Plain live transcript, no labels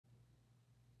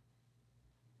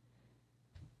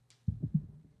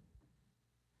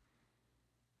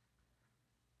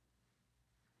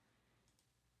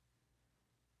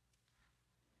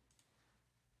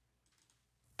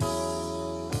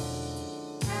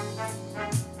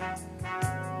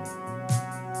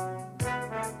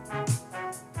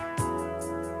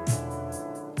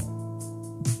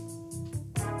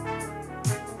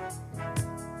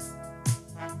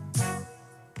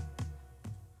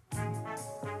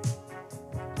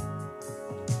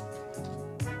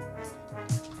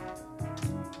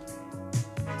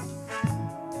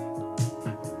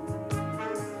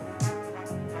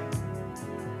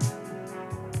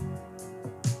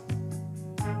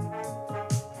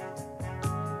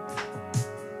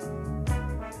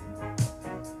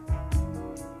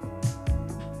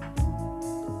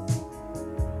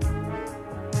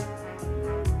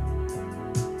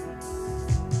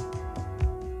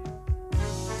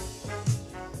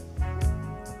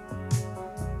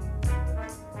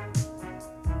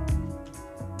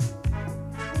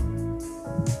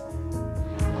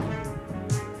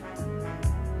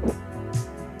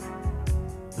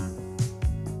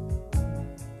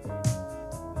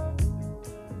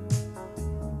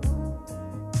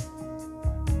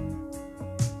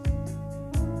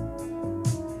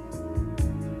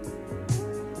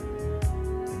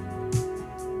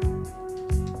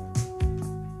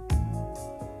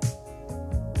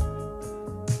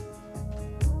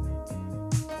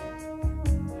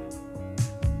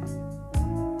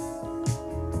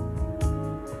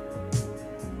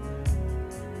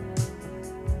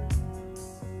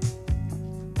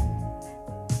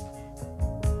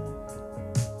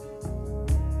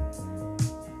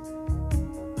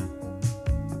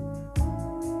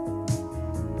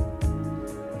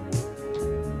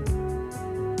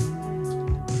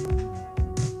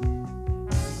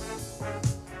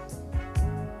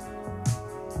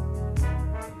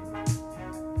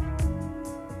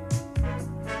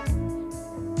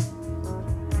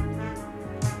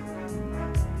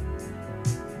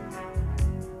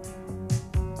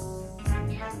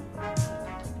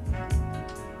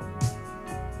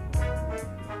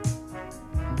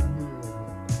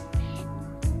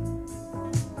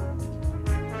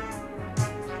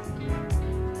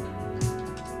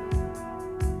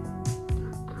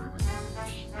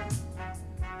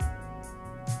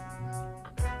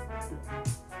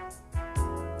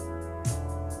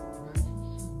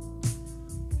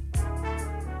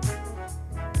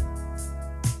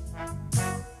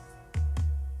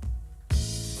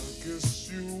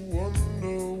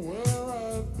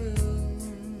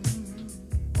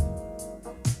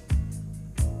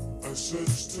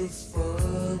to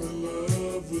find the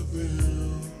love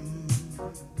within.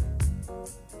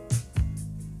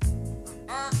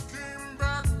 I came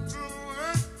back to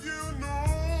let you know,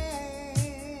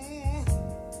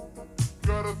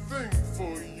 got a thing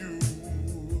for you,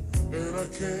 and I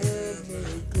can't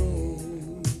let go.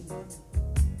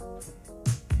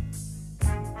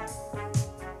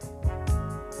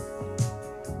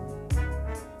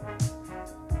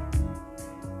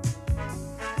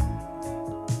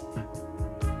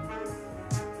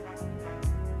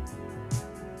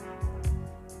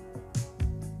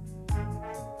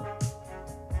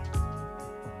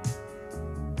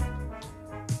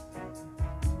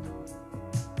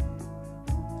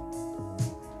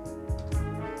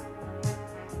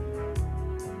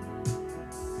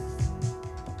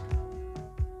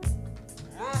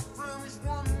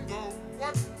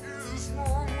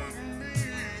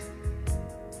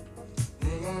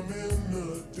 I'm in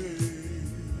the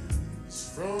days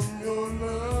from your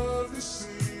love, you see.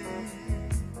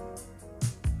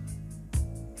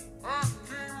 I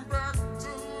came back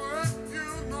to let you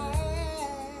know,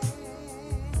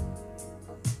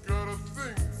 got a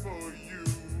thing for you,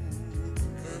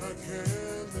 and I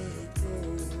can't let go.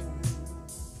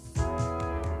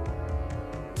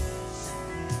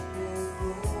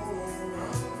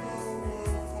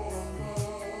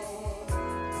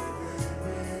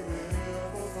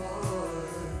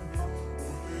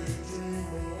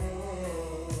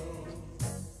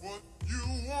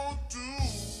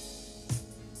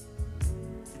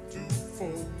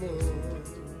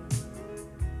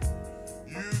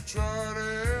 You tried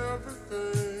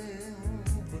everything,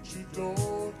 but you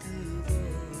don't give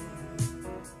up.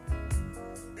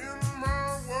 In my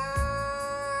world,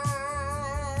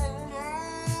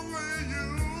 only you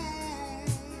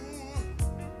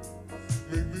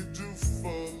make me do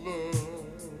for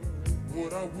love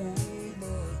what I would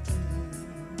not do.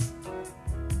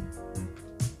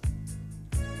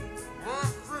 My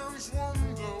friends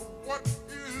wonder what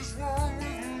is wrong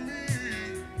with me.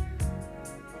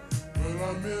 Well,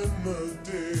 I'm in the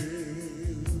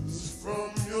days from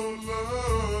your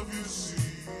love, you see.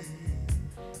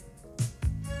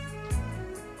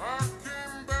 I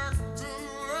came back to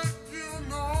let you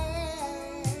know,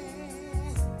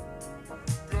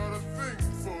 got a thing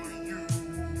for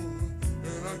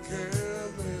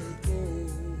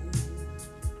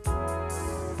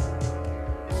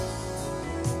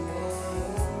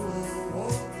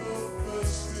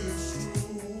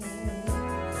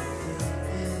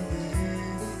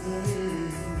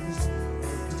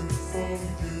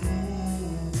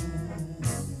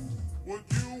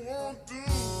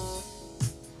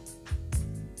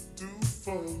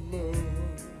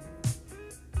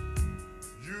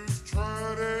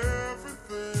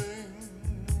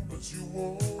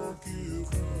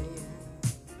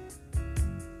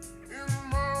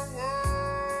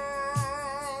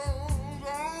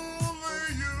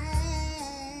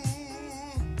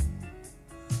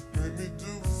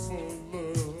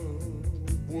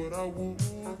I would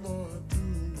not do.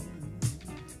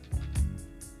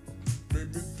 Make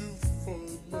me do for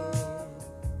love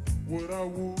what I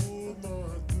would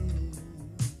not do.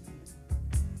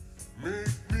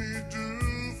 Make me do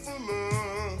for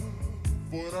love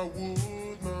what I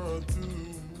would not do.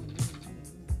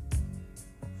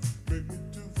 Make me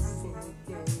do for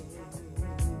love what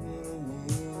I would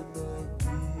not do.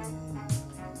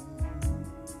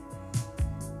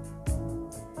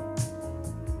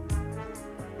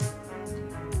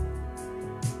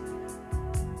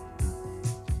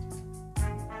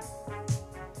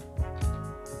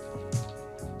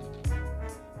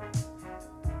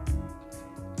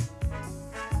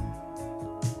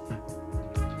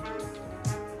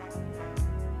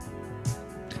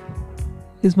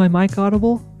 Is my mic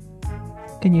audible?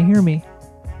 Can you hear me?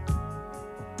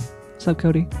 What's up,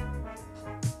 Cody?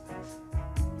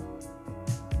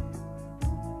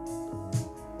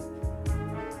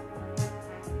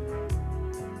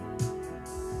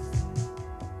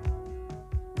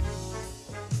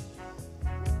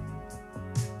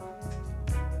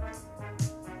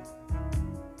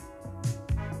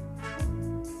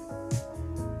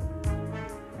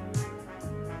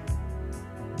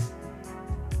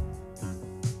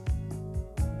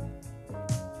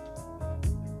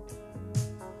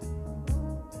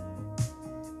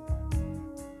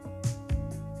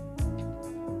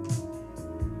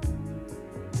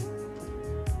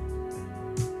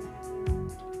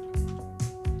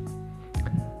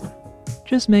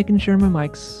 Just making sure my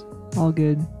mic's all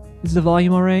good. Is the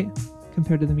volume alright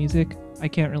compared to the music? I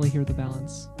can't really hear the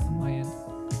balance on my end.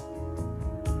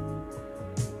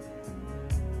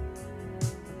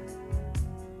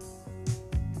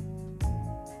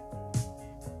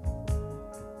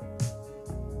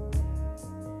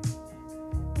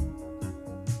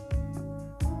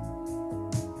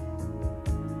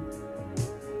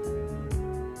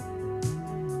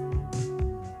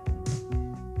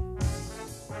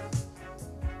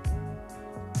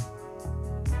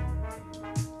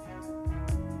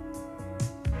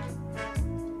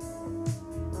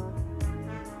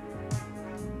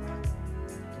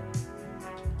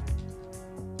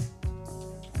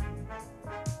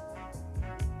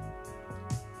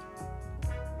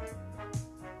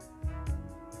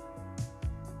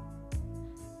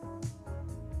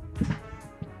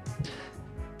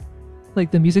 Like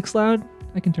the music's loud,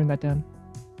 I can turn that down.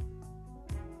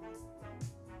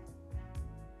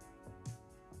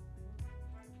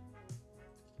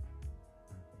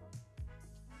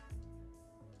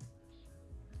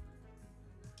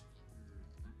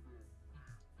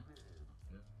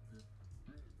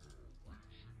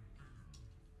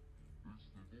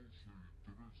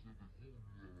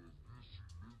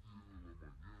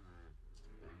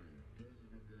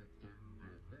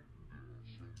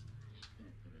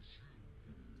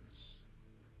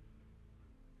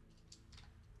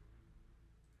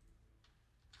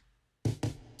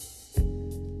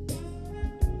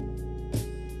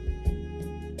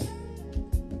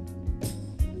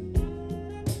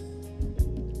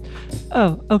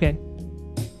 Oh, okay.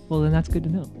 Well, then that's good to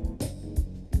know.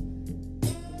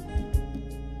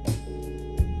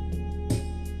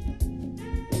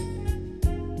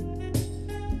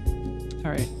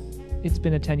 Alright, it's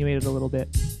been attenuated a little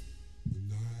bit.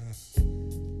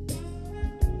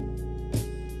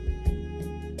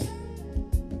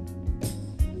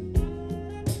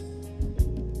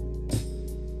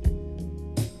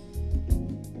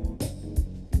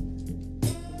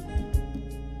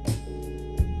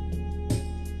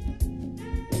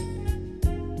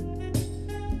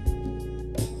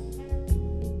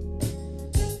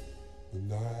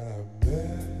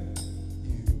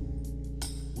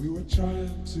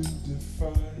 Trying to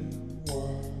define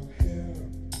what here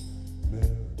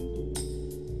meant.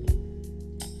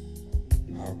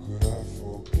 How could I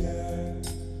forget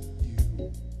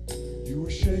you? You were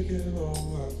shaking all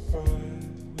that fine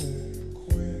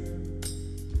equipment.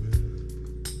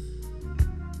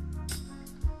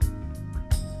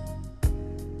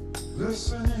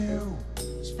 Listen, you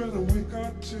spent a week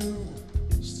or two,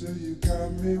 still you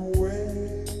got me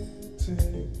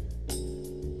waiting,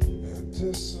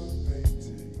 anticipating.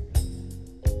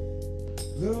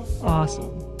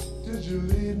 Awesome. Did you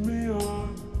lead me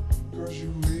on? 'Cause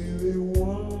you really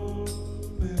wanted,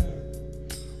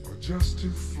 or just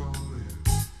to float it?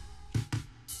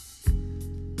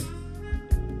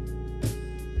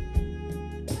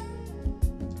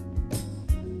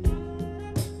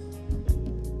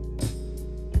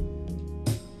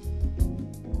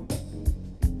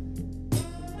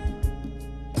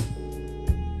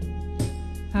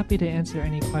 Happy to answer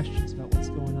any questions about what's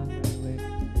going on, by the way.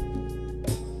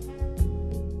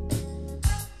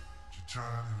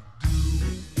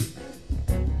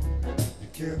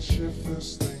 can't shift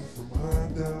this thing from high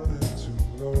down into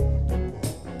low.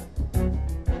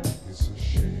 It's a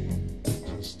shame,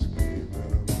 just a game that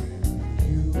I'm playing with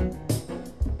you.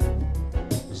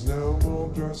 'Cause now I'm all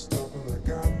dressed up and I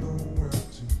got nowhere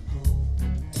to go.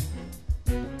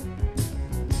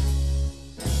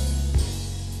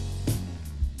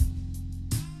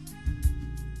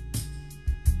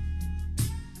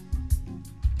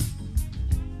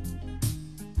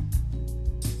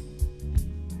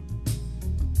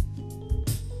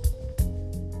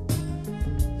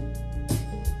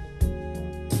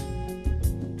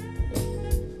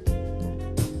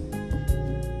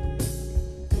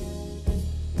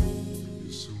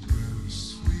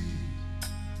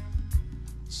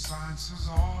 Science is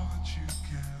all that you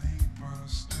can eat, but I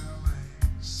still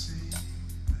ain't seen it.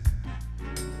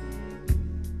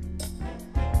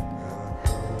 And I've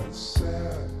heard it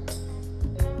said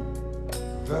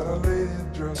that a lady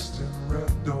dressed in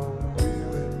red don't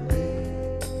really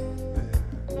mean it.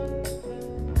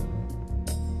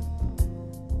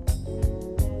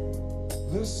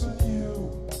 Listen, you,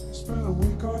 it's been a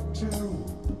week or two,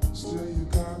 still you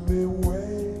got me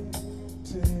waiting,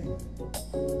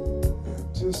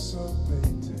 anticipating.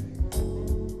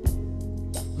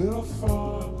 Little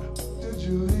fun, did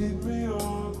you lead me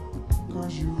on?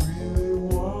 'Cause you really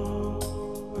want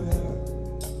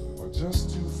it, or just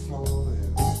to flaunt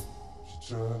it? What you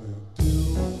trying to do?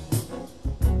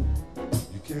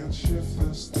 You can't shift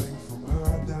this thing from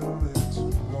high down into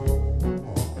low.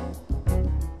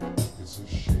 It's a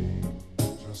shame,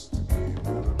 just a game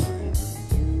that I'm playing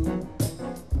with you.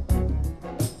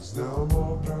 'Cause now I'm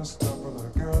all dressed up and I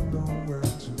got nowhere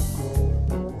to go.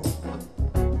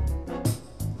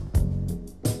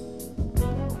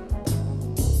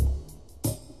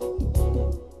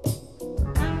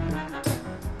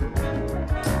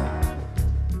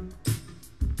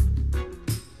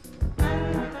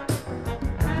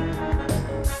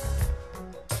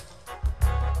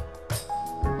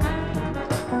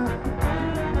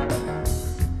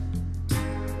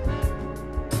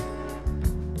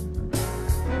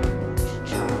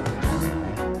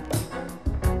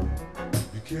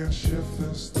 Can't shift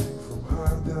this thing from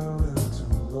high down into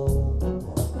low.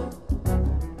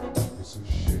 It's a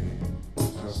shame,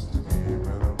 just a game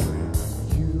and I'm playing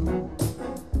with you.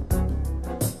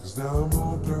 'Cause now I'm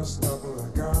all dressed up and I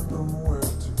got nowhere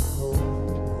to go.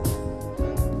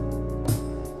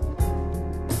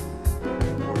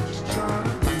 What you trying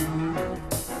to do?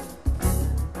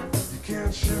 You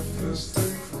can't shift this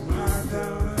thing from high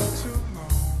down into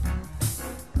low.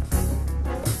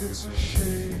 It's a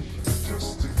shame,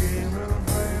 just a game and I'm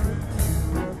playing with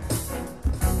you.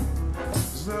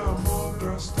 'Cause now I'm all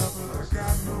dressed up and I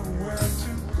got nowhere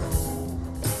to go.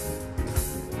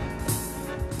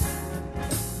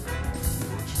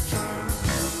 What you trying to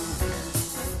do?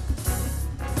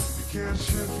 You can't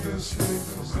shift this thing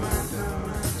from high down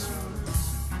into low.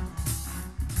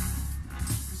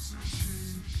 It's a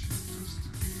shame, just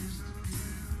a game that I'm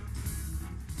playing with you.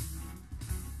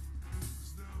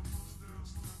 'Cause now I'm all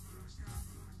dressed up and I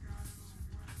got nowhere to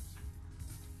go.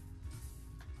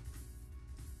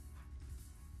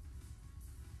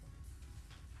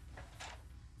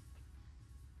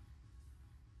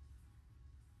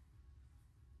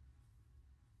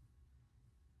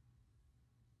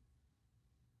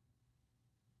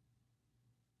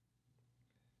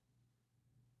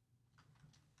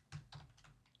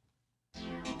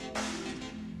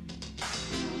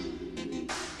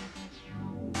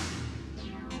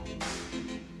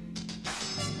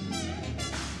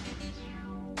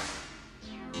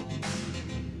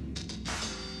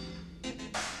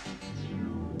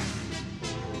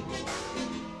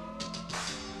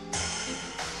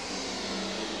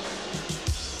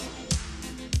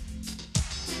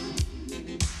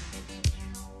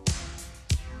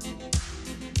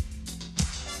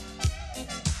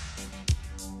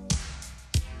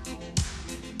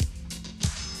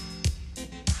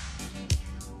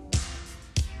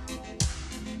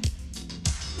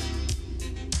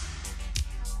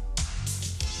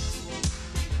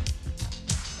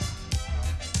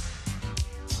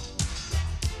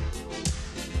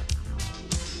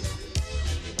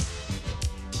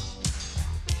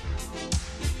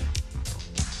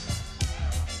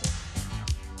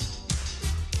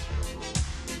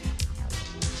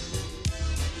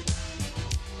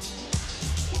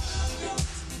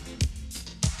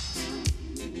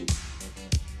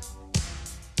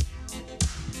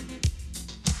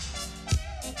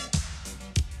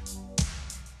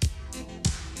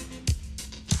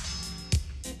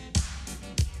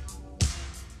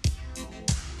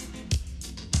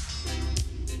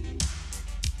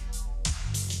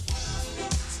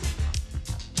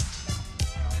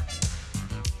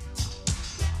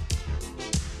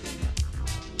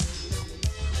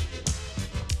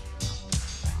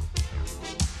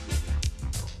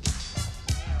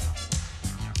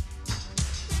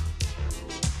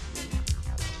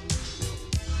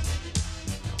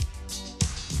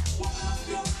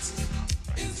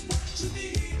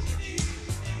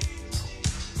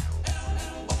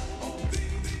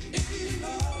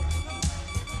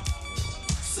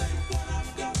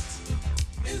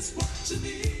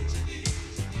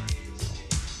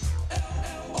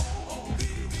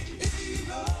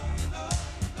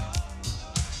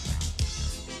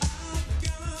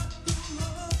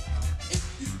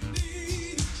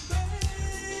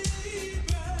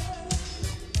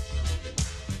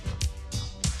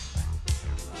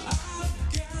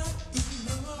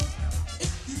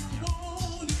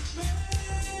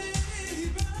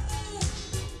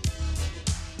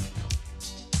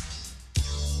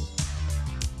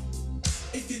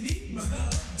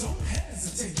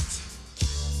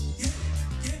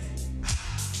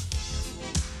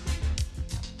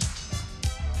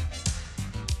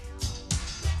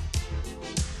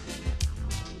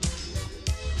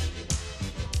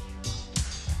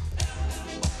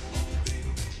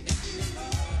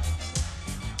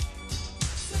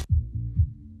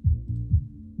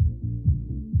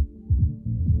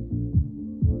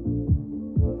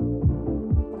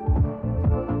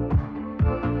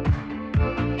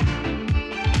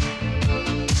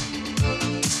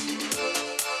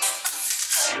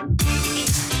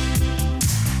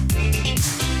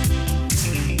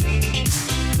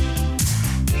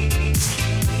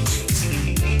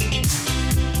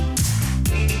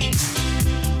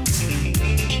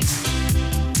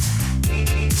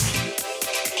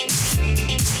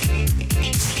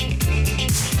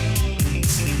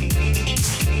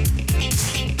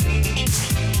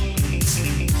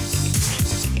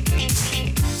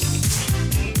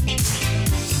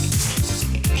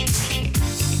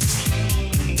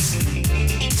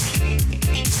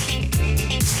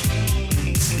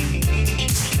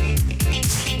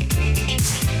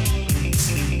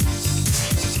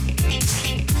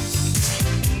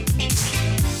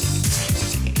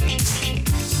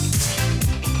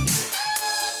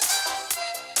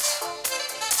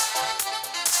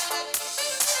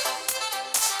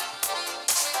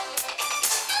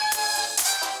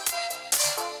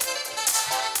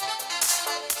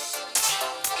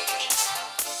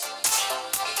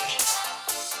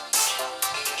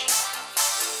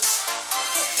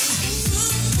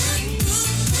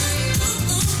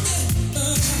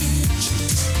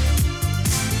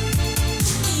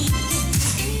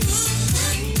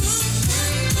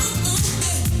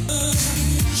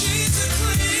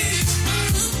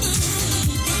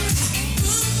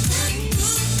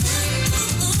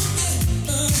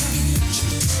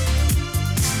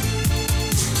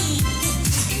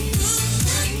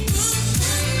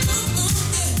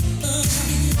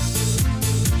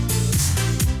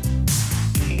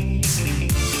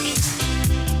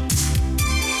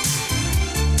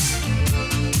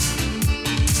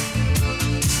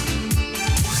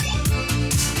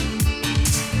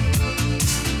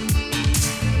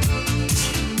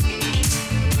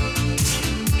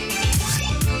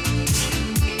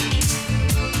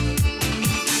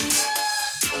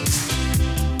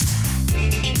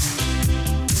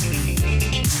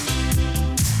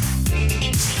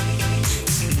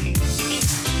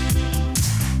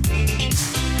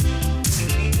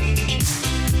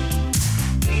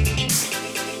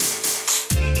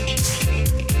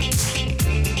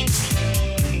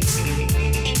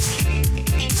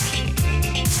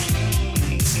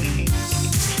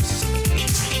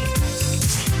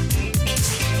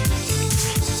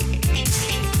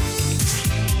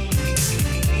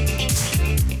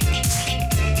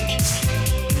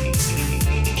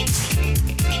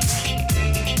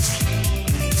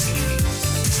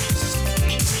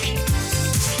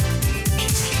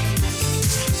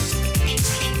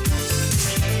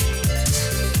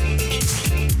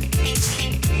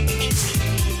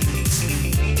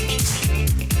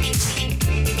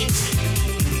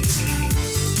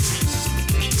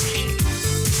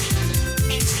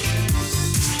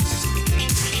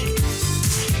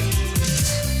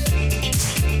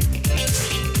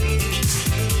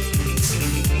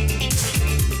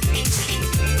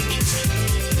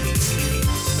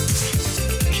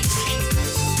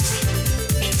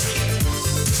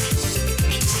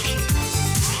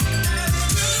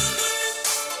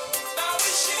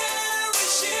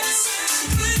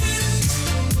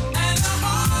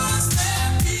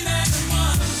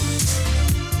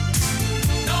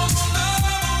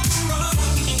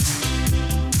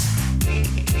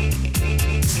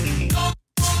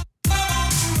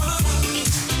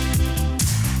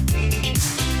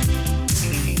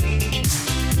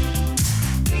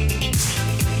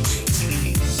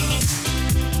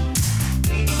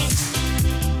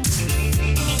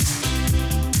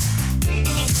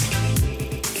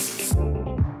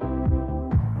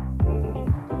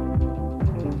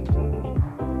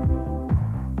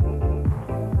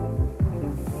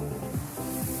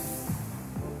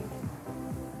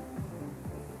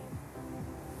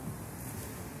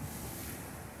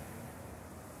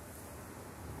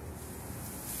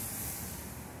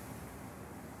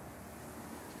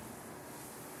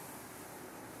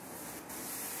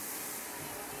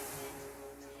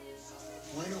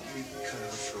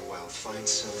 find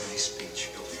some nice beach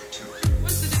built for two.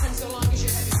 What's the difference so long as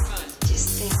you're having fun?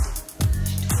 Just think,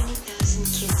 20,000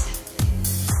 kids out there.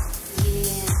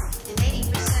 Yeah, and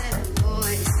 80% of them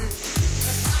boys.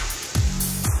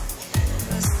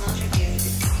 There's a lot of you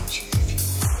that you can choose if you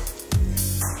want.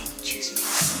 They can choose me.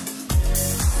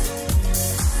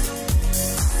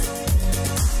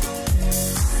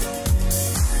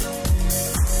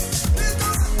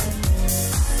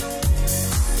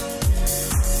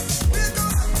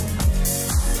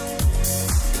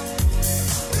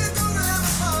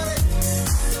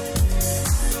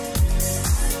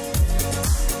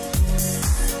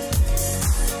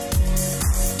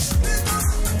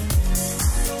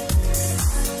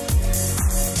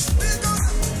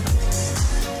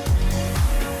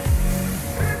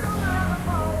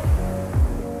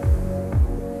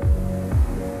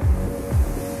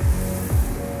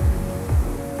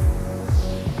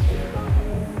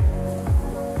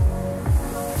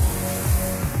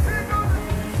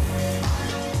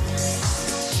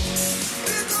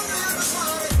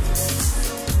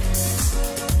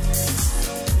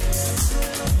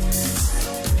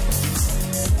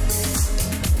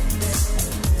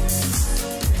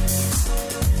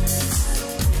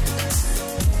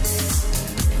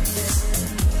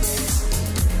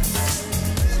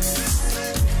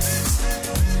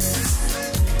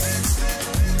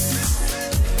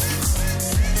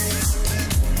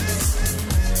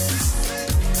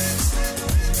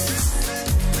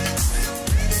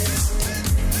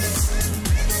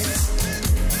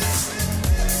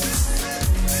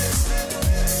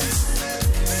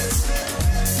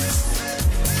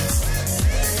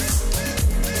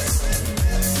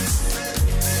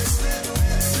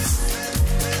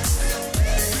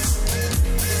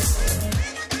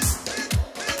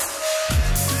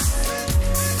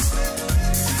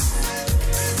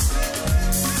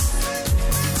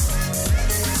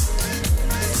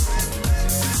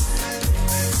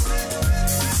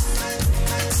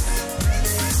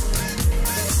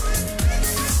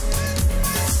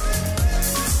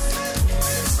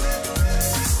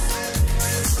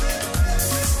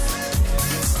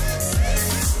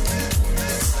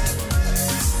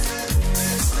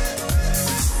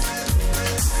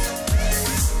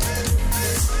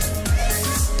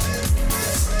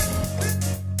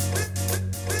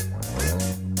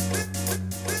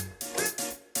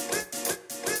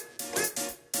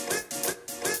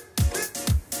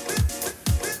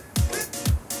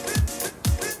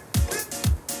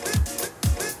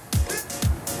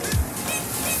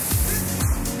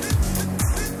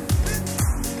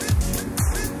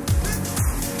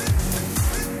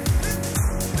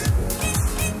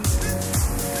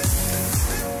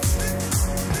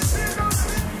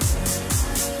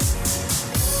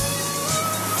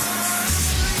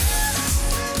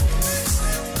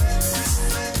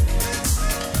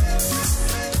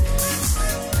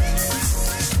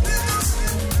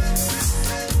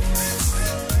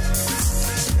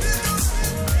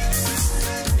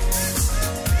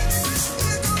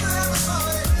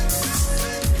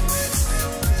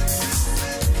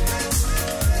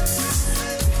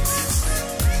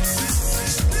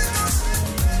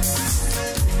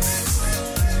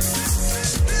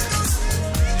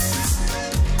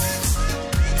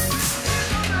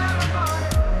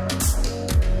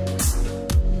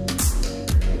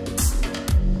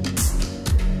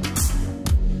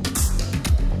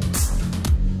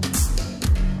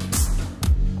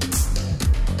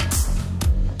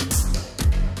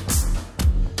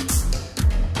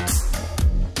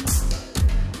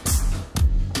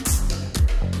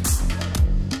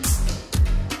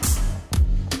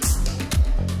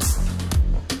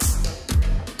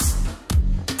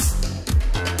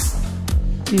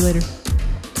 See you later.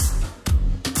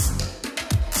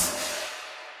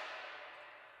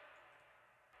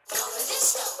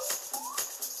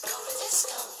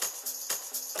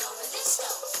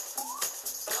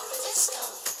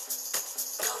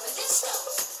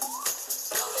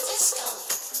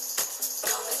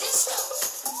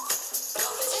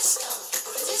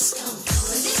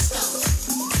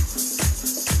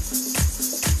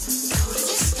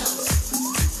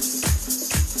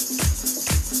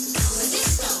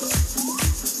 Disco.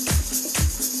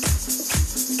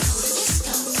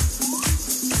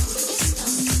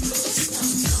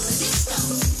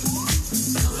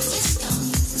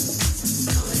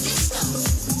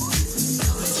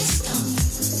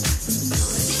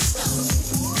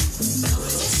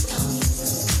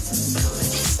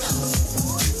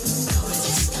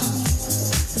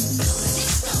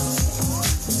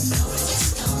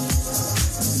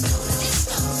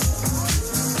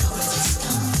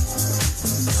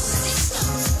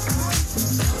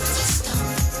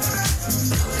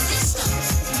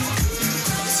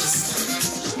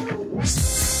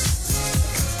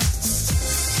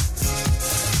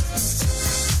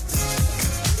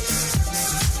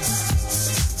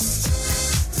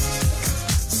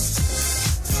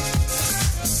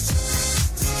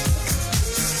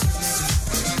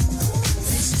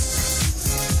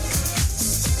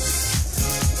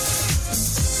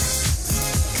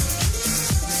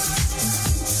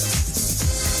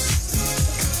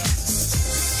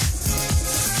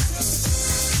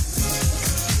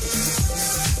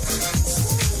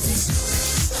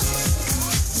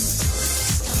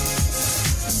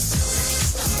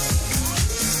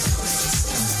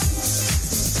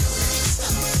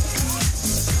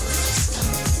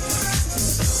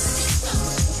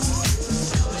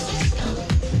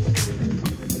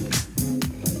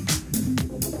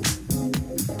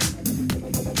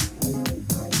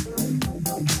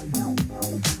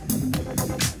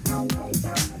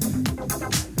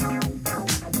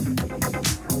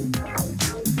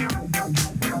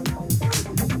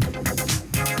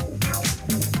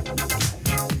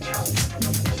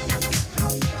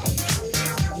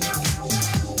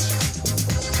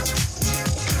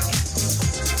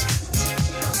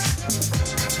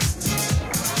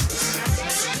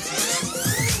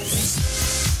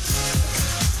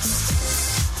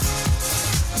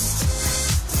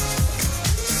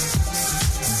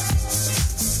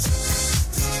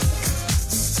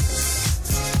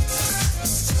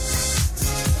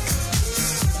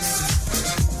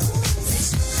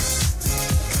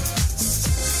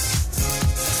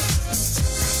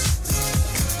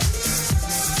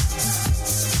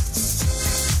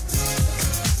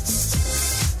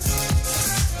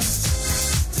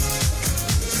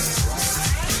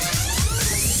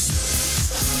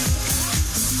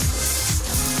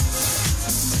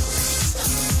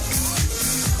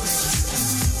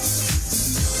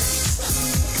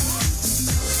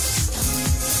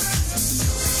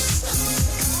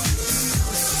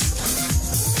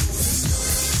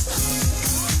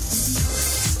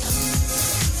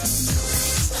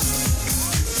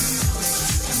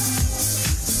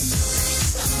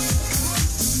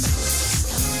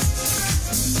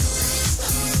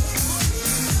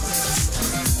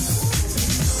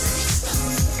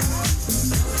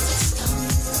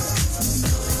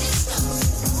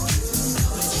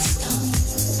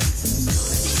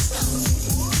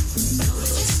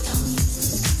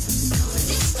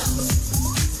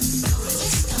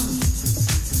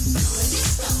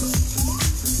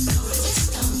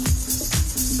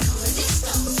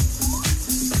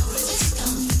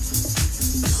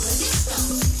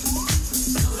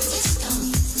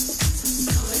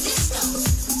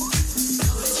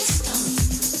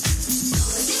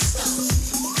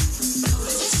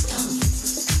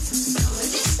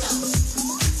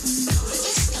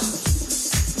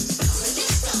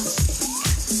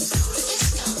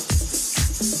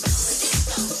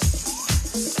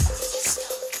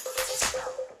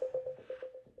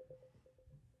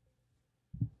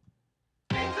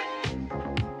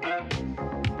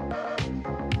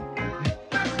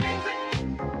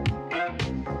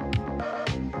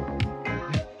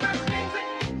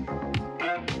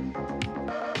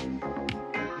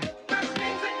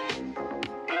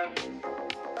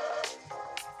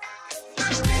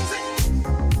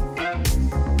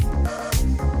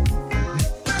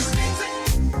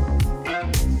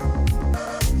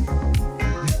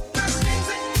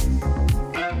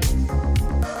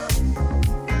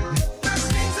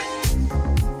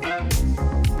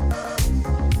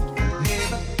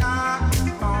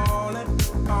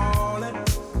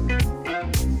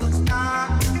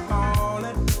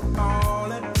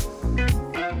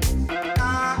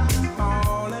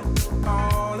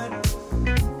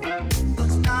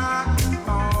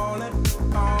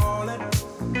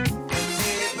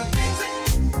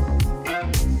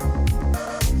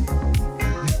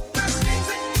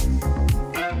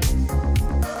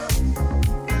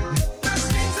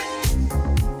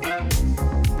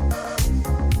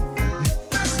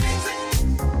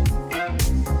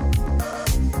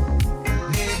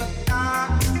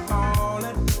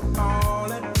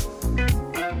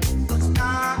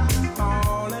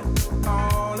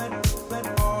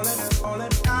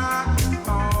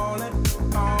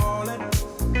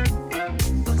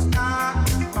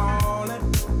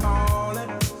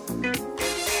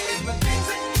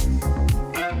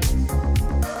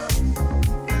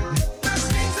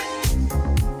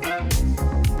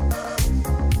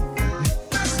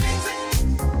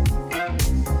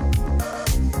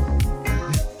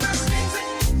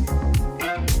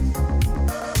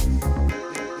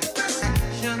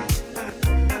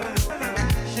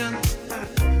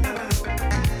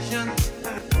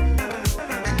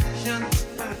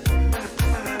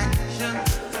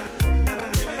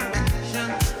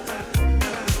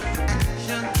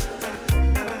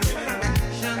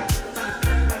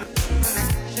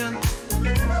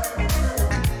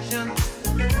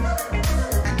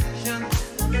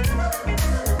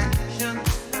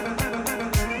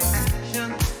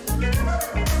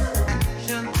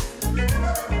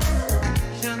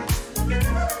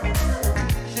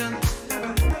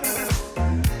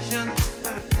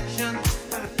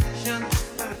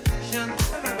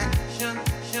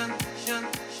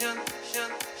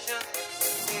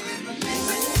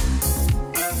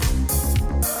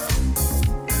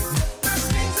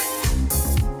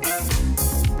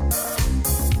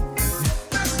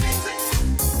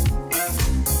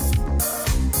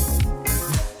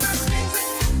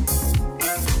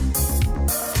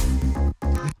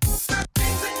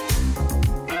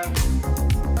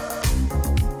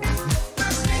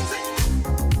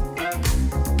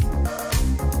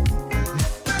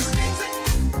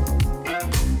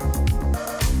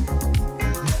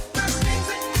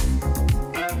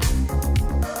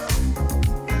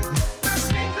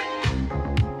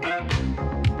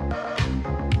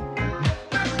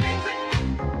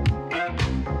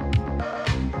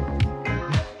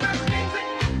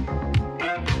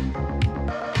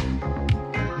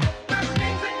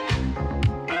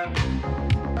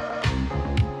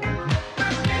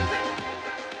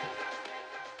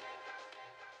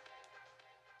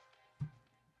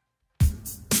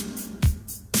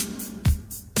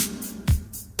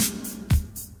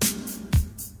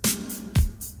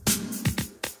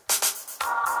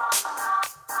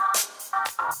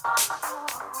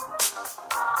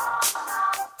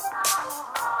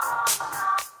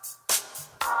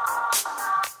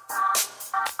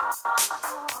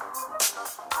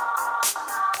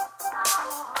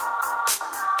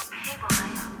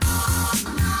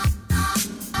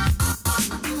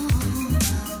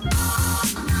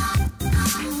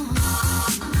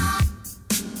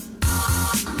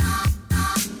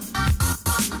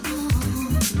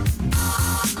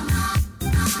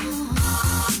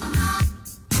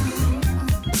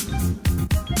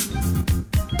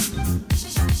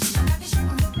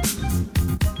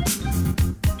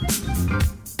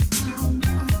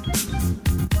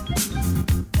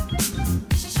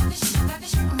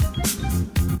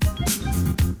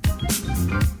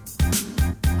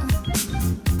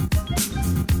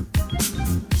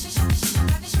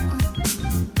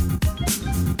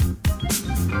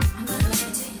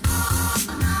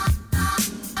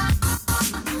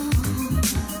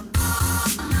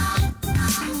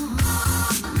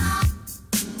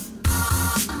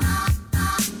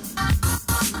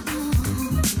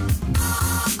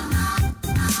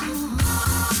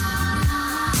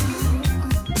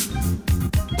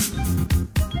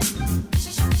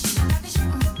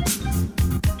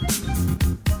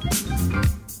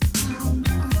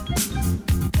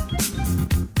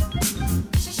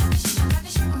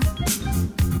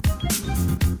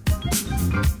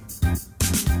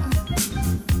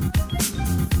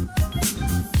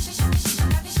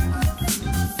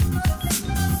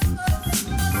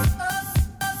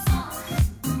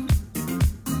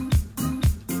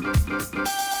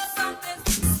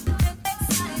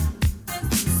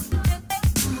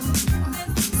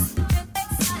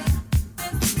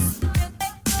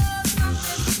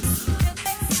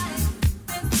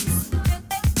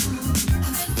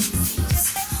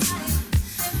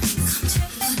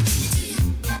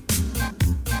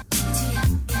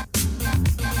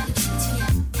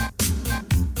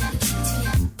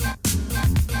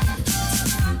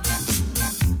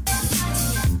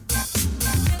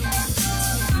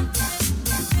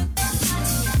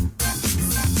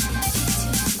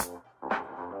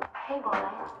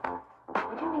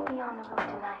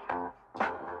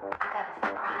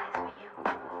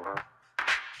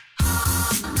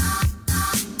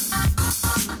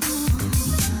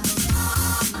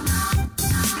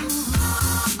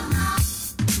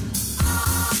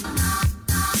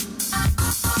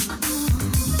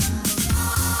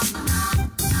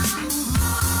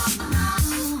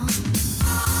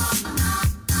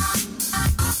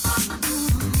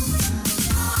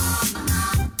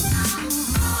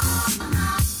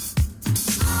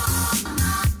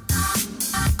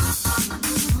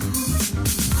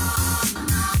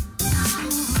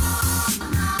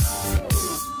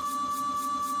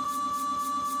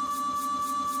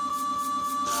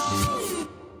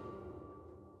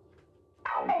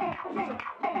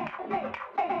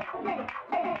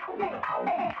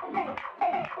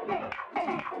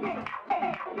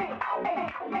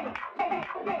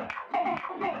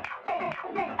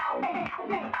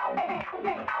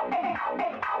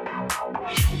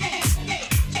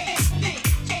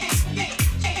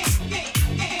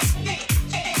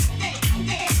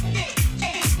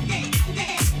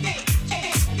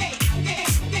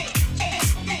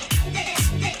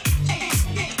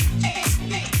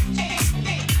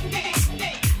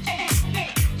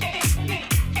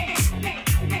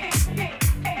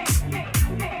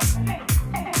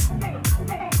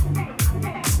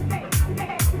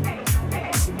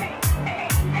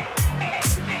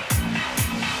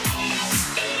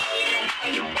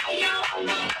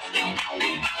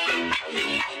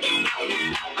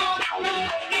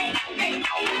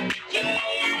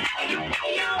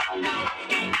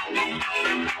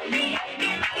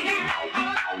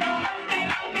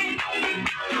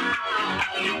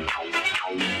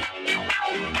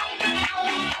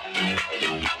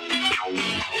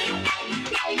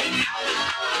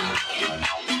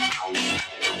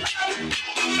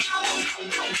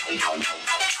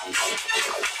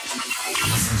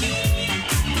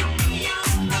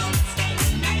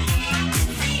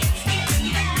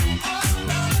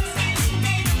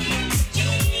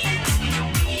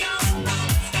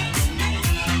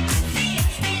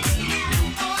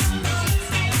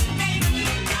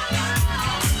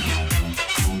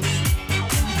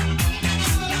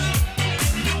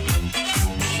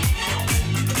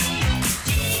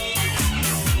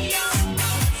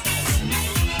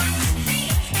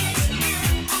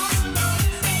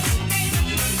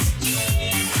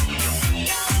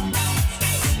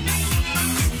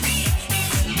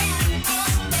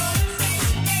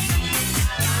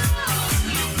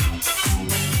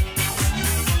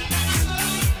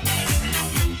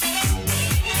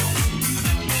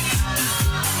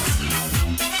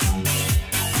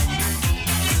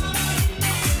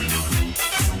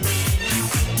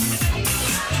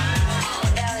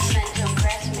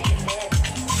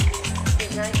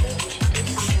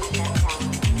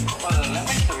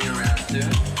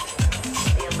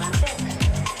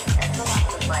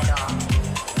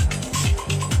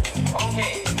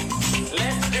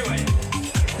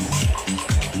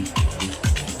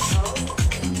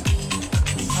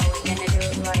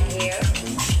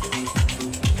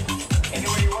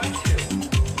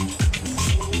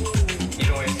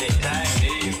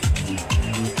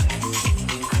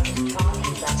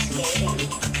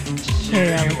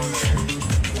 Hey, Alex.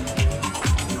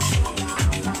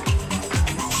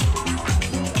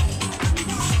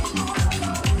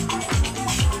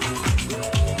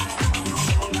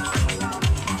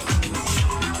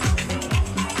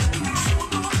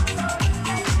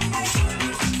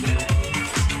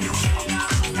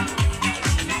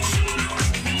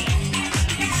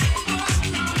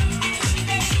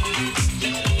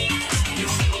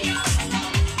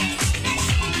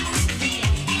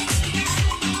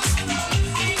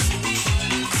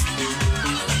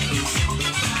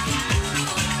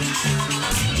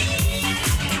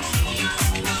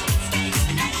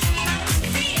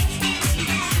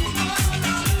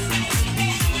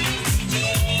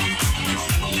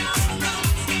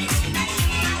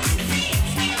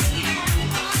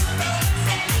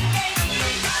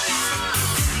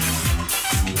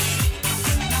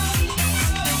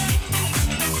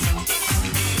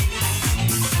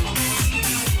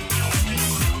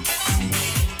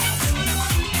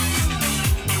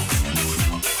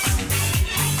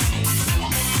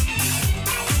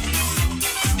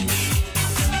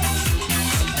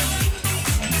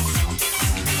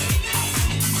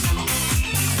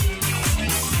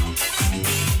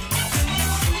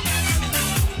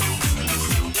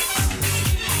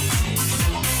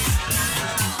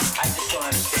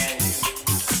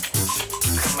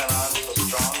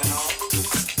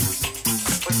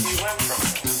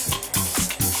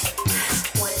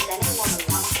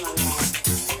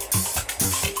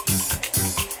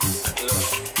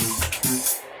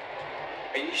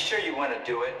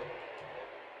 Do it.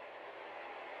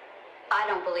 I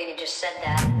don't believe you just said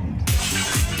that.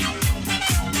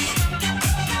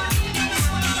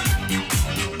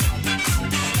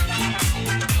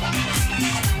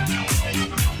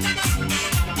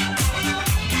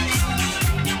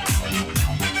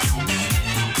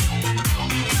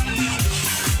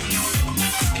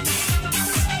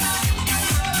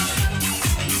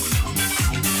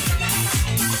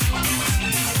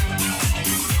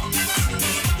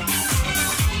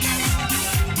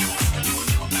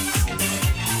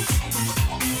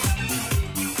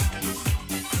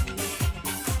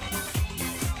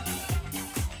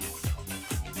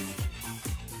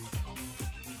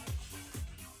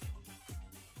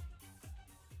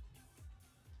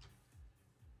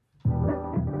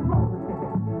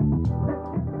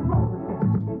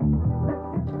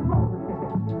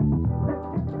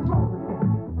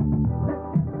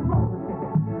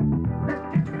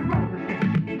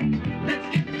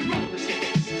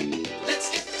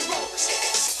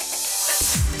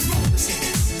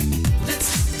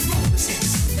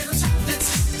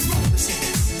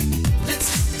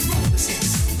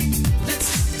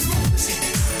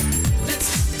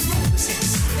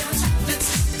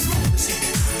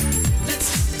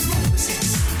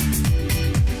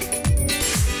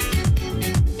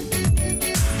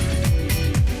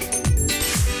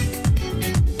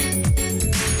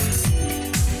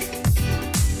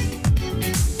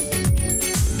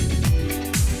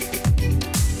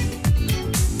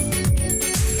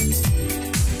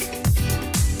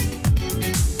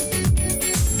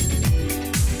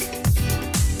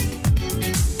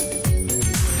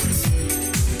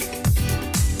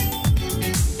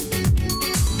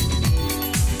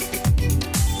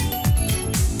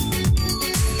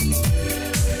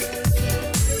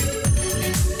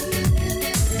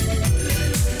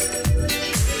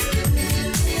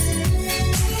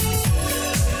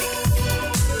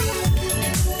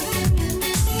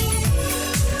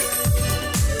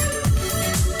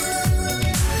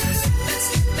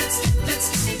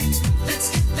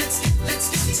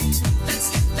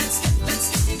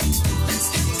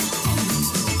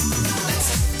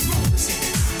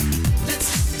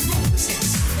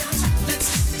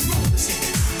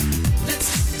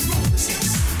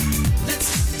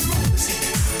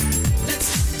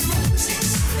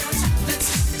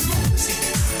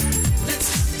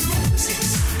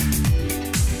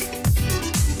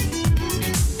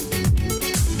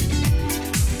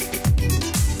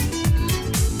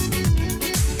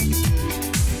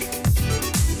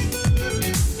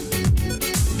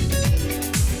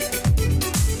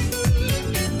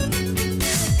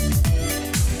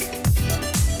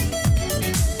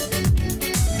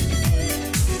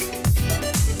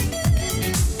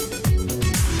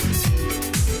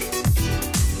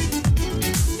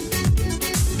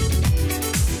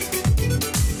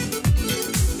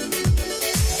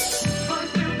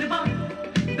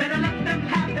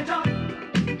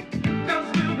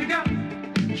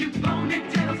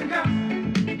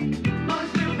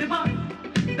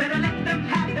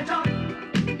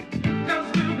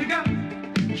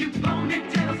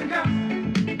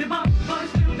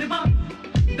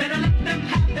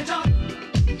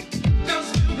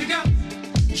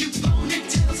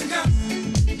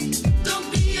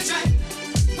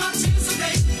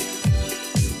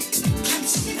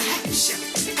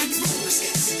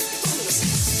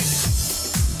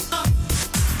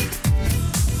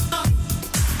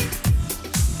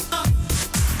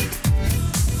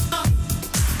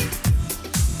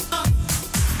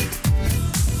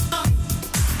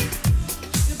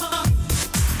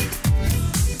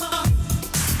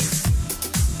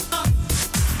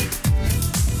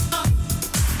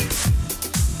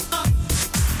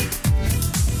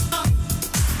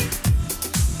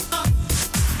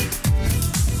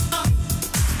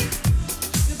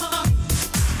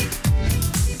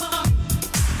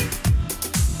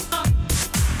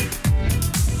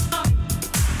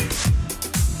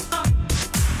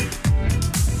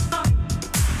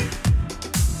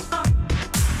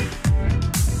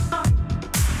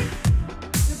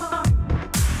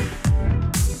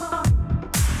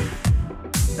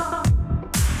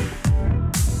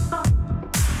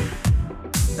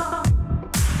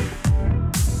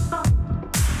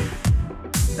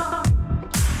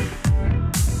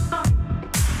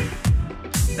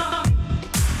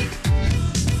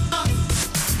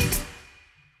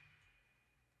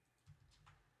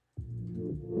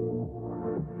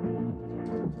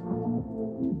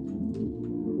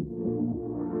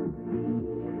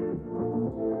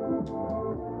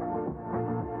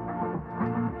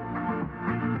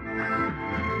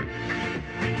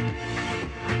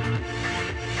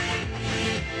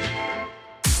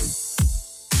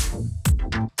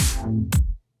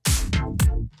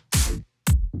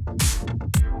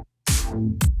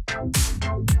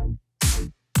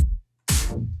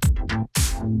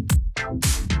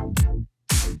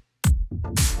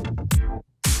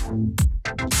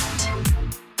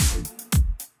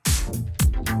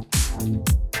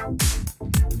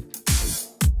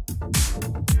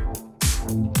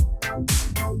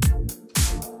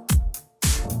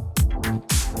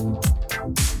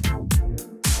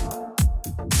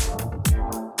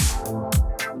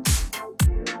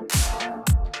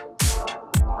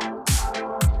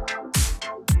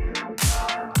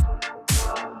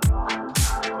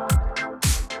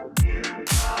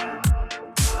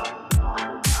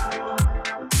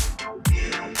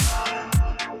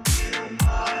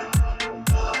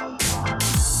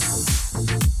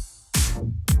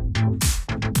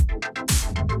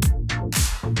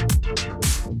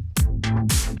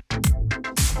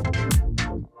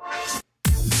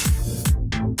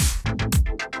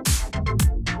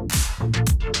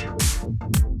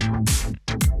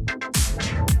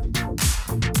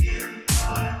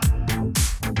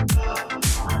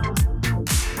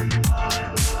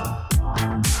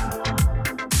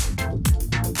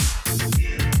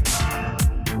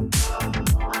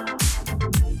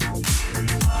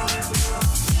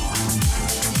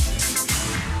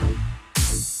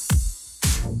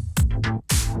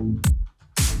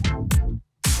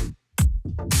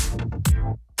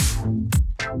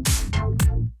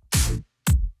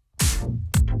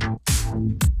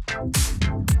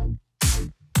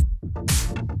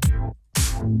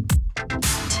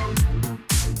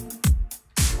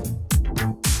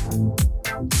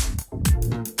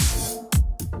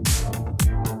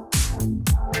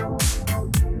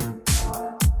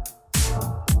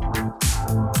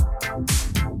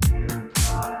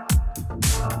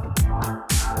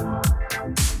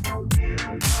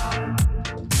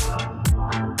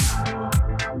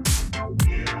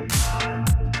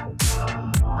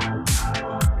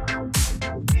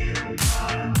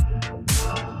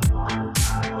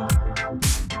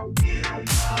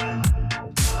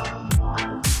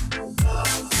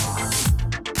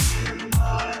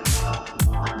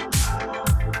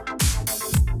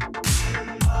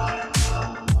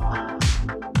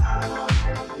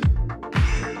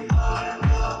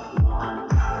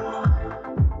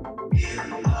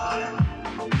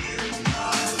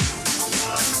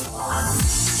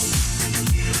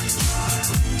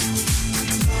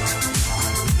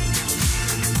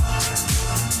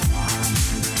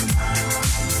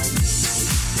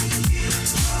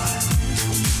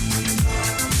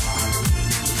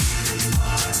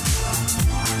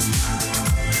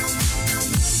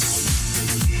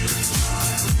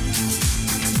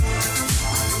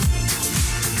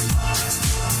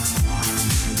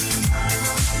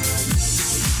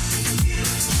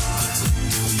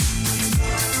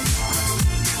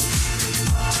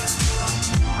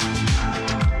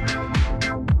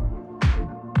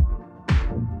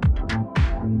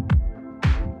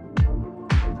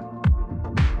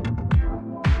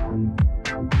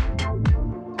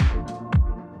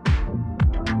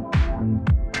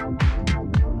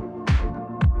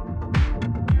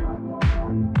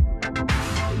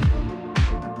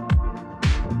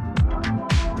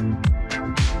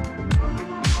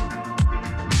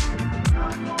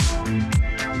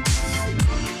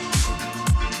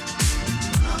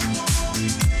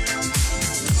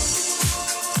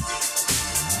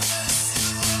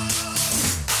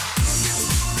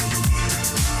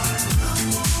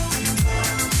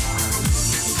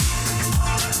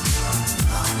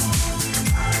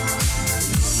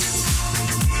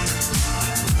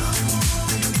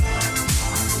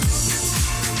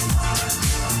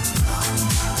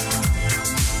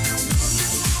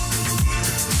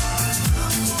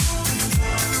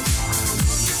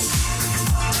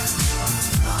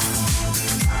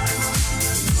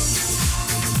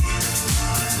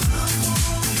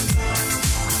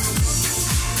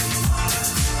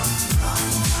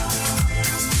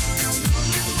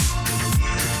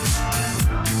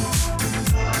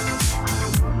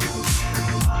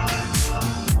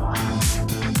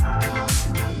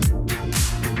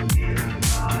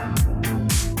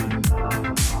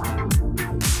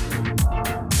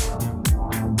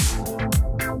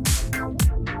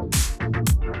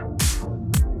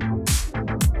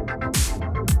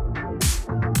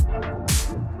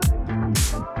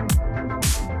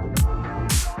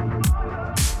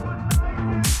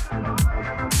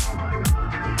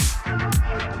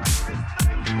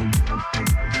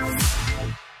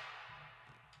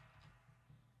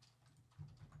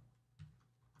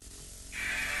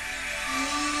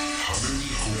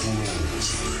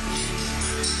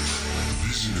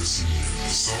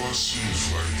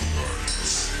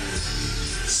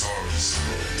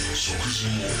 事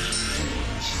もビジ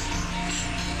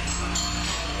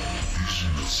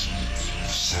ネスに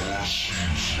ふさわしい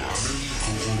金に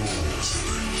心を寄せ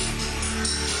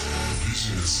ビ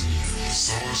ジネスにふ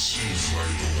さわしいフライ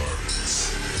トがありま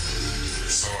す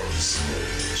サービスも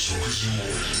食事もビ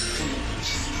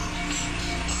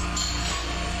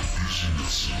ジネ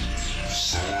スにふ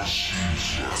さわしい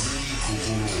金に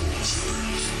心を寄せ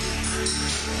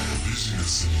ビジネ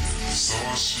スにふさ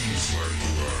わしいフライト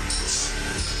がありま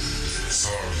すサ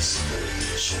ービスも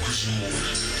食事もビ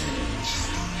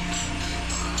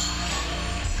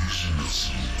ジネス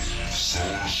にふさ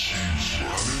わしい金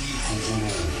に心を寄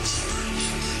せ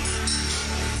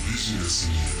ビジネス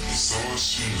にふさわ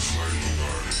しいフライトがあ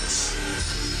ります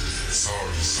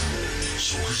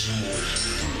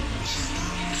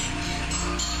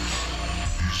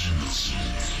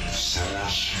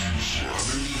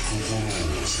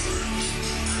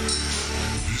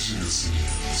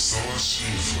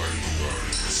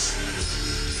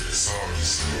サービ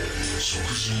スも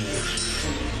食事も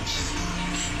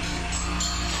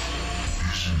ビ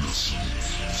ジネスに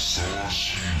ふさわ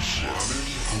しい金に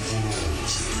心を寄せ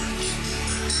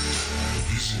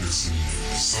ビジネスに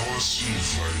ふさわしい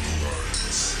フライトがありま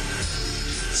す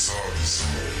サービスも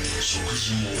食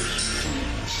事も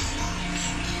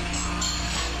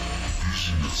ビ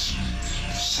ジネスに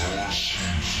ふさわしい金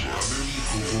に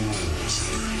心を寄せ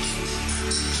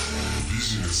ビ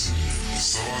ジネスにふ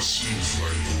さわしいフライ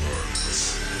トがありま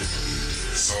す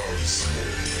サービスも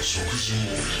食事もビ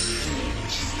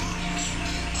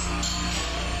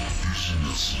ジネ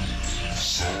スにふ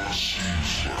さわしい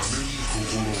金に心を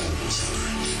寄せ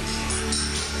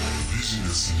ビジ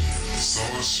ネスにふさわ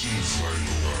しいフライト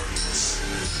があります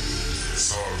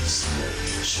サービスも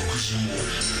食事もビ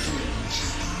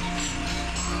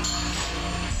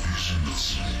ジネ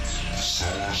スにふさ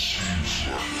わしい金に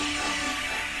心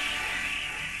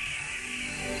を寄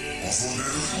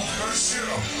せビジ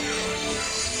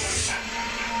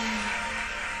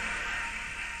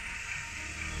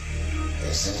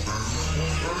ネ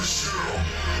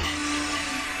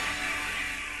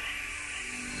ス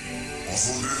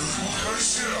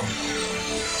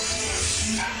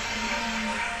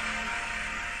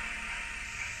にふ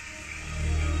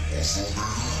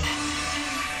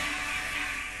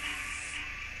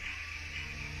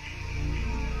さ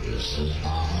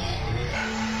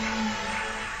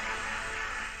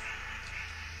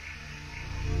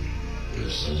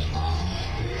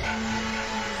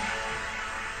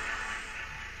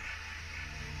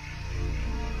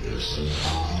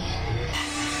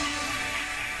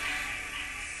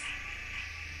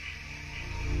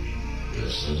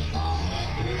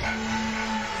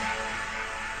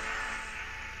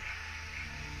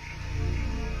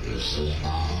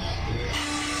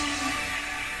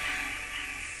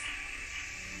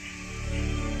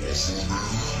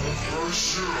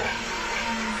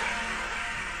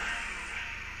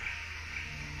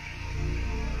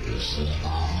しいフライト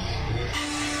がありま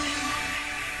すサー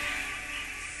ビスも食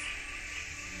事もビ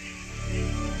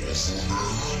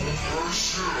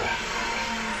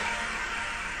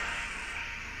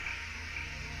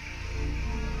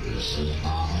ジ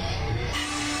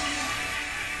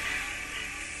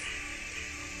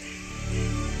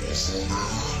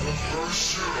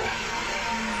ネスに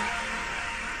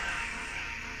ふ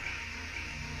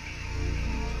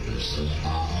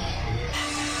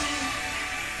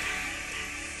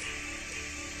さわしいフ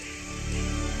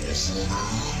ライト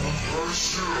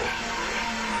遊んでる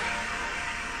ふかしや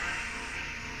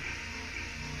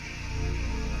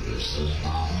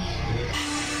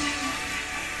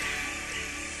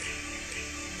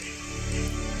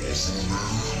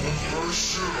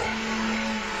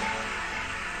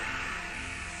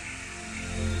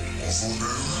遊んでるふかしや遊んでる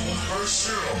ふかしや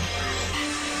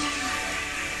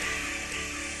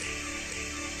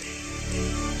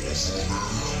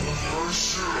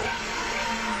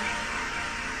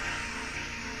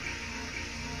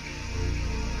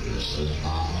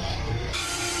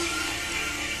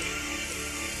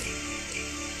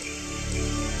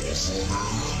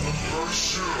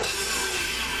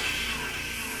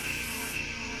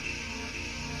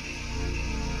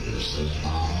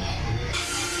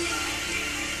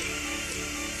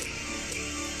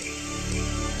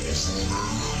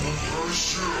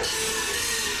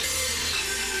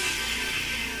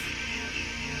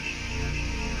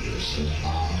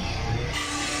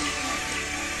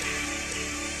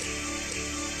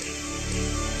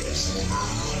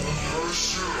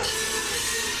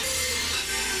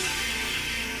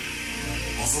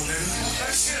遊んでる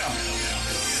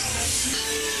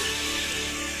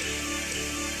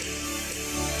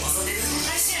遊んでるふ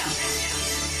かしや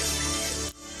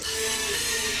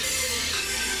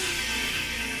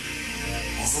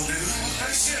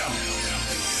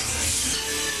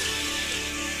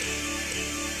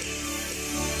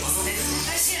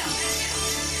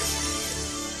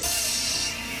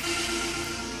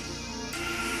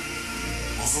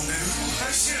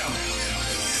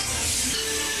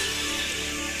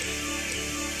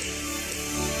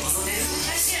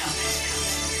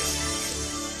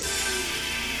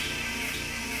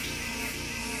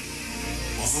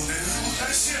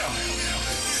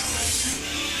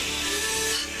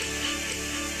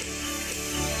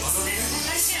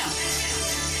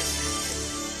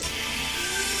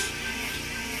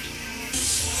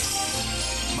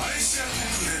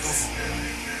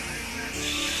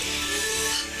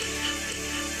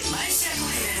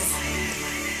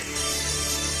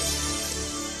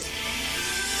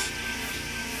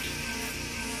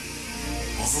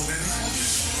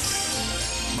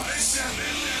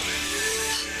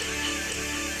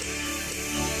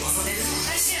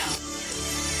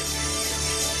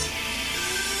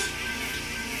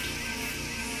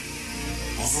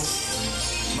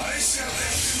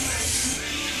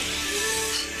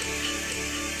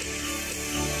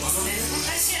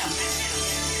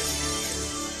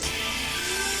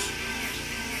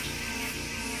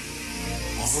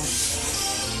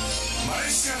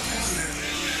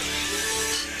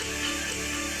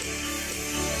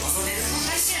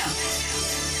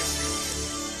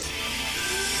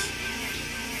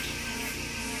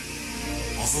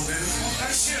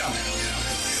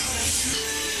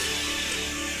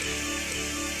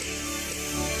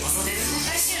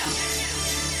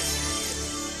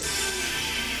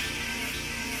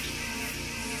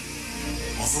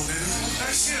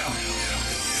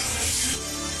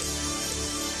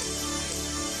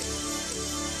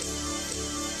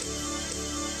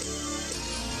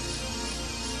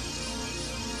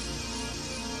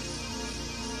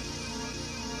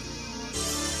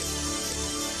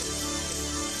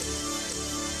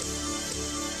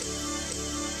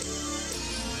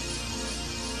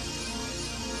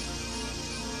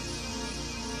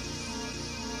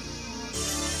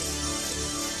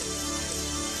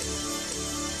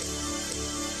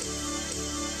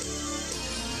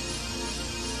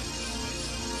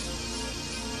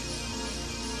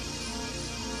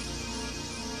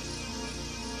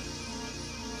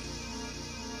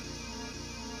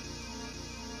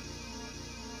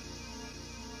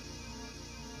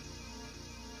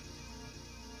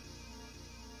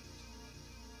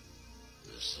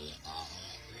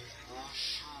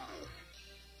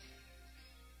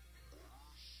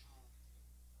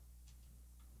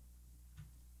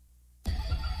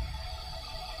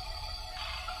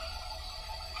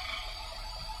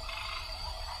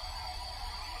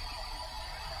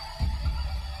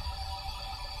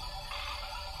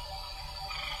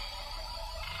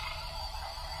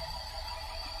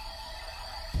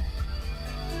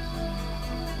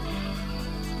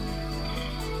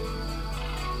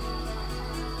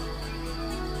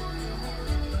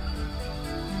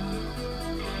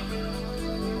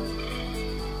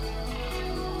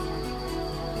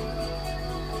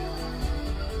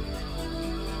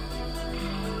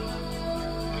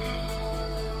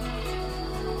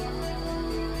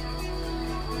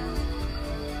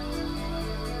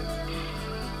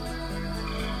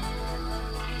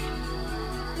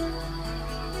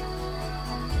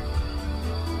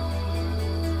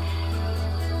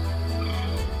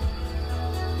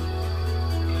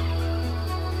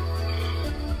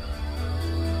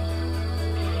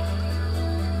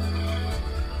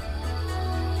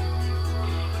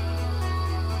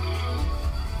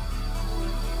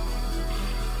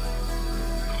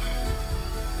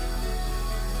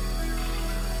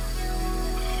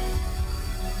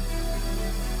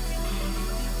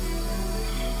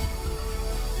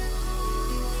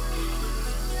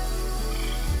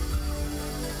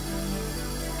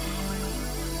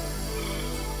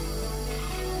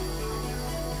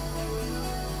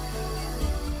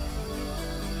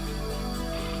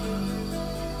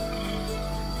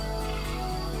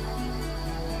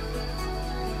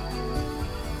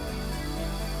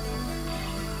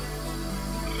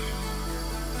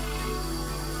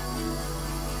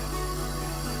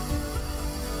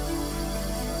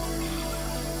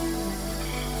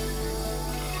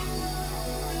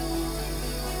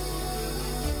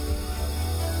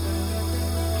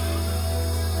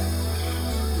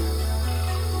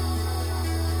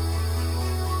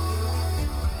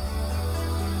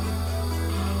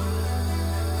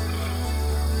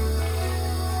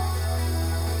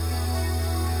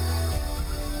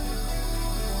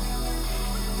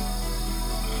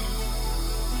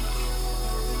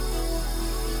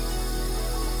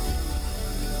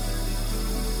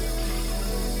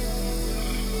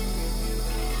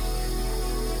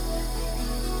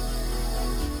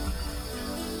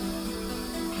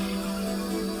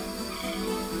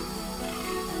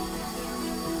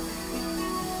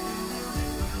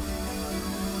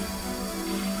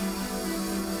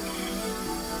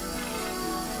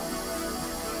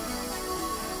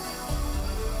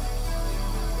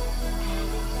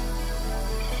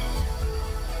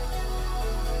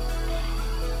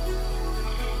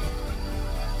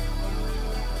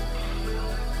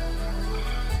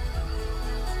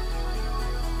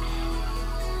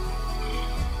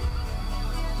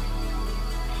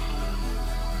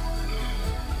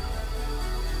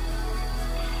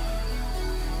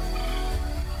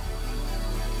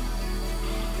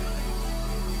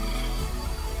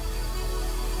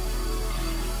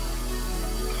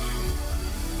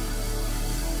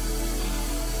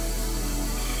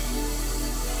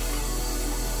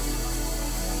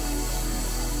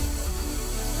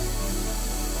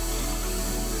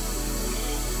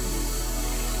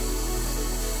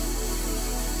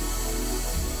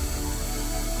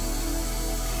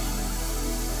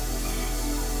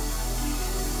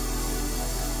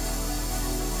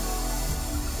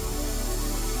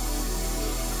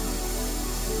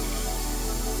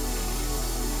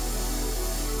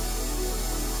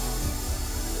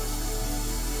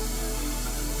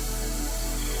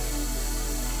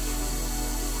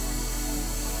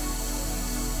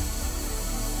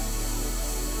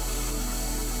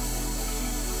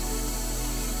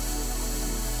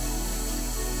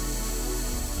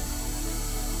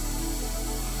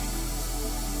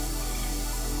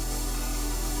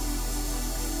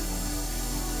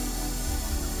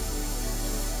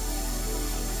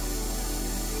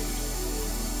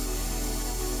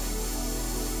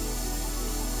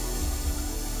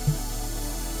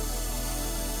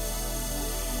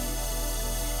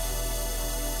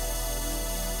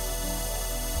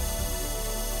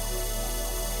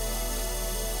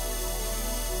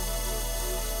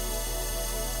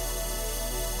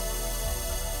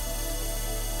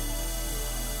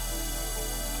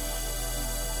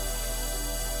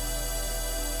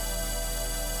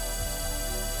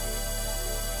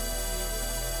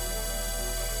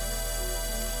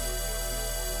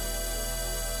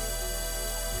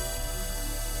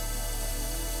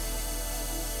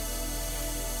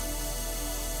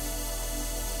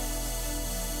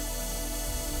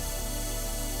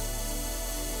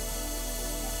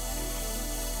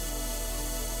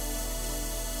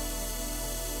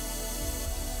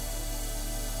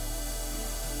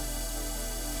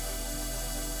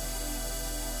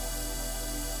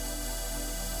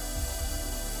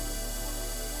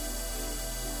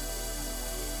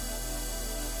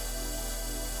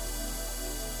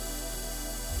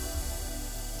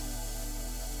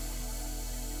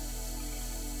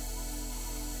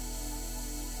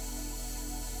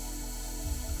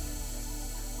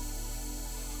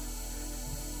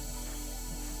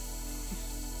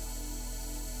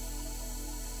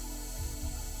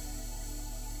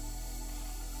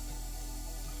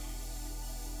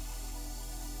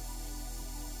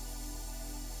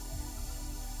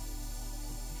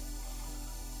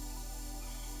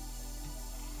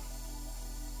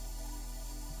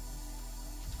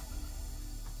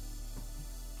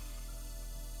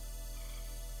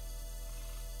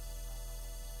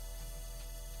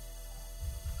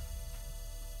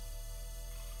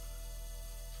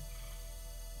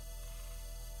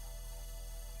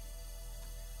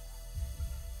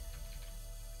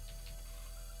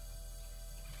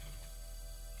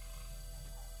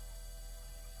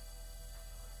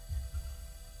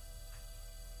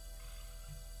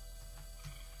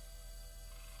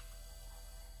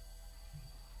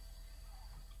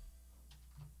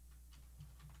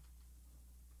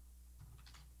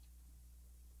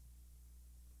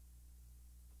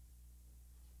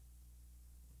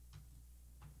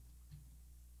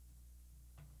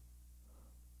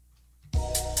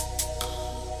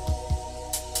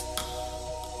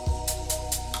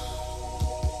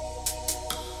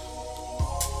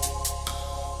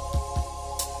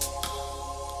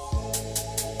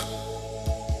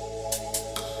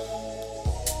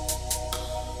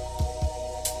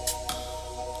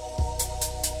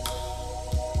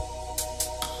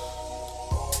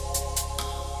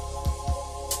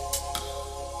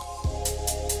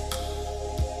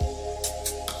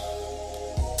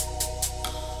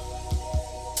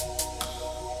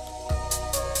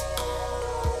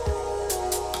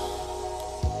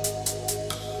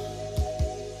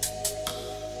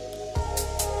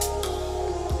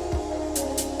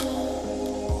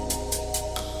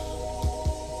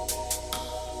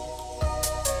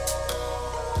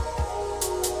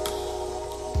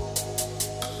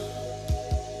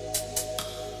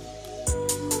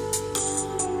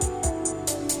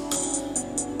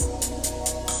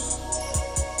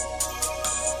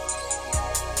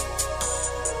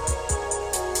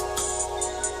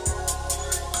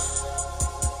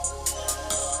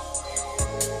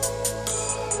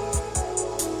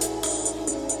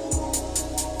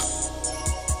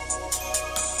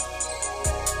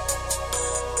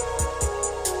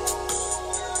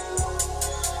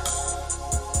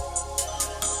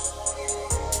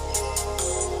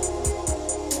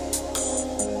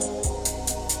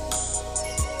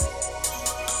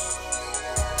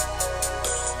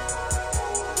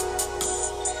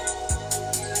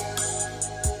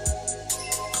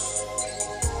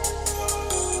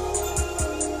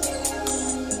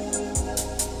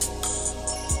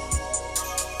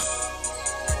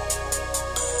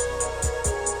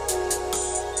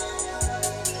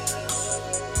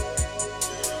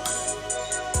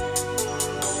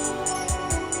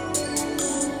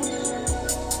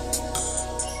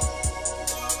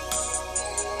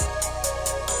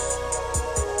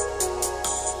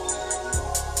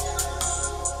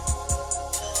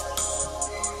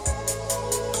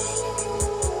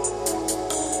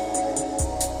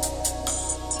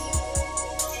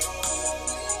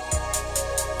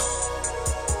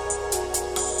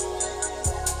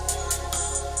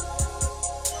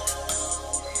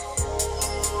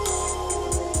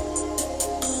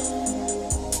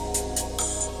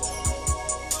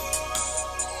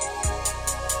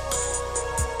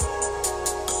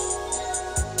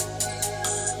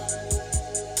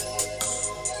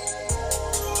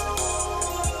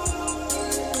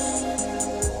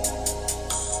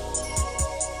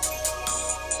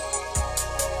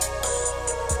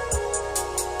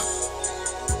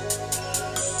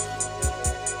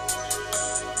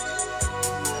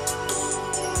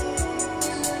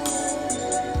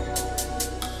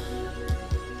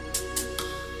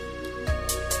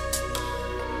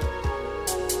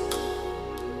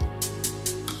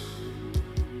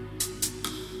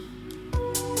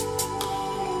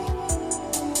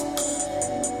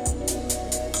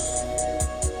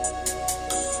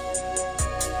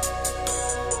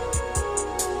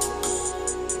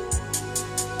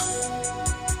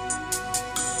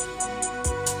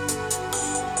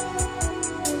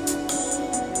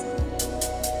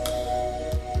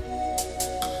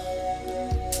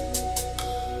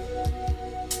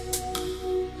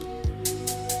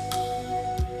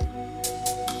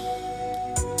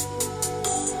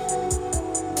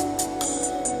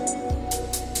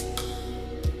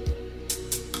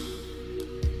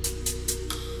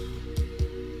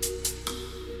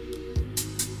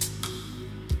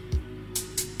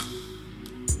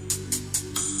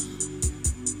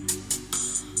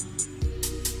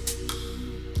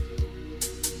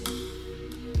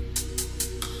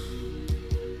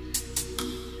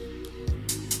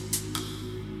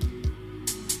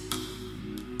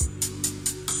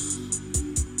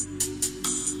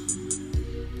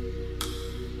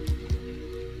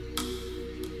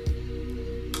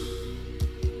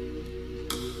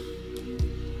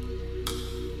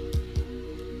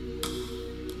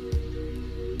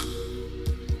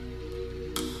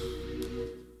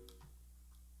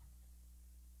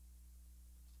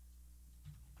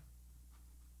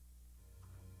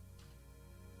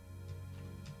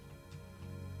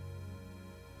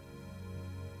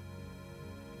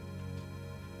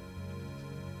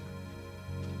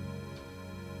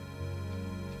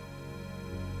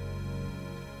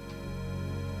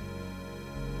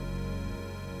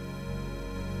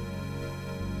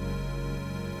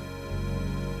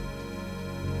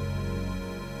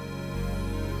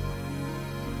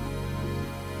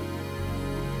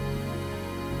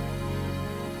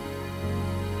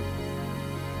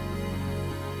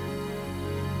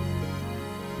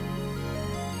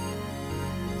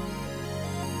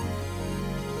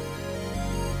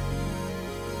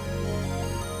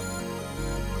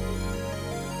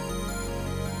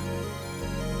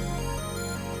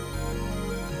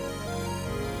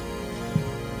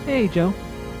Hey, Joe.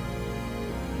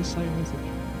 Just saw your message.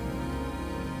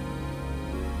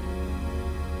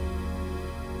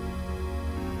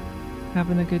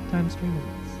 Having a good time streaming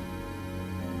this.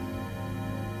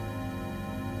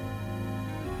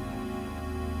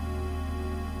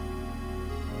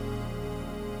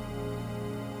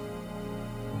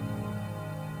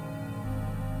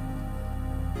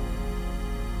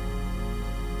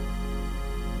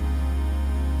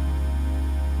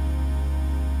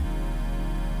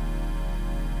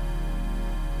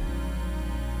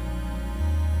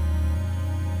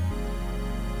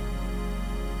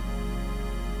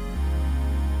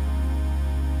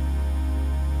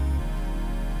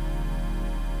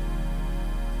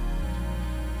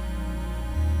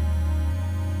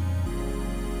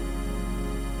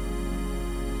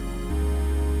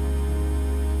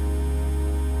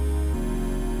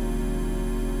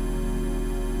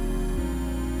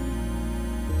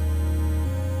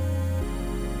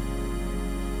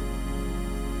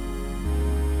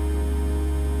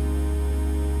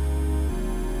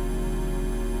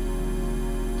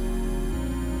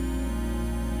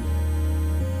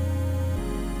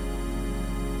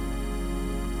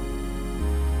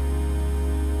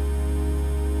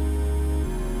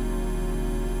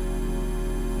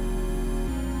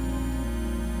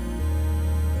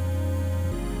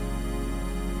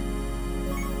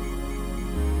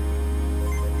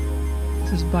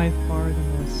 This is by far the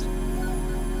most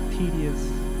tedious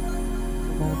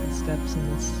of all the steps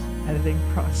in this editing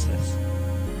process.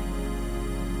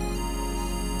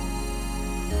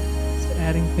 Just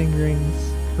adding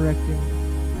fingerings, correcting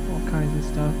all kinds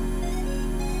of stuff.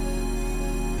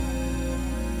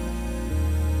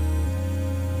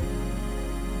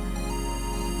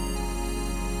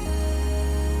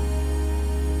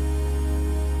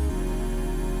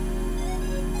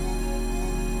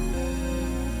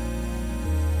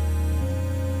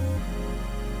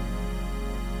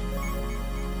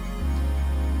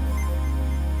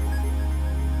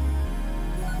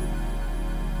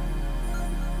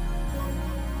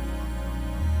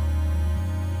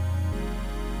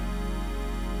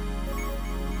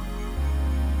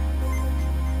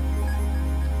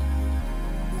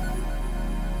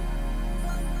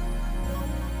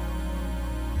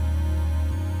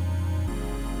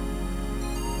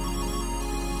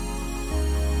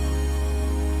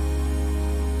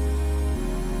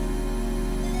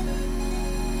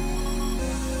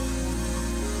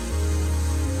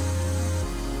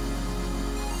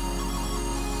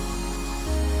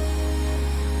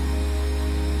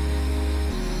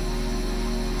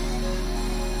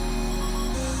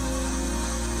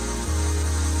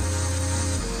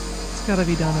 It's gotta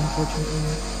be done, unfortunately.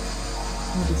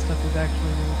 Some of this stuff is actually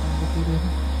really complicated.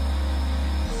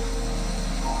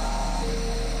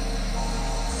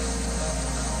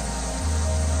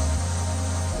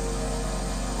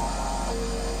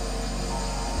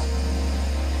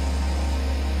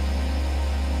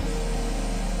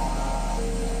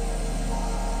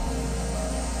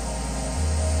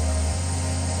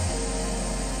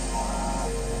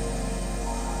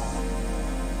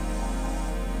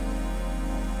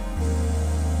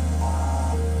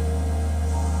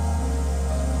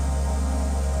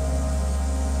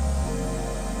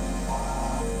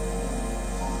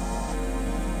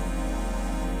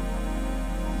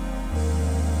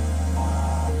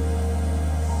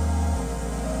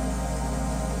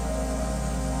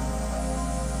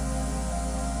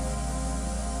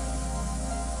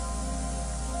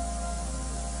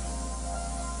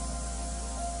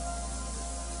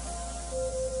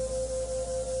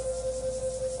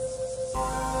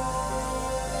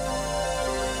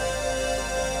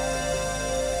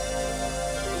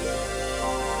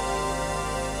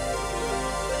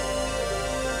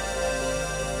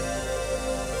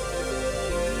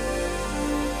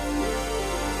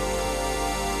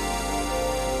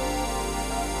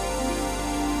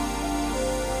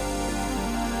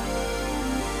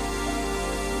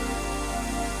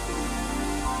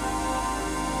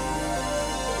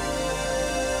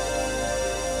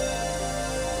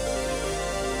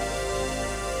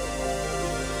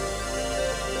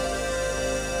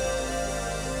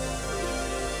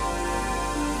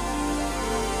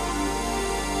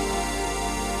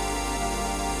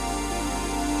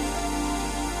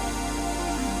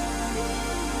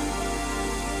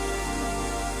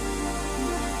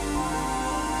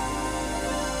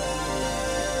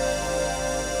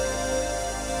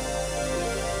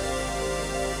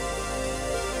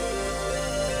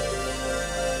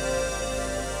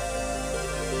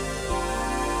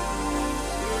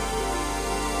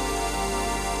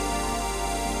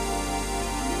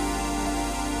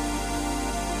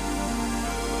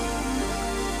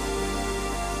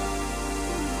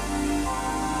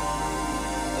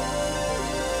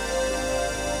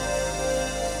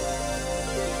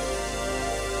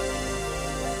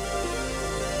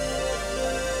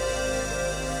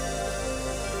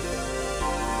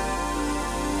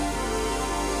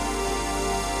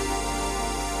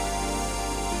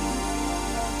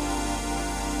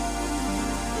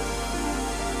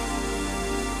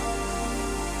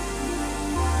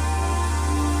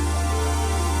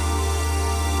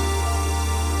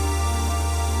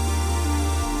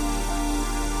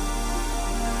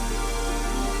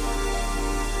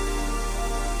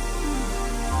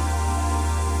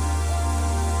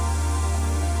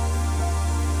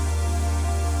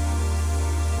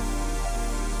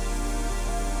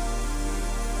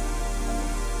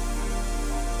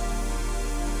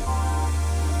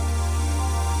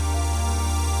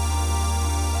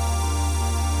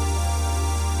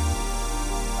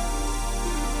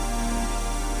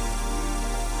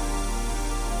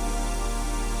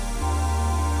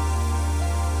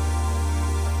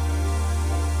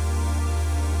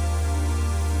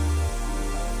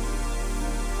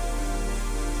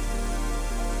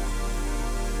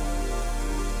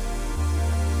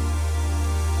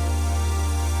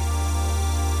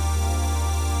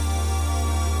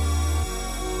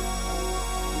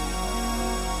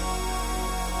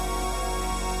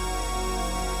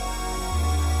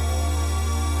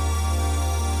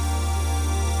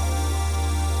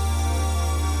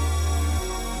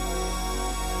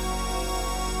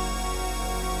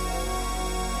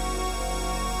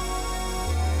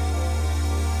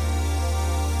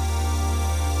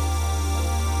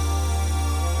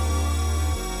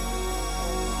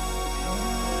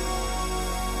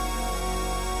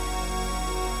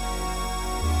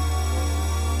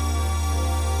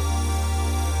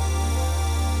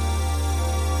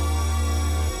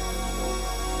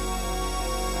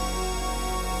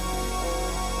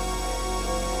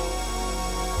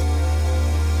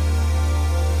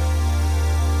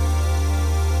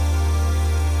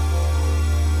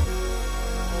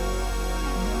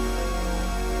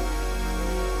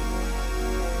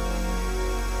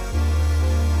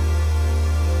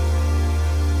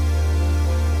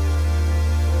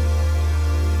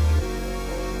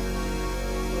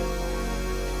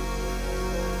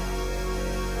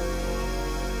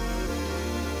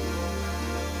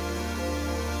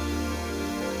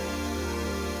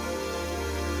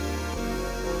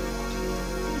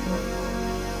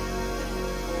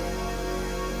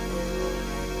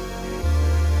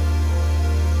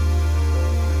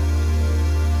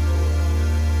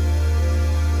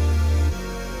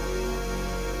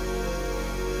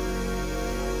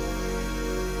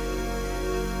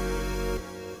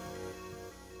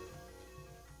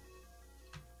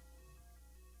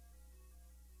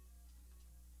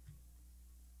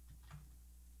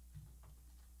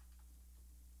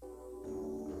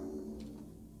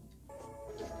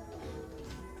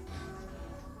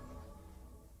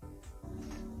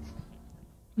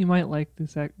 You might like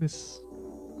this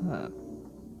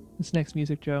next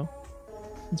music, Joe.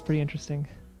 It's pretty interesting.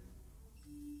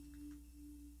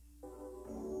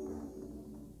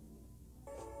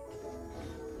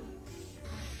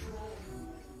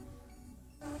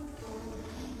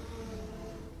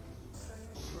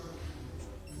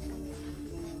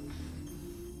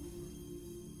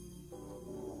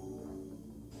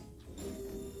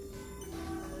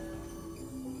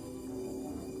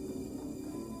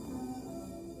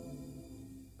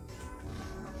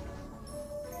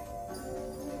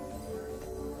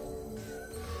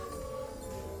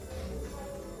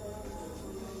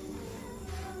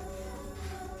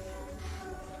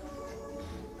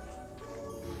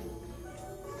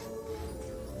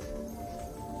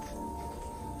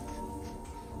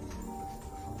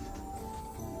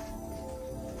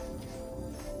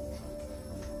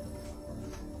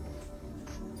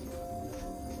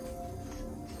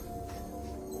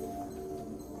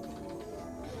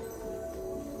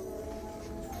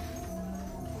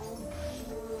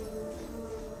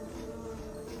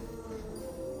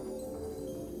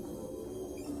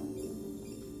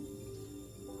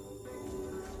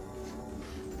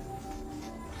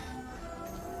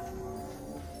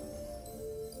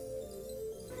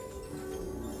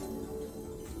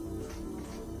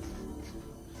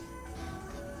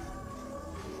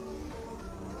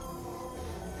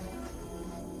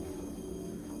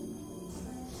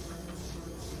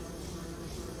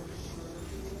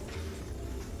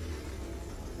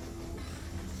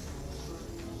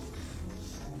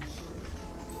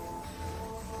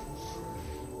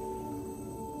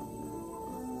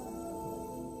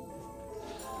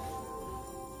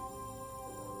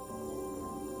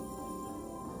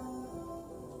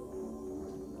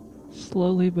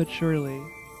 Slowly but surely,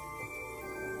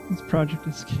 this project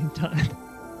is getting done.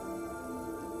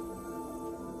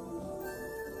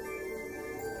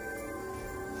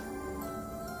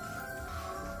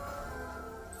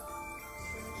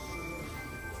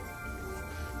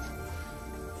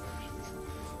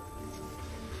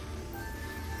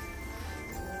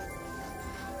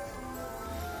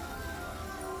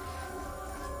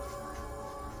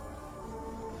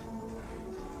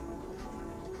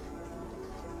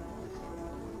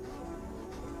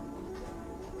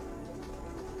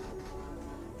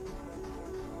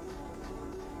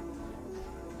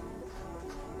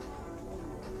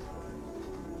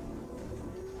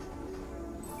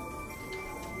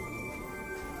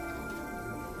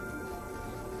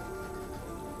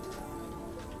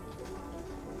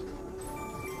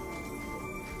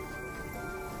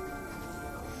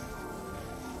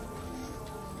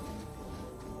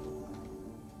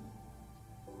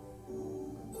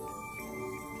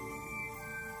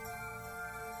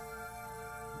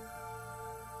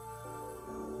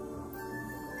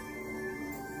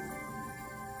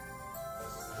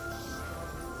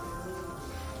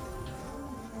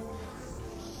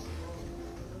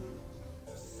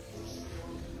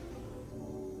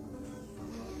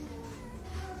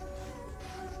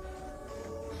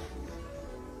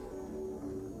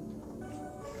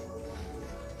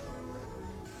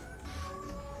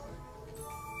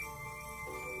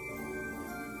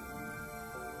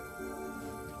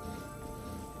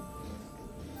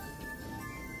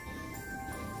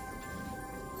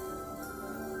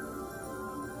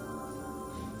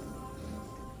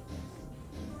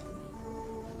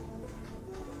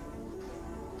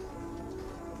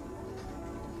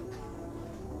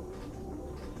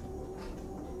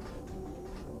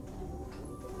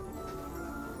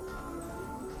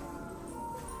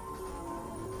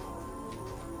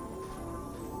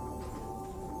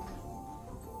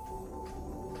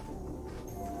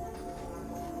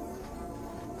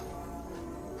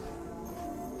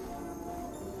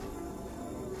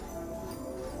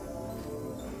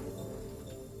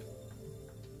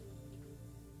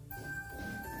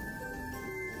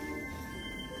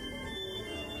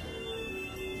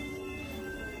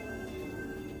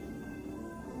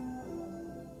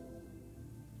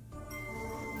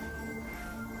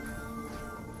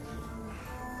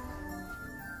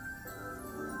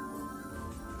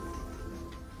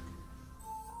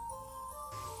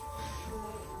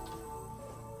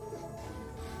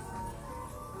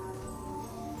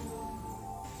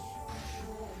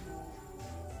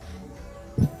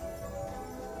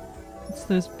 It's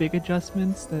those big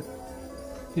adjustments that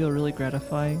feel really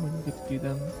gratifying when you get to do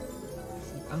them.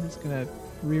 It's like, I'm just gonna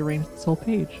rearrange this whole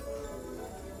page.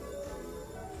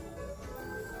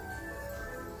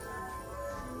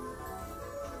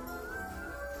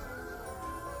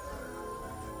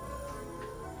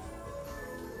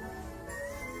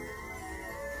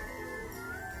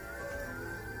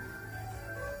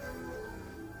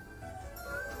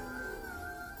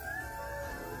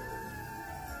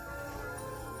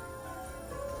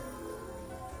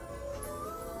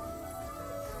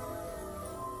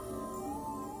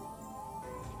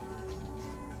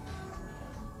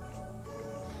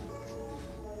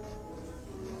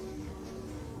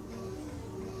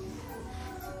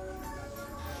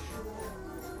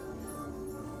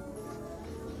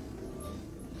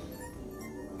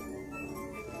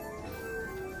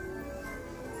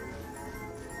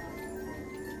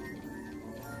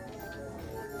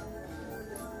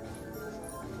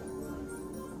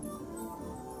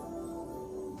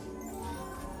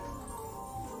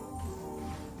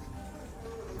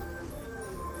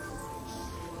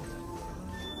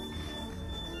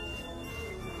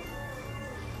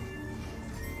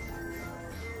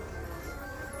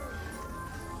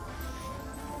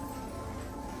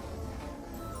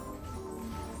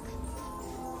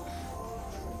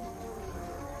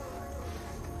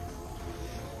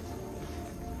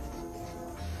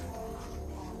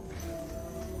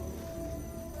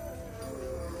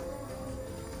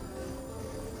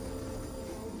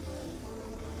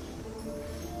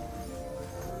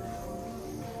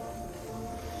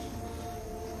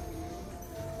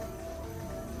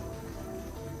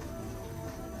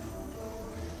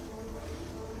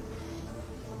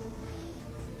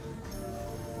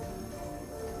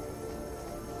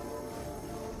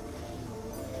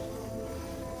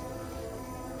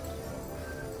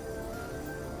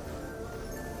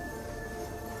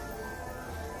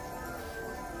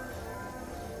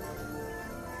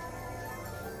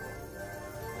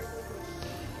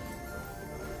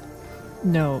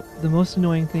 No, the most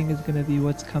annoying thing is gonna be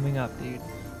what's coming up, dude.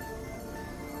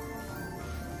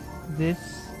 This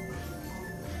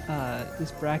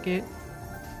bracket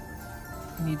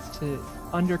needs to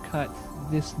undercut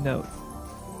this note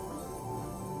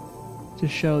to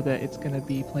show that it's gonna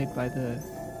be played by the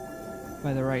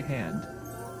right hand.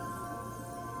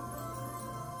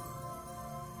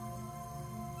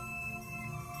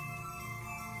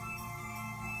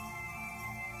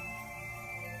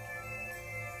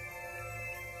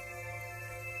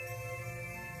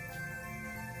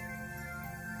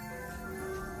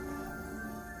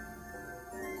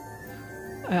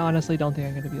 I honestly don't think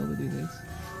I'm going to be able to do this.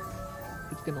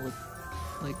 It's going to look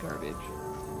like garbage.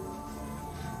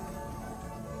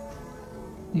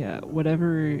 Yeah,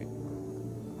 whatever...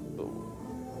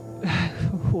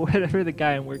 whatever the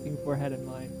guy I'm working for had in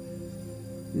mind,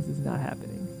 this is not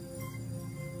happening.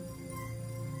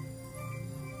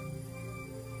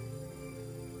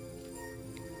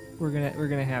 We're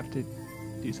gonna have to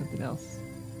do something else.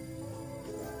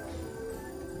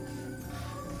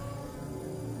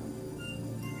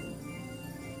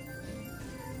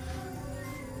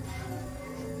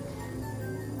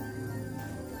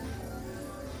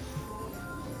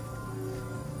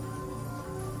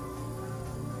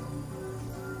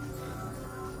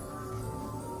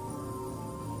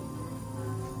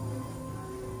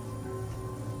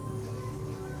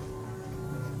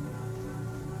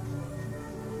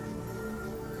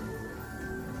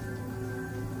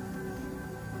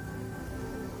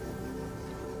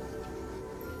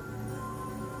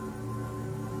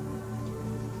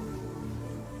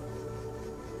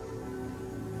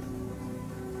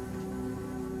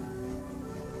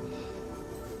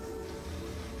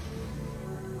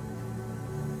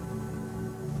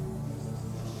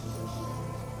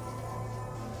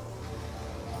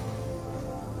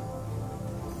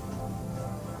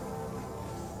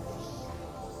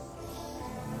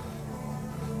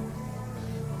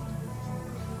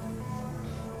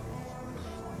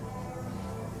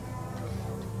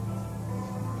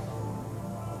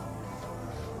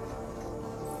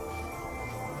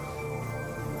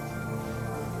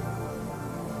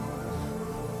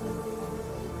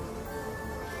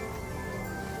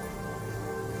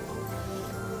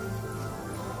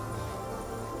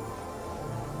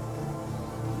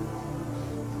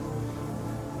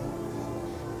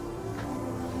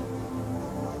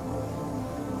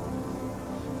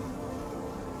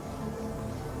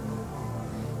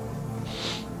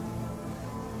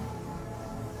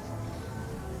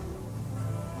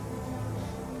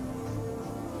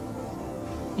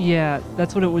 Yeah,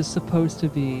 that's what it was supposed to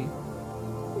be.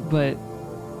 But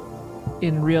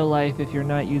in real life, if you're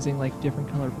not using like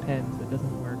different colored pens, that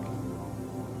doesn't work.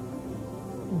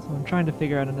 And so I'm trying to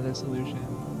figure out another solution.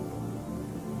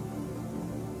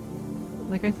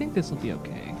 Like, I think this will be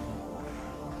okay.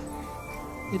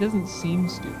 It doesn't seem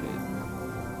stupid.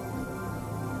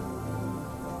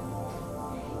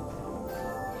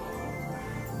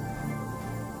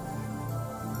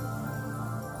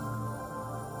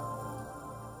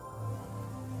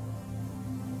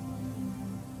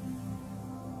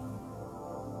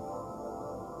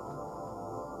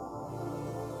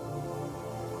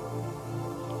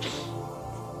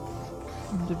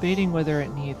 I'm debating whether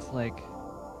it needs like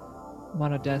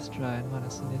monodestra and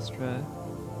monosinistra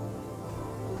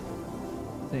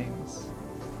things.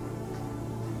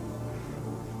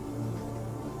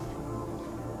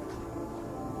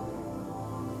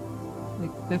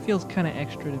 Like, that feels kind of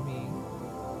extra to me.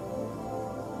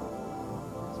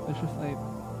 Especially if I...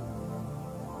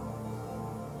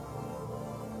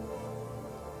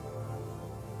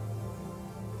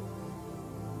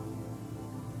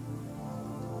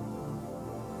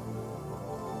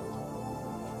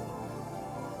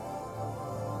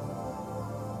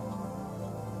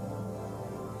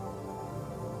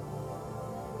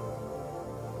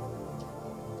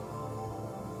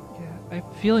 I have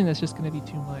a feeling that's just going to be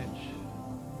too much.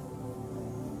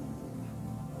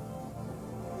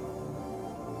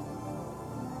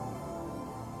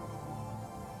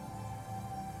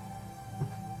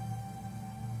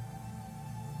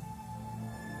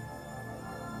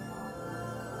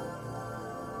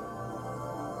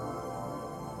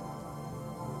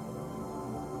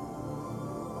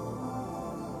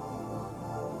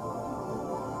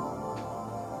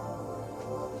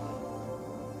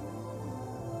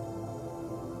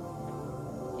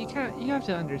 You have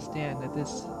to understand that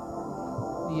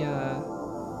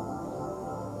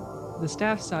the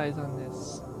staff size on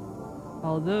this,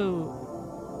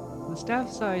 although the staff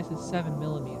size is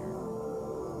 7mm,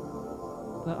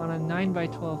 but on a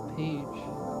 9x12 page,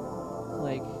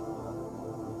 like,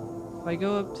 if I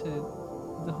go up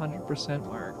to the 100%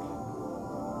 mark.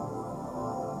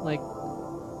 Like,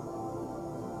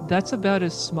 that's about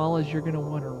as small as you're going to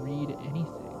want to read anything,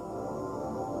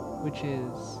 which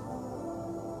is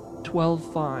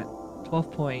 12 font,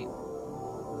 12 point,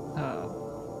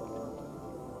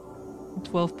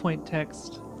 12 point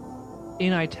text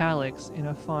in italics in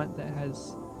a font that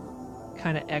has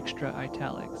kind of extra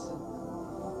italics.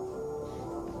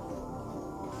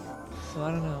 So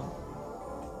I don't know.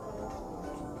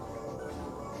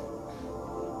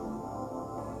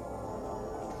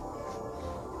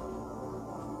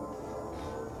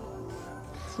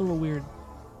 It's a little weird.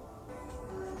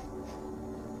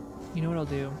 You know what I'll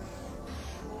do?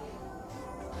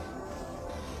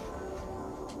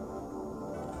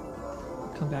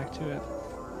 I'll come back to it.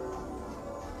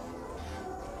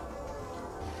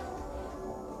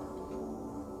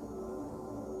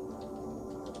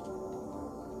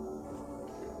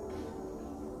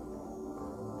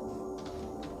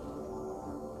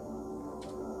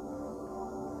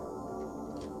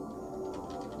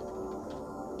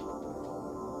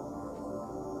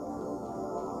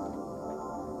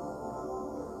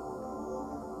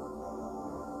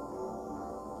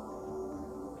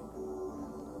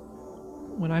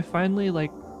 When I finally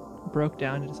broke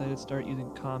down and decided to start using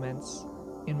comments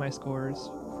in my scores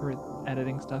for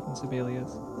editing stuff in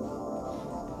Sibelius,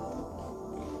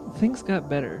 things got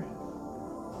better.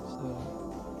 So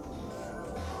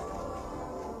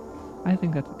I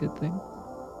think that's a good thing.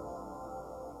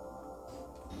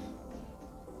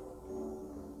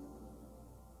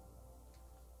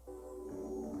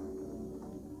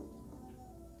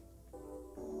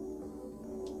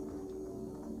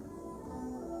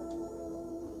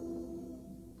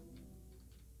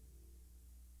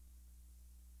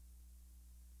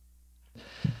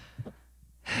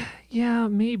 Yeah,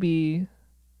 maybe.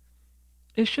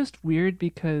 It's just weird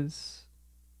because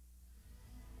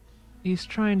he's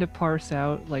trying to parse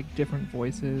out different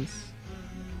voices.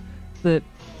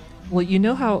 Well, you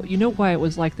know why it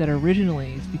was like that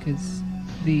originally is because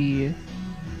the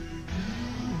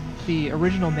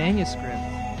original manuscript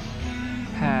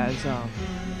has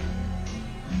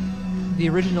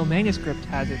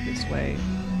it this way,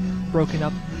 broken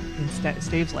up in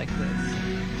staves like this,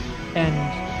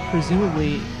 and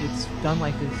presumably it's done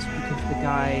like this because the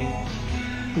guy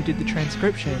who did the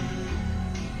transcription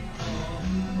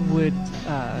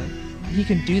he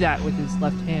can do that with his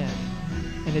left hand,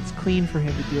 and it's clean for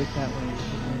him to do it that way.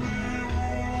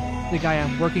 And the guy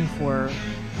I'm working for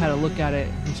had a look at it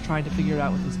and he's trying to figure it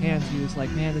out with his hands. He was like,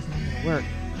 man, this isn't gonna work.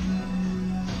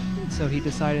 So he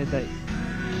decided that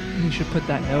he should put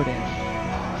that note in.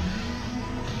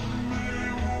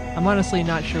 I'm honestly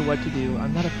not sure what to do.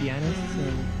 I'm not a pianist,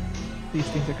 so these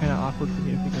things are kind of awkward for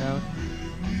me to figure out.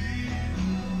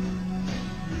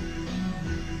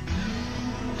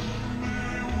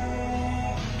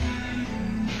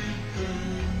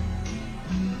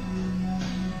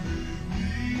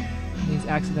 And these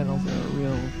accidentals are a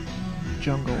real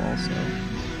jungle also.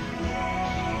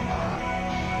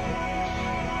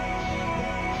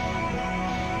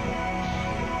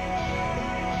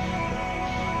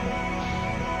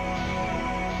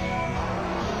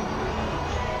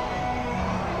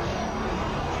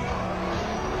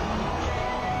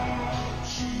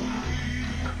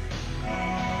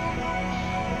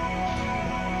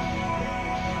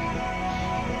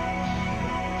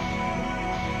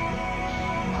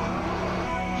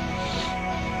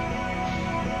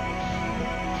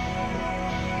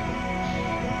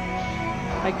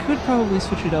 I could probably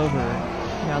switch it over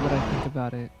now that I think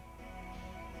about it.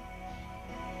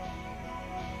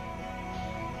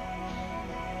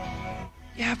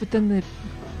 Yeah, but then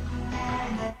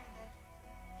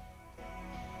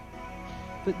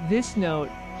But this note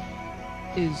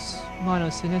is mono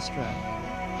sinistra.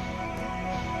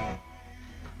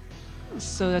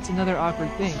 So that's another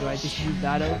awkward thing. Do I just move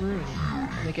that over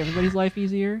and make everybody's life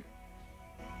easier?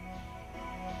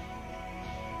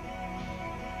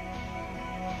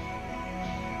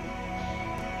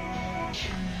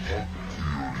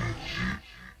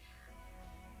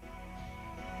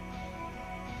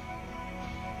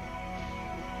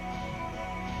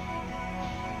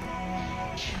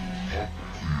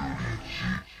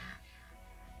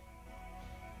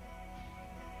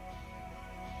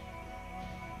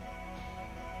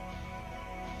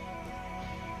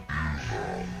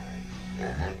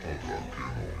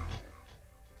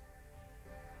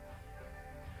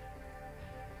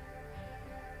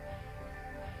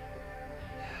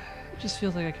 It just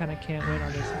feels like I kind of can't win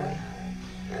on this one.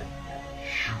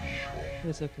 But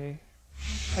it's okay.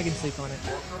 I can sleep on it.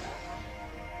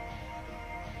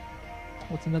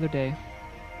 Well, it's another day.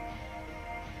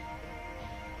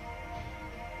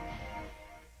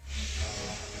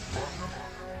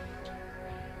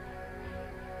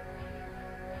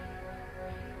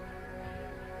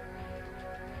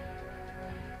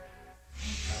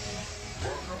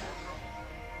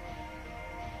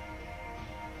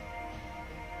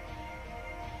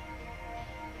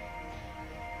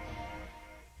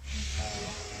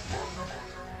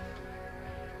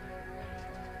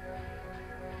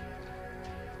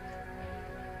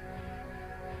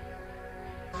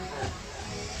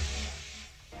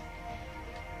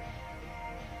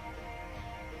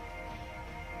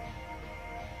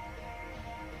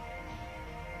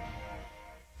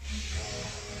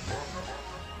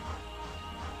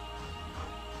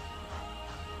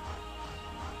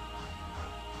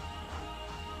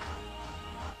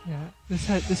 Yeah,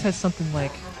 this has something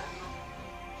like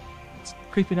it's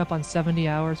creeping up on 70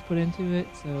 hours put into it,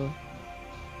 so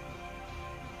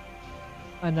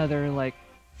another like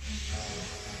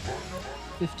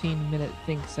 15-minute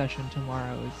think session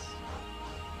tomorrow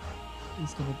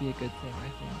is going to be a good thing, I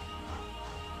think.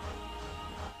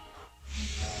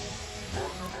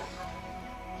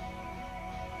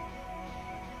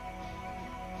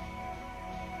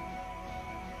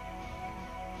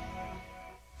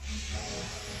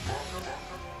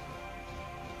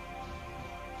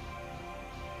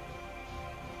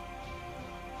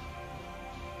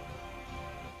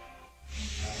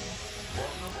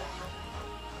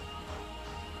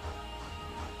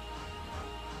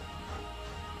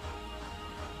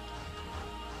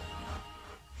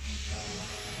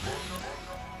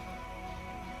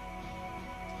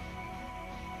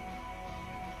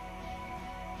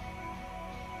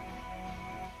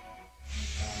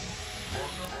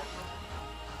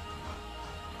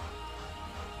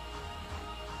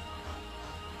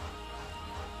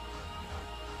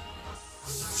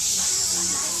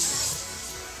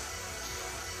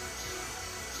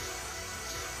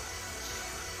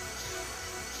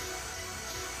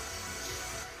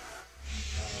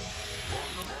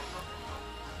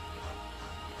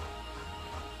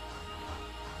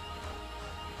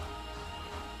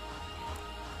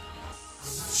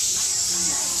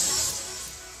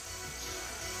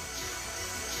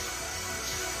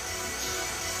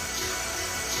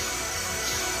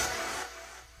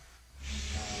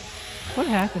 What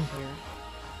happened here?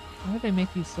 Why did they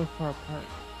make these so far apart?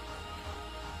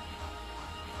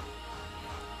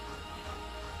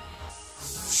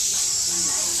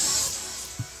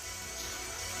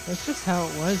 That's just how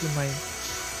it was in my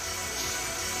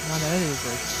non-edited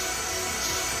version.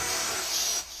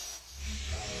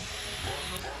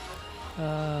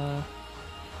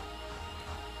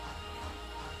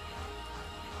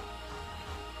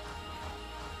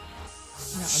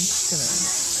 Yeah, I'm just gonna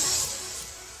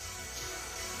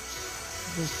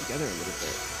put those together a little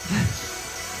bit.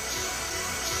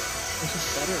 It's just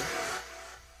better.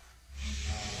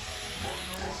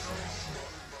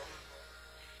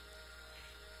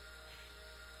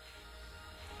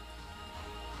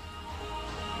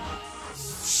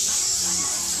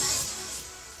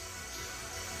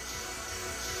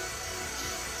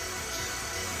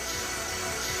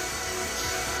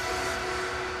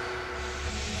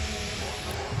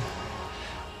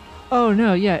 Oh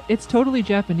no, yeah, it's totally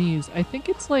Japanese. I think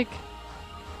it's like,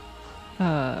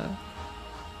 I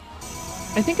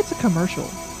think it's a commercial.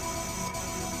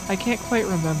 I can't quite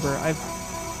remember.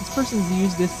 This person's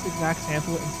used this exact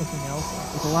sample in something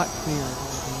else. It's a lot clearer than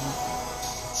what they used.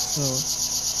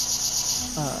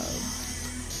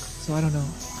 So I don't know.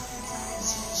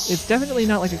 It's definitely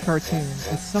not like a cartoon.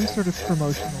 It's some sort of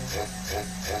promotional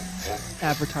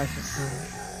advertisement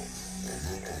thing.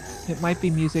 It might be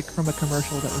music from a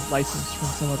commercial that was licensed from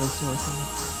some other source. I'm not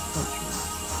quite sure.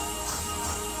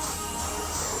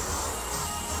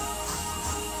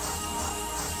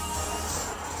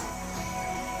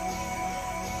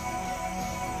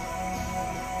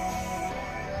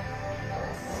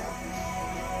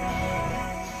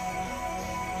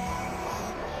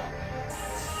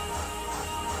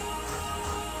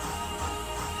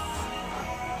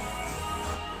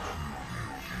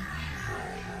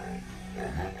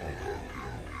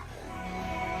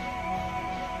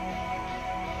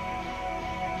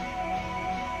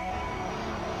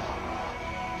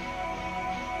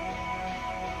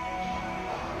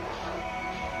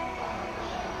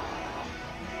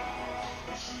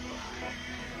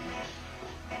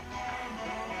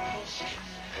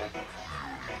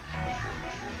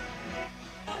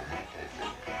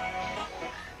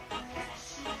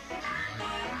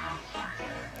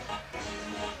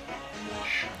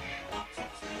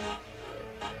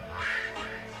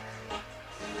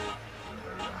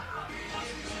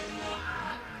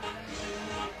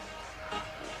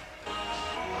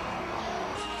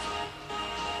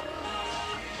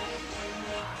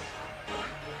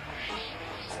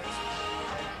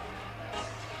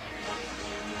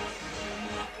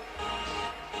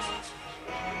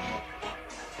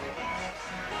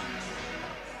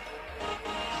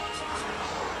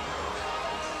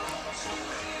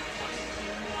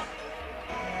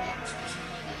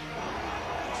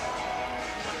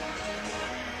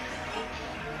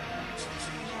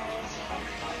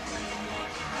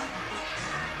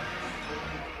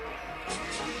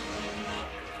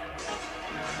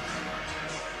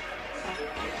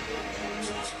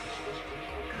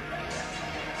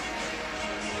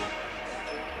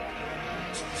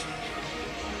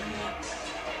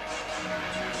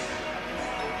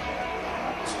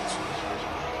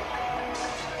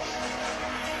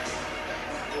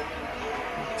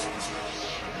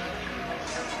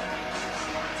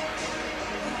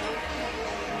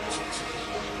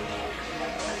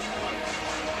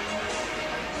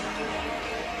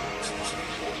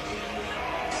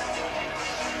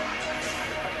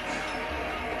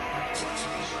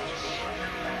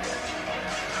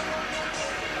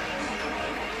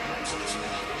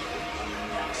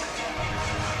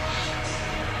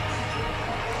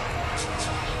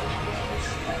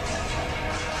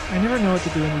 I never know what to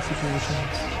do in these situations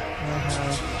where I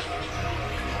have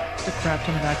just a crap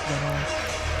ton of accidentals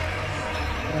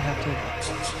that I have to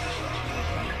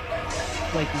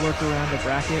like work around a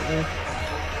bracket with.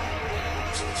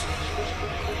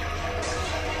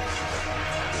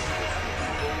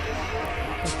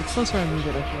 Like the closer I move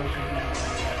it, I feel like I'm doing it.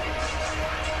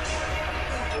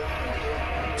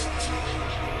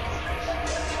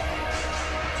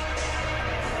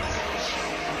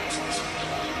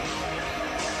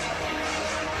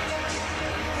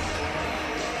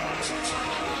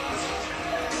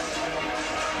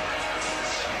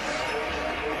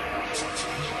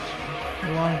 A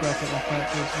long bracket like that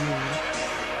feels weird.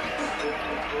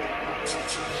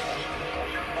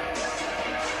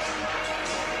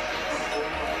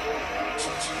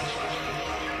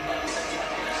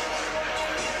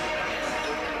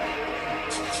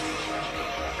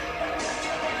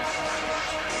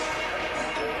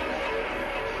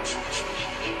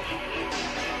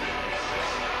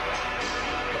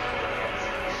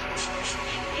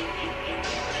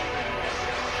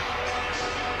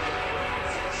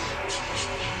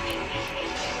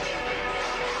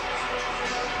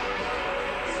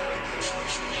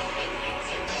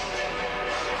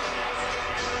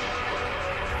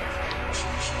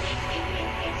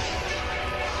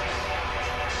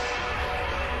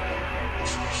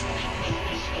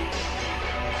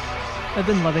 I've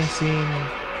been loving seeing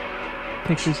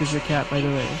pictures of your cat, by the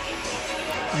way.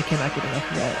 I cannot get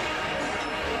enough of that.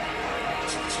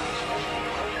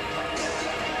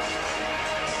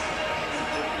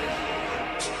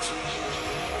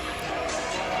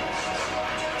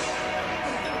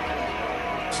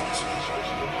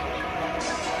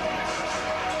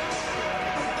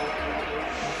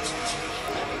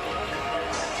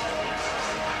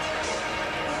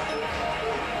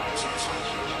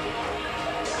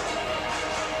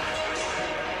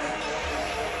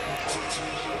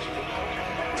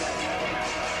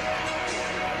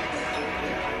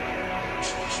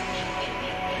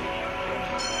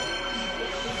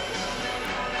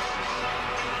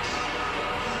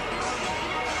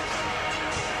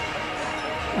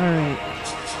 Alright,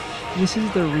 this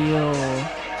is the real,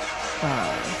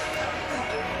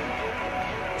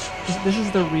 this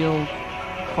is the real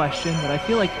question that I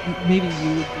feel like maybe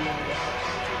you would be able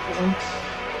to.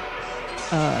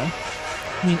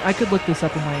 I mean, I could look this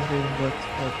up in my engraving books,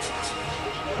 but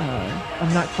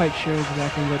I'm not quite sure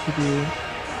exactly what to do.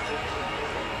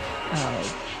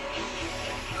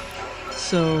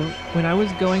 So when I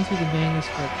was going through the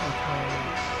manuscript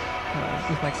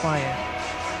with my client,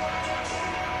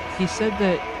 he said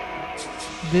that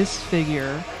this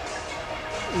figure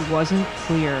wasn't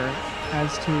clear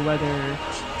as to whether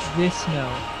this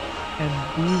note and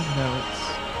these notes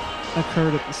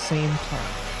occurred at the same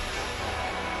time.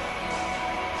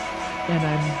 And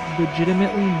I'm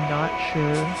legitimately not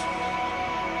sure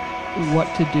what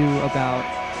to do about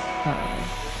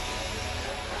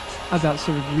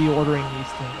sort of reordering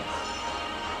these things.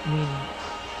 I mean,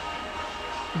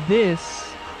 this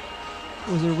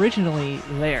was originally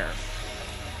there,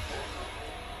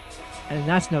 and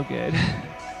that's no good.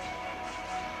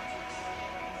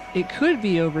 It could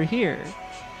be over here,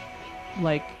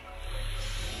 like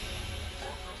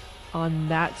on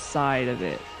that side of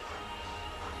it,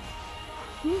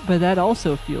 but that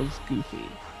also feels goofy.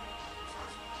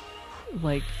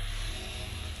 Like,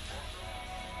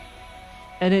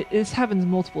 and this happens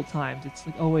multiple times. It's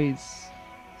like always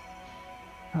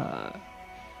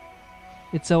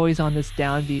it's always on this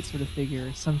downbeat sort of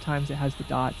figure. Sometimes it has the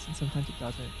dots and sometimes it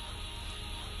doesn't.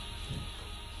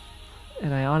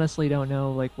 And I honestly don't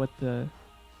know like what the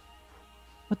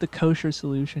kosher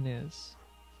solution is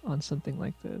on something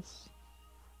like this.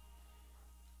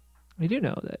 I do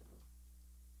know that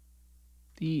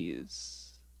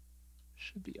these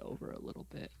should be over a little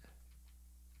bit.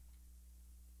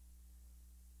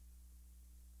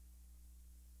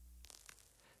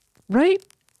 Right?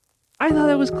 I thought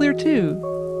that was clear too.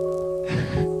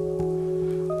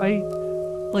 I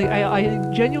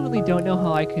genuinely don't know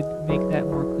how I could make that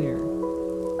more clear.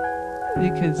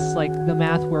 Because like the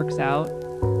math works out.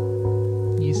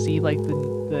 You see like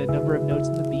the number of notes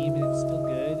in the beam and it's still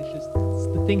good. It's just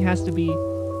the thing has to be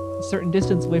a certain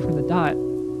distance away from the dot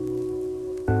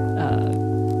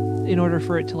in order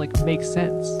for it to like make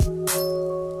sense.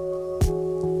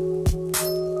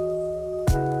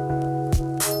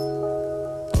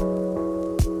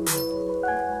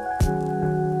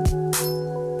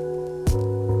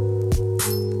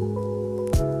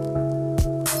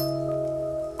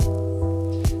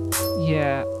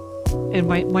 Yeah, And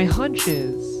my hunch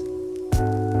is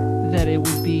that it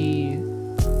would be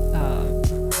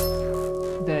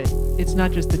that it's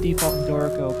not just the default in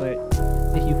Dorico, but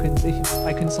if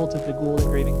I consulted the Gould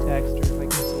engraving text, or if I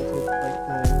consulted like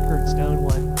the Kurt Stone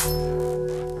one,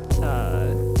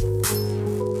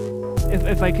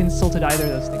 if I consulted either of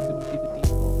those things, it would be the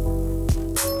default.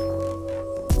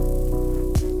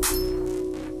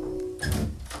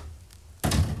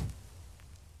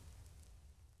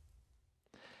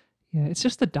 Yeah, it's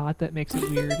just the dot that makes it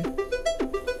weird.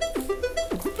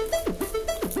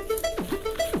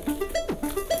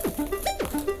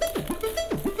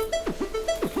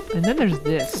 And then there's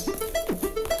this,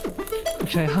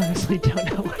 which I honestly don't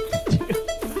know what to do.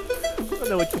 I don't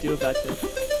know what to do about this.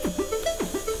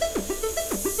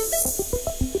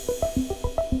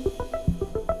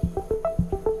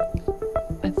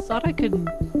 I thought I could,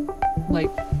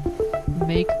 like,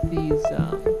 make these,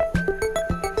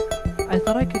 I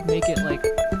thought I could make it, like,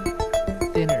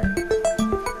 thinner.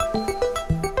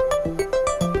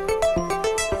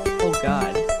 Oh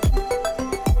god.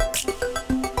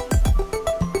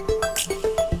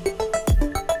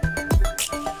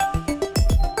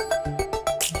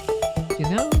 You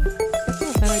know, that's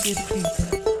not a bad idea to change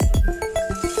that.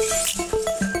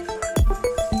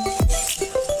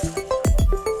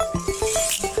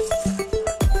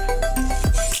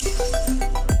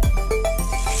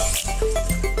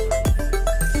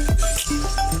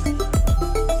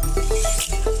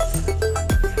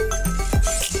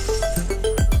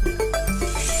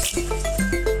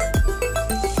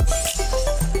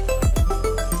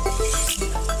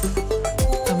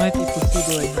 I might be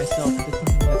placeboing myself into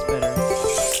thinking that's better,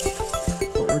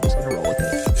 but we're just gonna roll with it.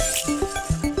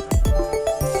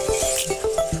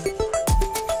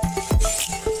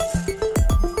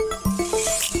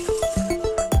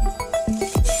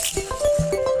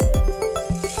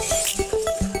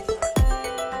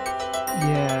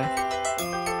 Yeah.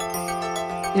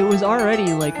 It was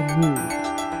already, like, moved.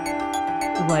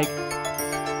 Like...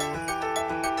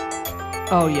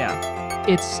 Oh, yeah.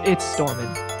 It's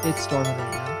storming. It's storming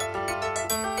right now.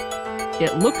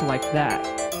 It looked like that.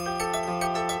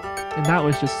 And that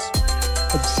was just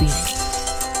obscene.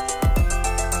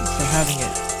 So having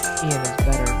it in is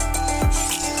better.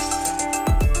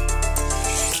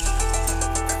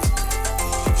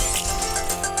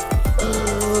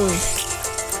 Ugh.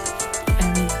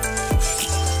 And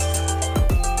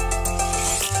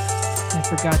I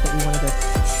forgot that we wanted a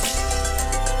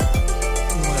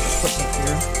footnote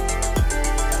here.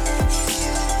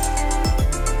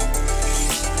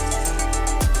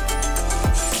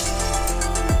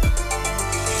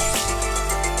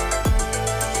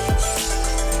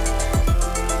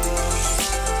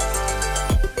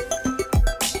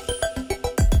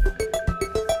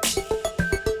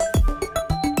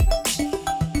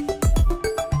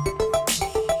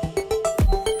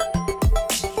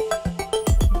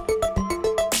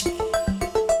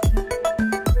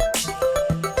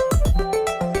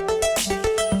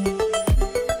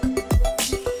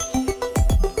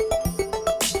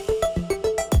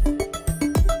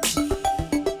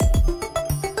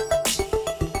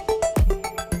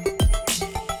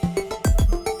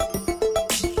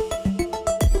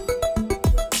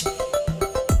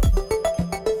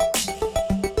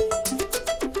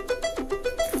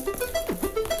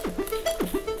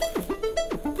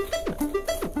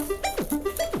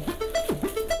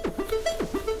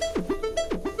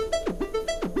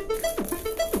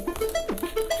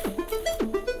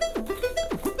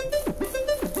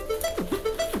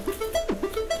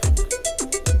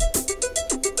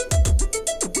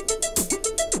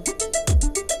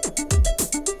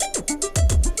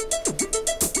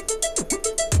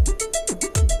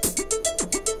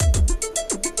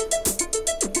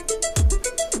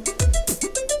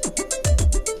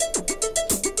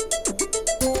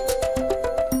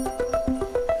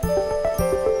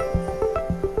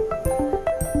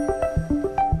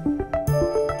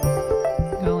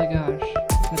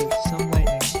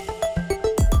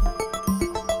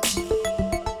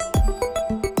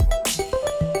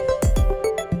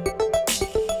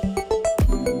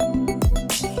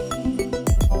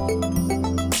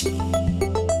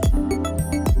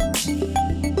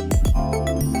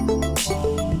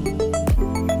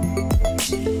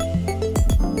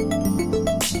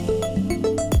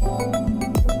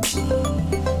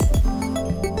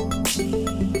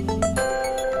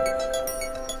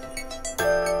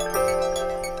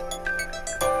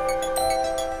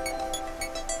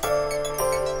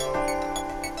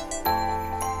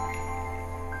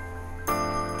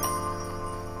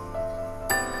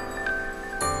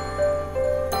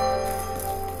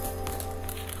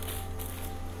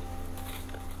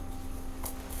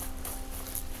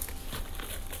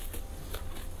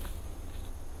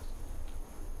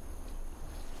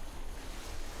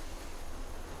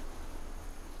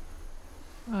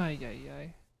 Ay, ay, ay.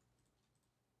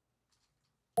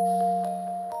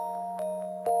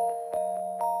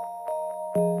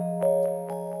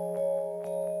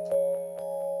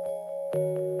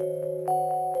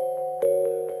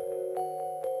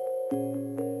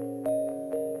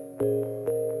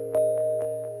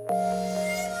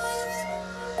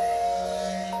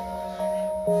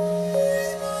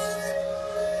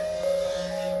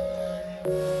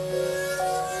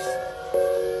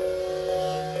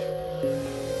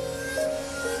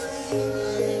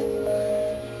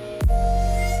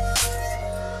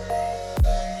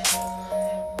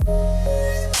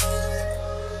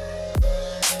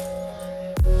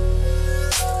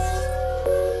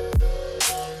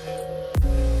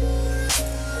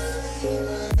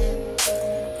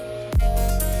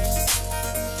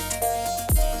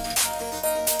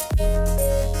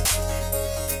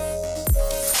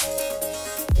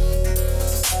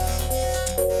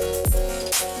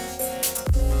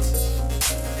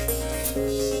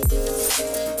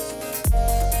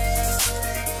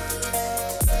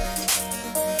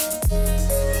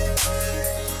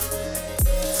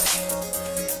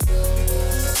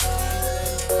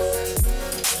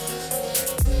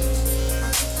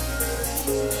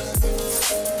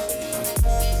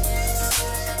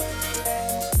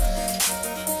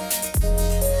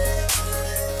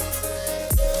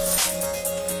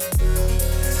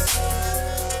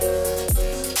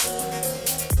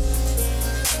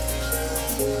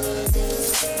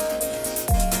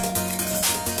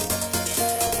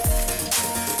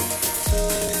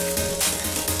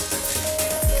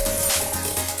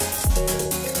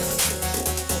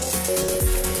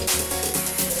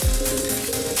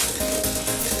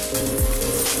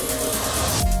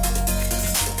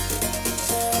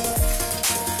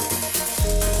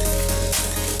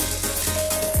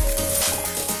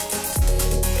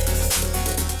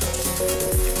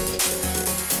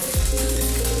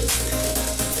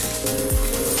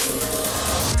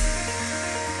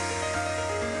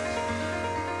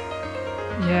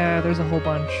 Yeah, there's a whole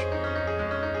bunch.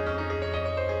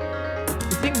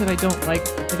 The thing that I don't like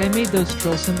I made those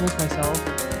trill symbols myself,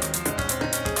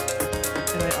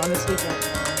 and I honestly don't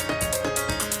know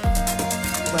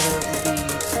whether it would be,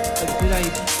 like, did I,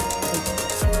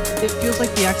 like, it feels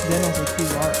like the accidentals are too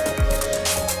large.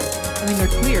 I mean,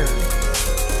 they're clear.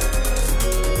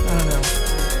 I don't know.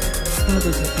 It's one of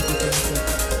those nitpicky things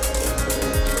that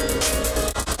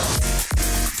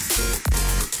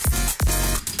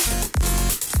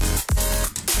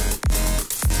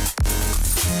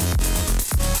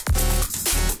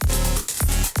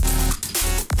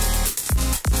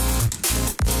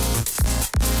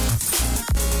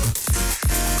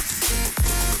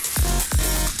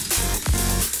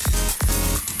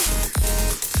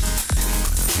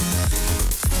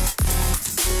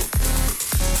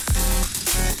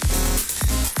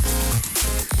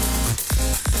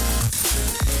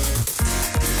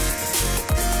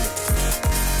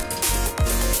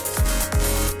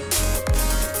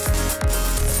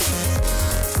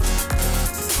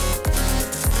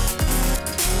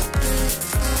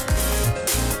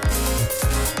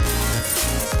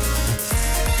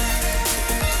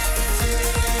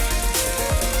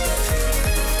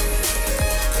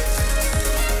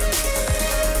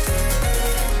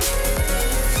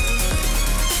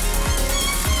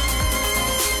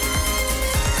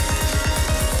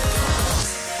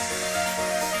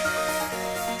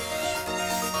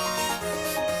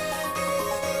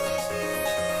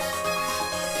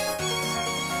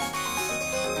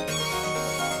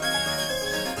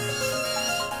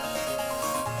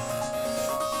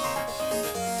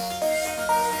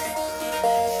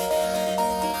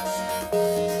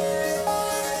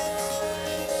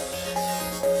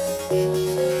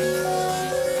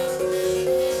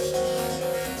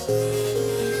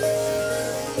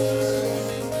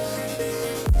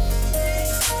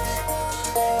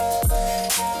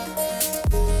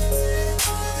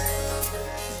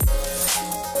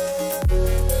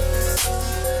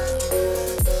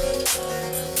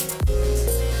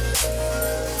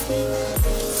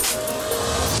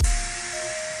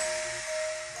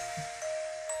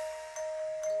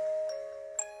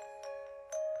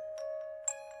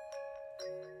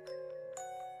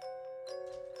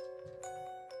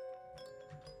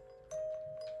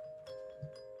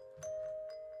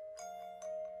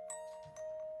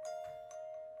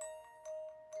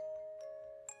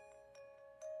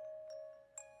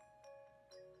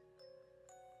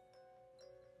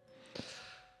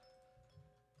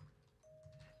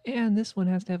and this one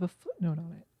has to have a footnote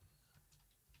on it.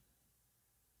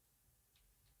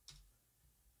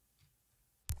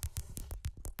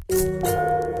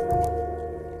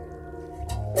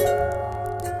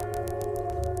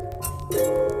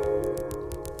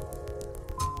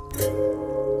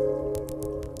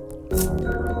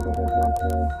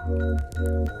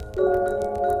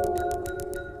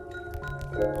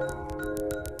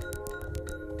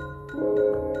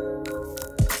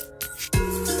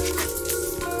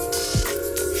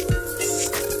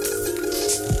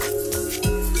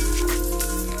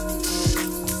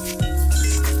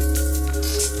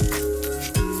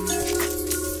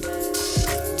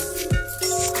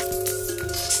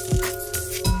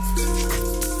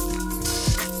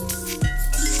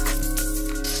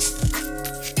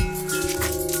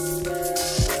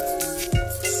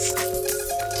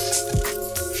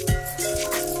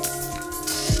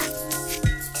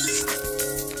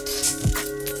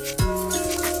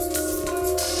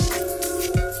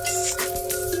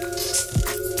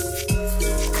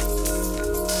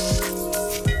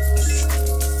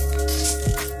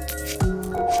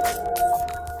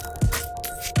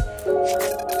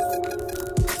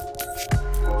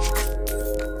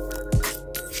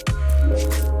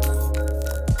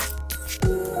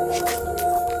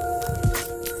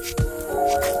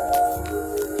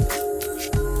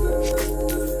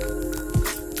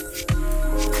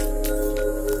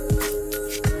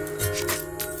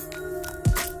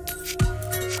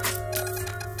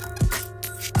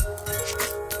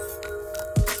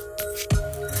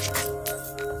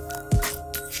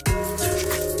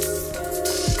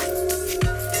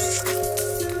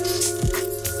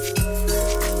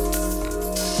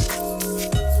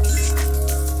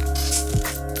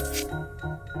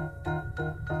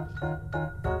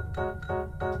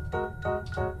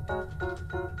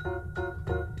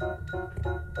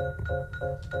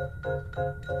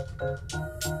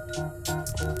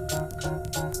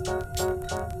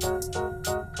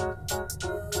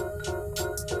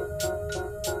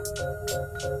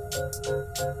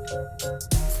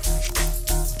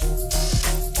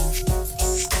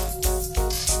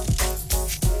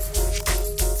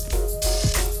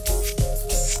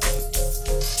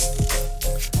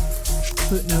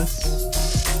 Footnotes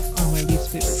are my least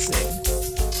favorite thing.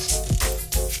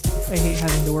 I hate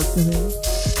having to work them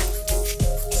in.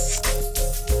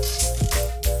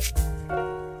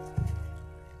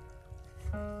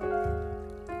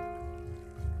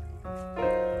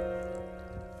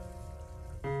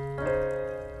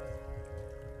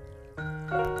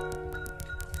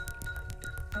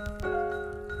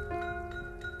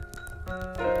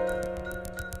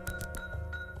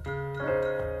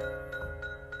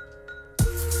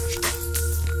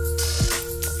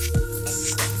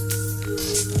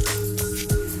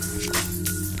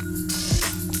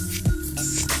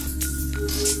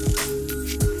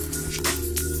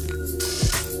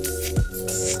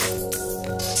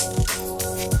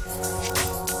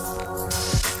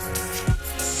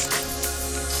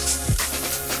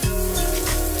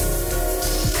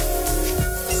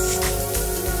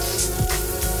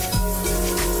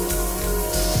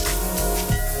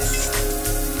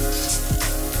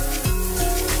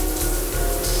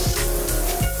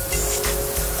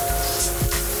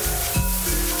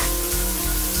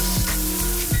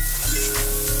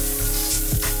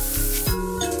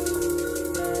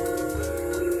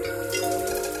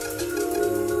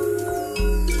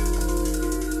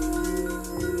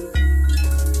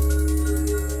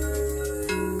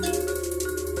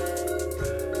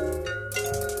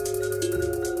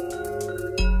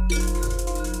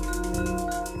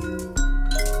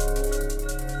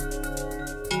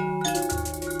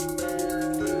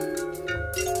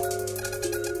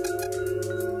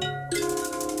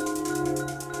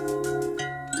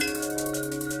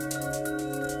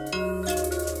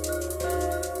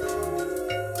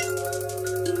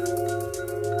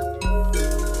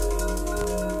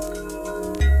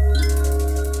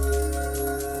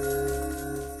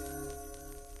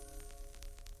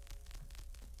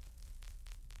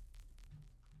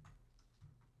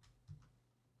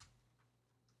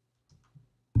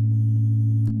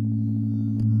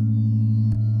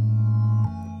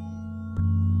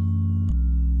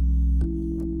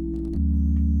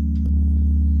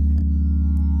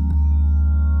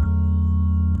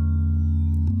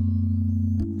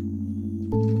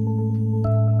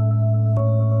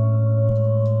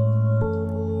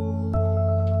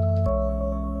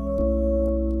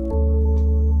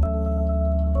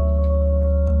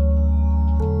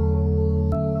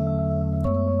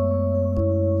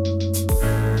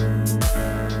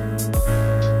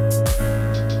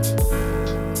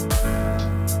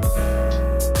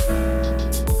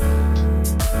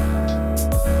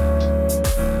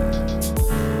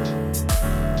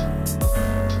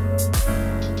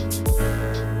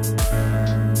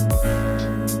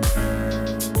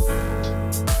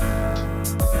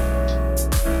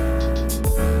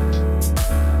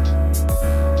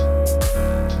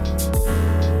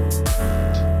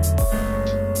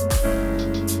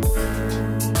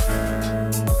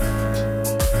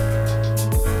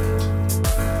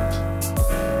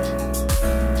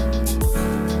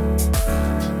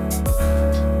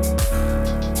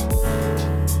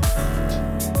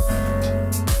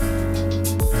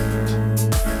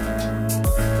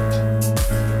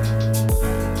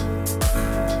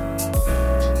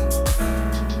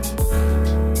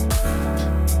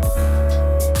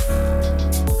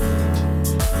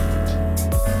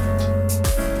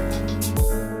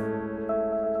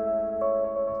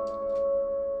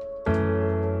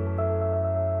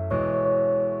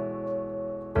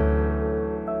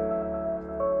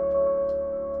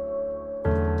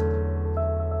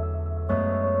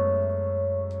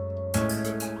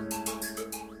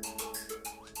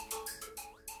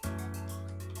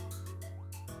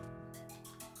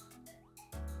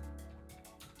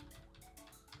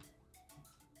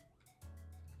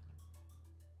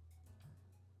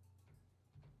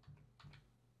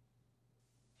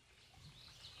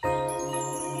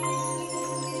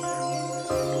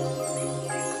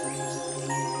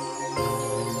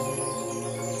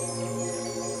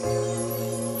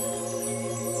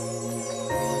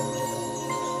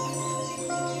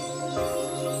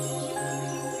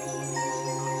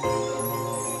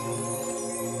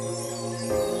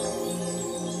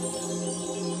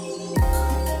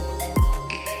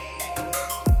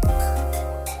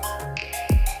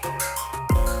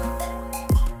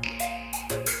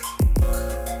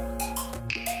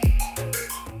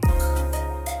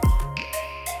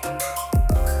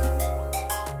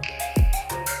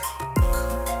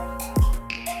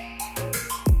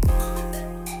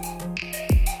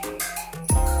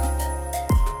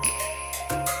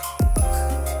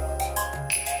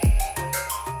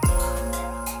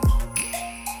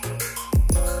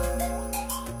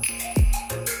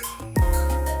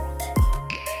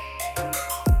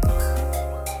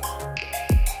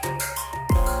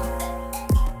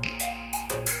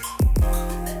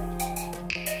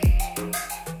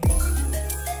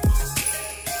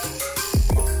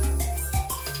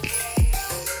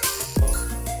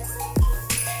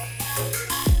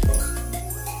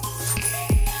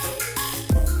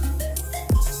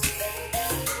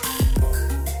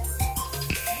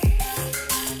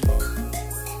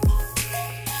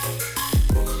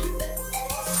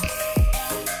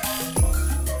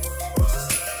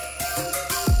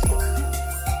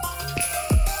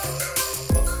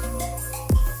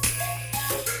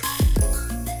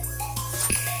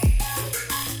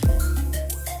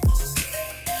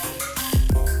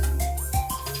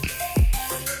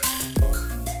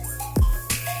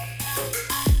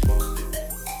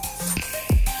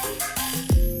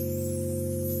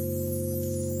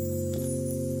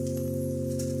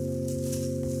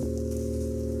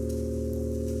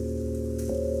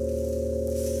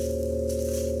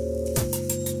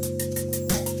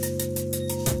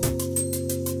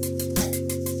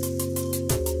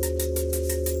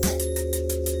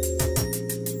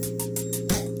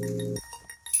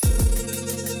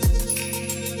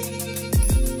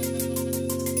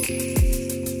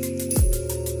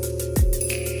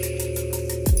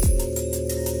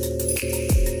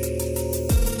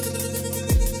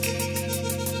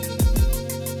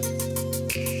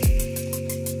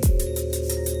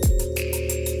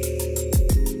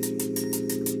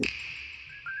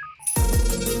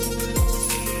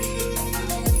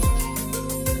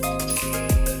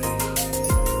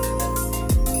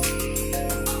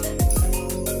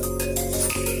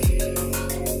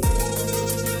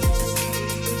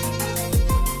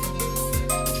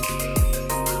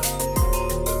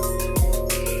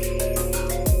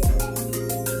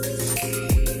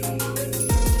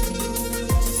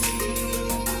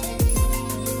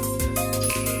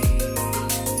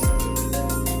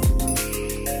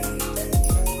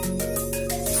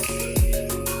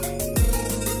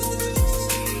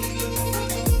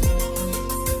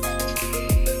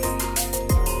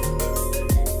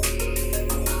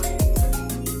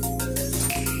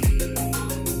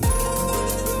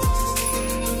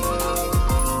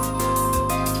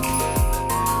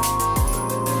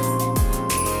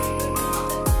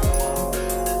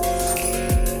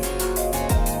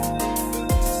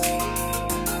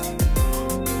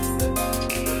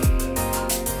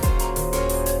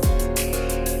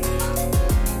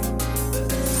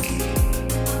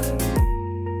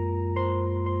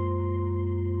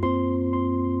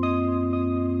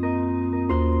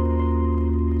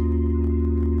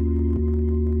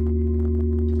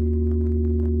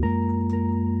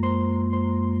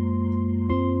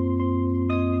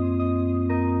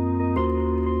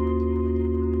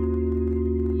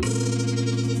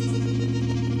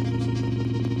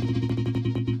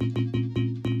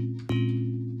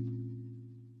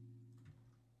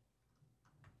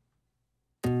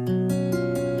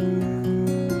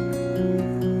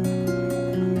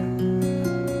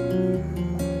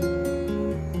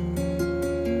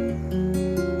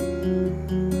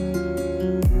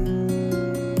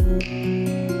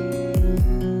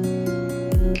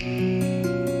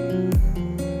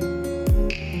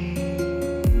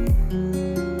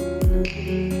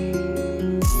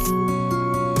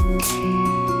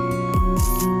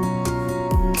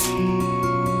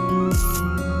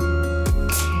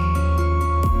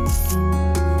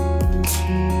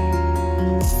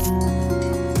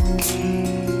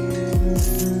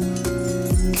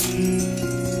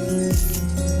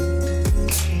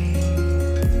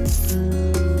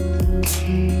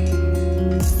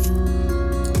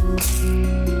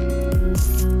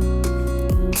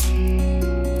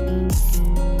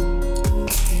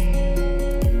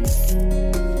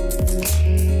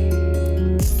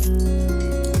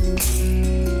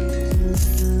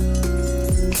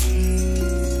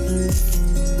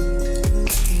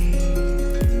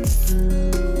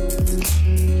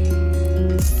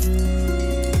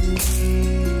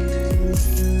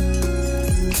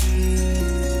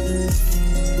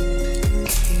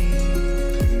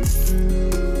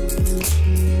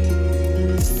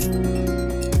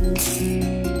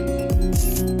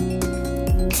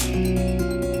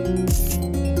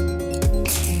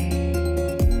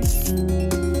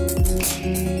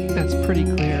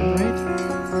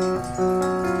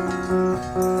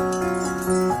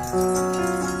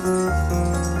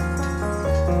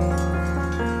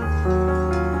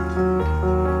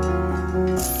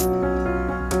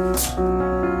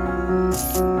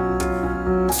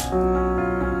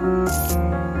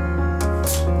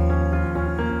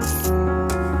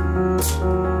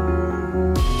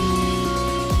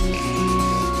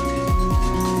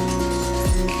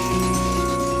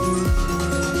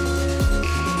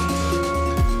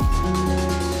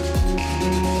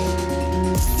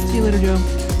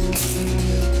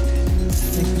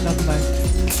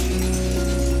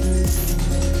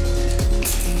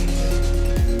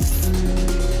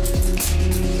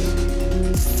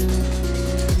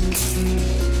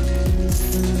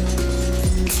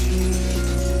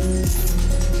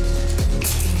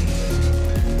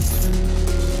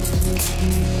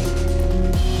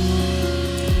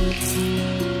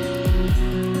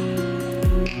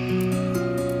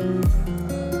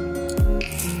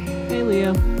 Hey,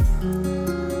 Leo.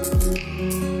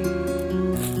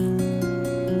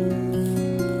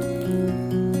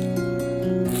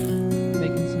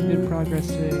 Making some good progress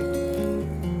today.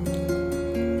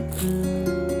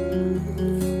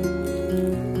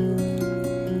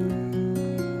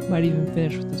 Might even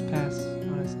finish with this pass,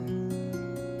 honestly.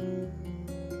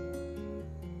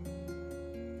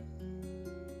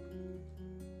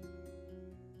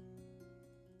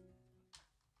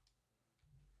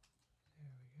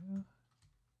 There we go.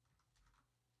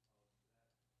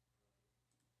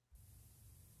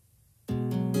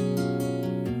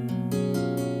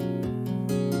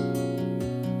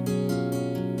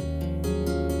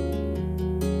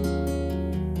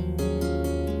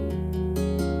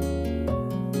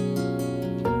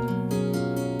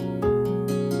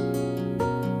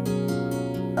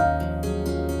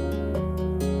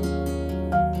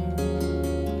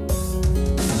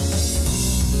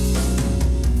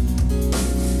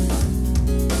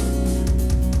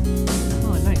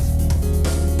 Oh, nice.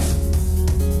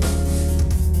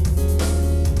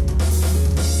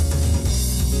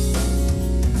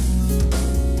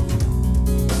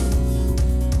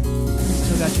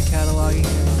 Still got your cataloging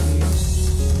and everything.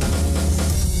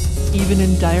 Even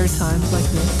in dire times like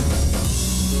this.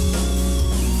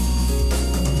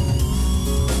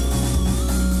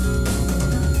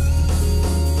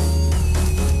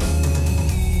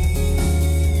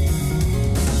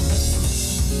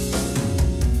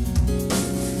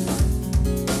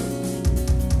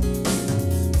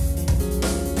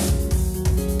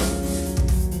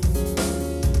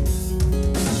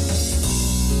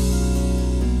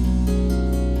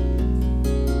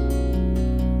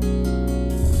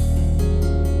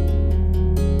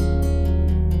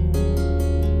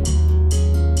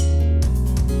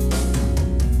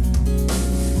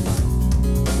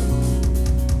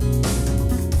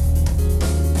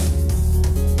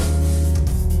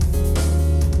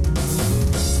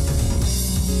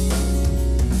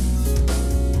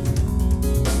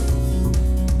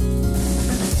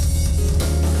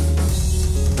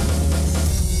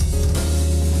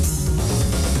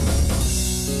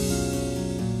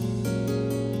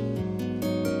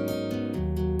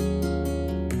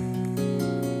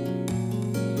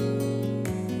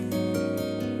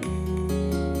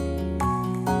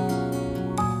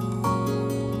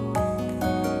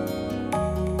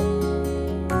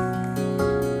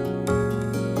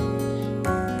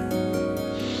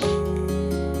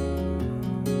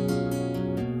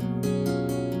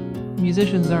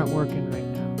 Musicians aren't working right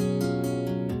now.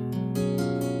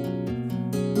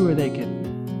 Who are they kidding?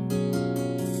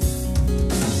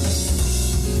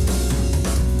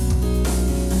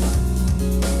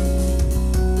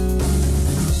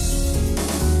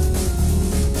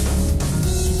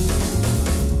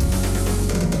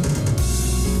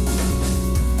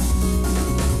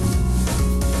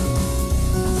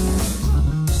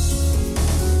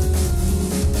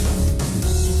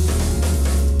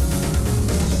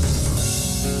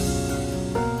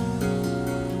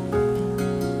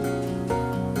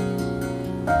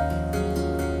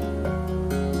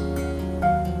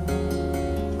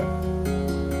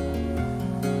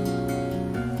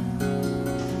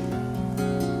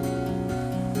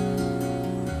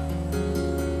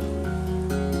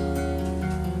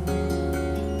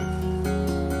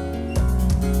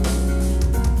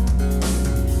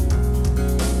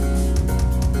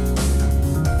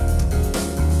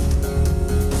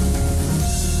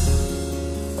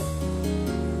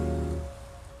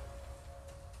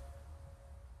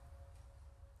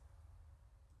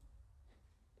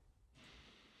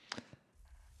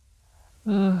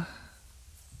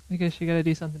 I guess you gotta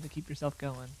do something to keep yourself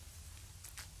going.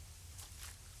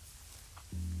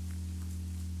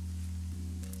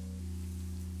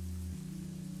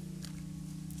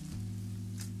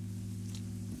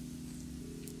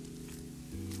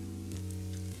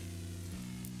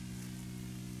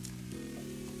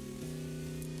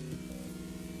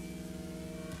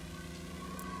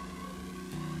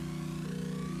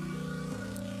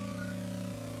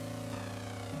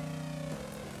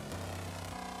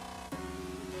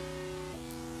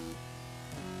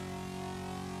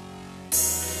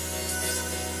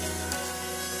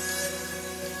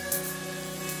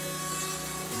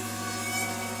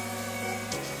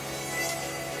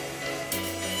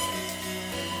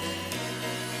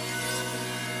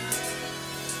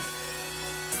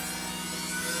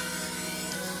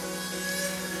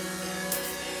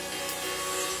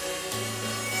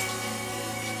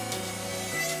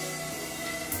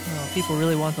 people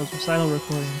really want those recital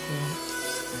recordings,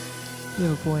 so you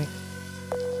have a point.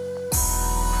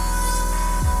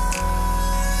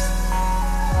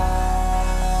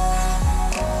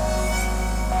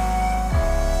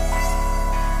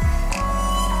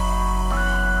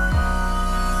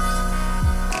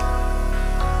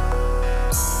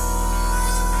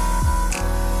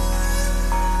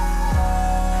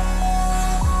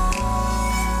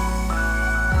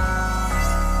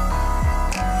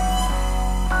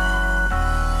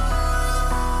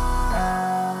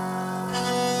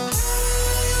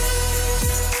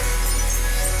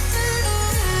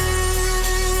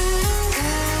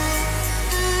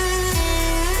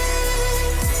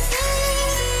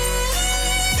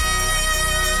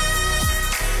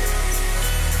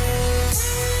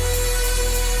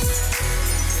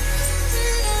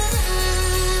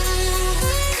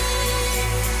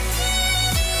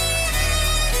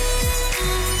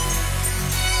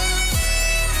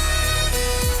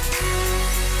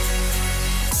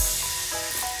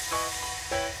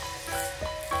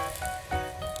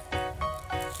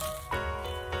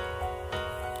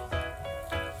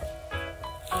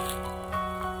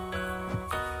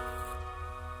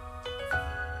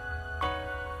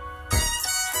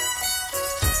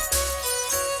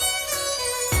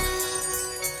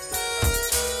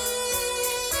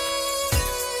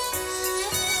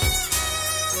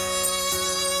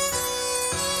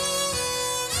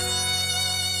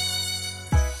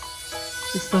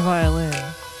 It's the violin.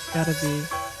 It's gotta be.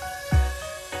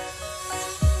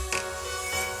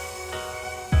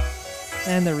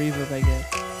 And the reverb, I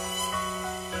guess.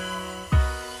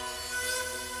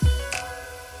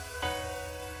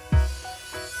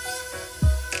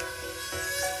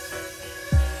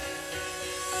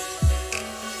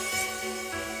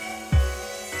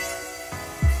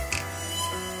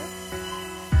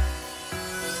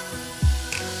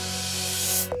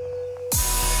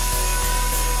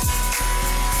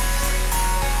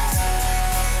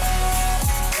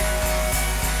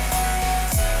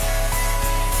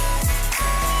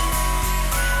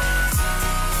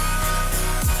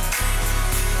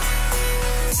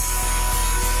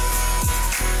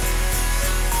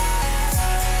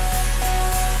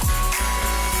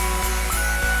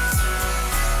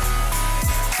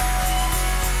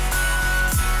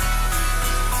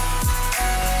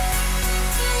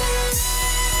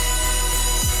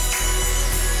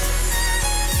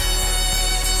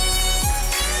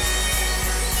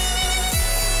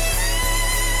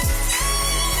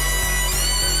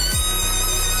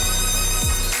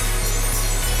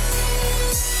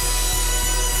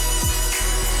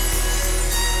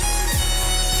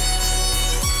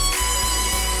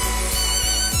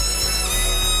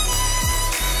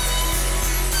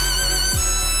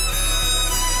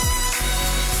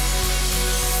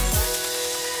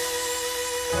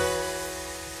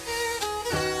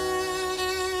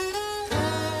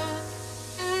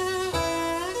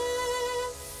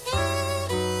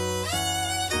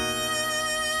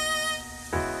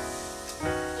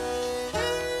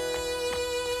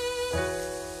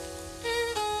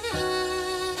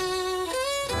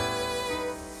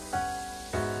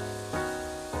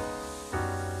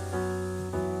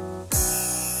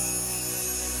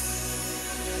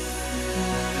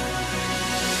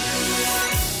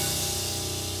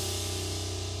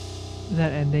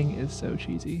 That ending is so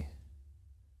cheesy.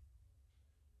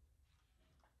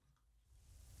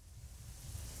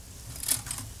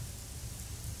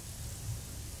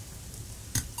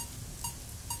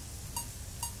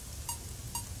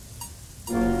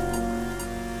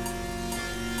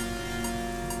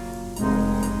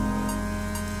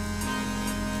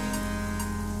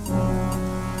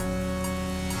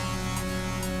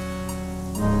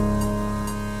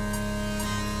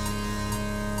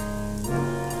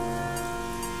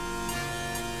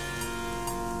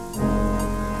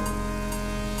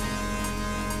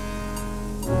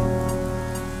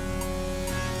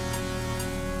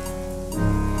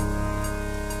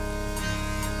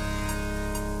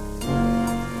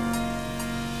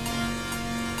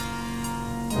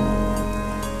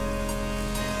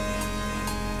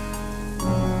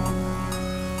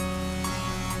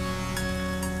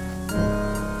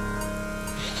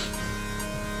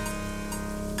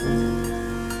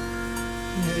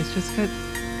 It's just got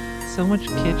so much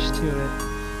kitsch to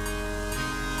it.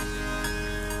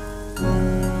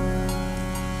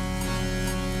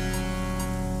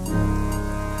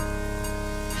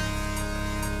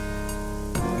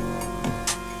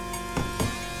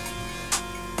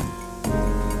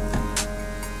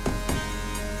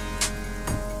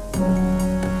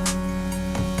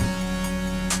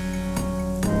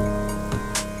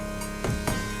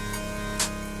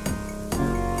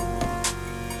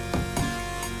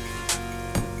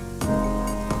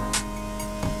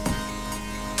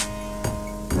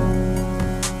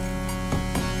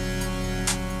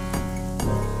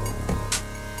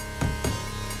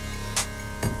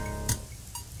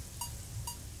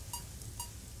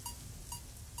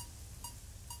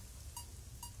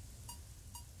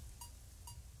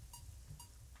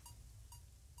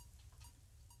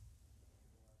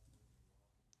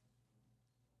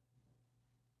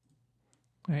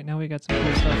 Alright, now we got some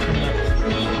cool stuff coming up.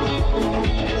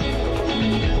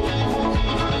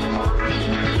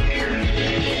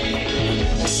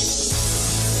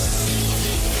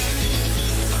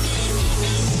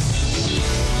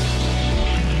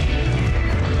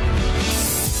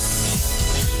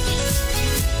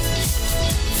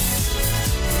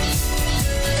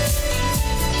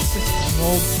 Just some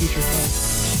old future funk.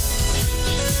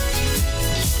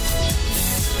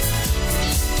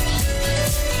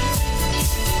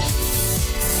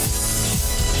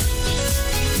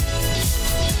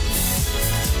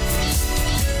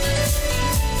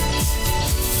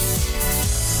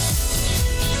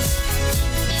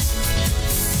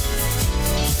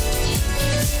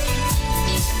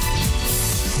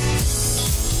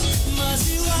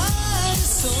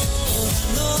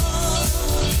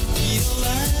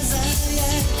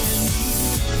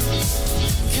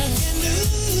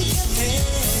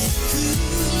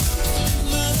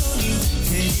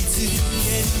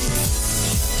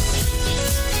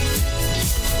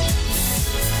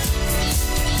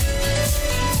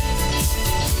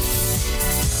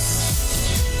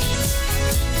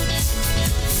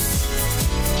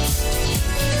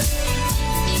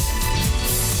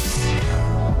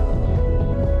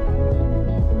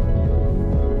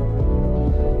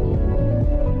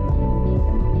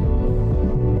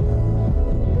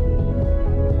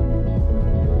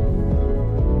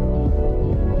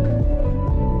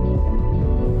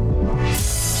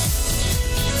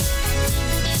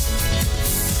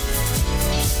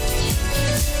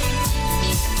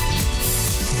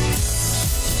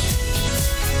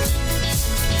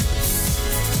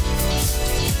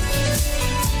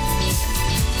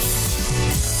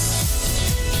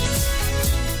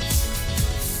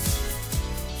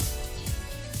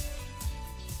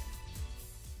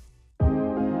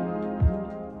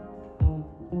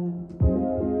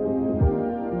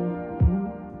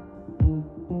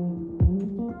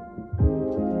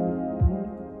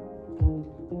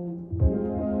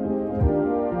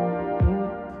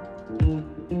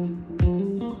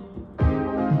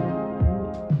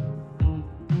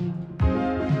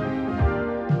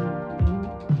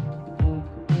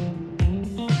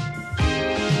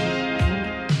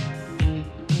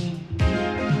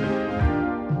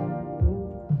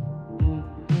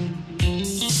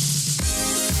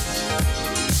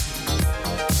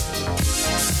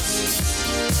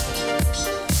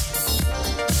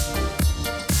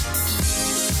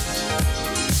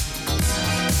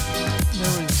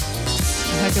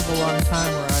 Of a long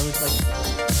time where I was like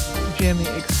jamming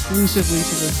exclusively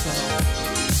to this song.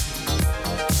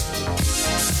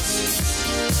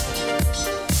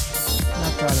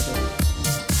 Not proud of it.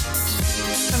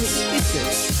 I mean, it's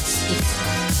good.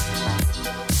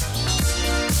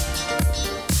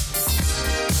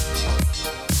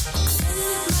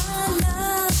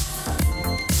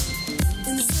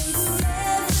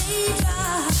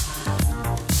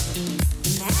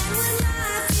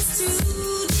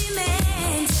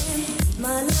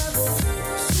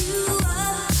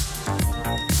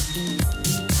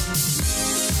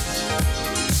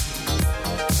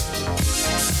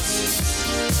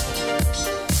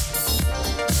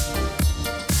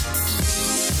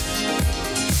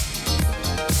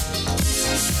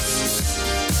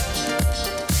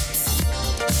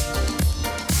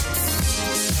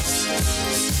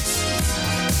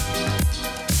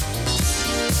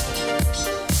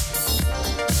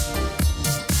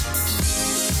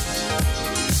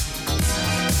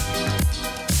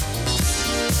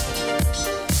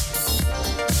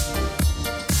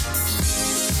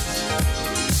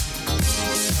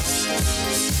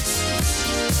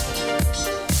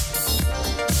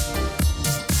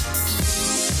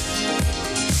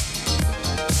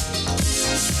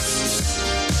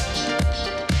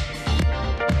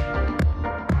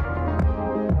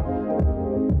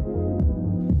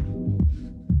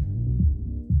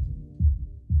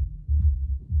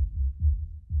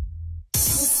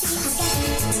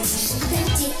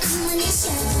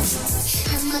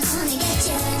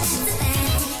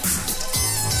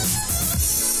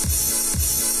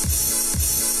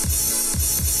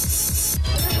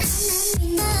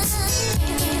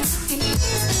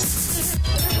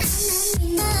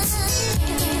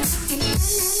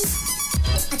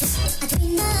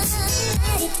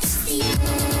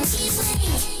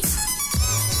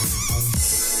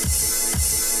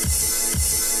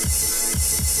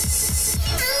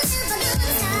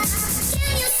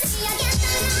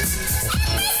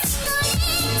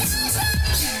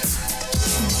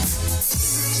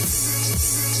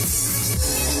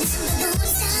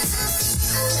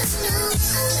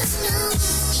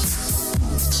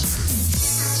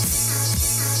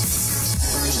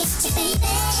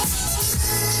 Baby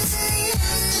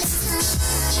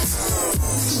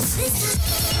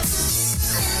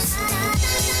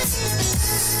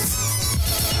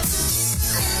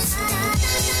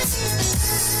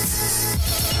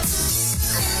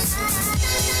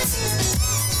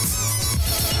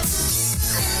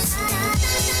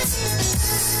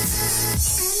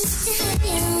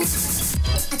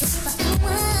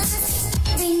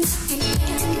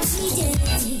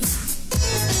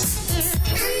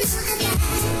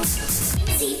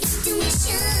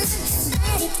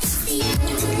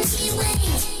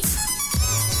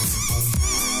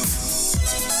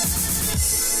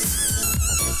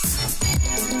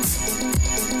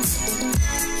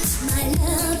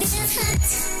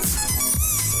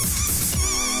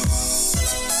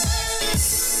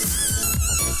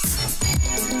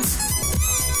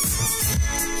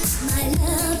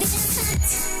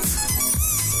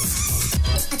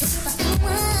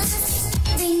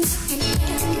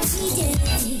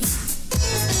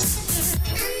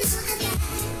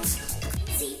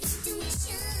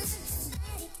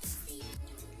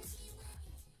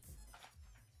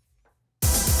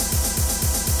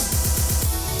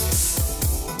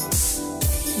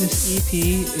This EP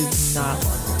is not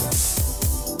long.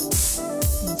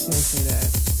 I'm just gonna say that.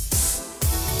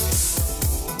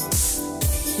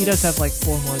 He does have like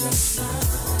 4 more though.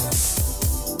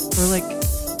 Or like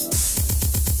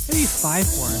maybe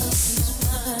 5 more.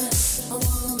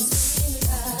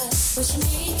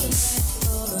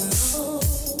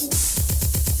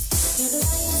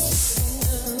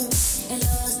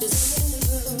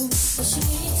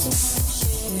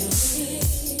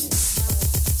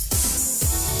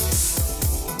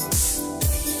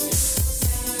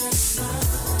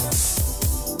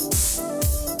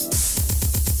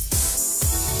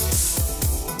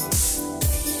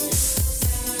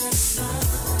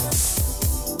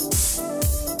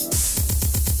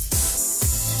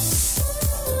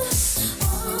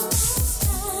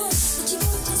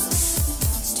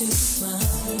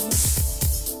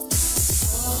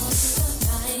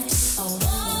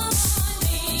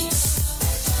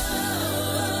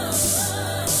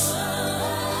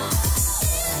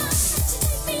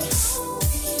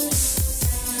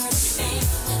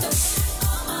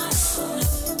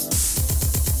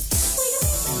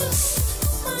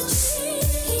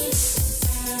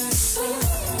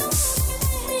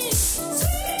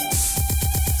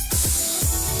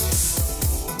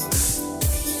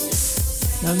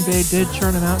 Yunbei did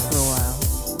churn him out for a while.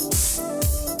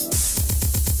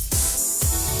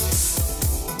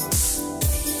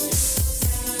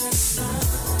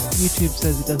 YouTube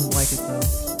says it doesn't like it though.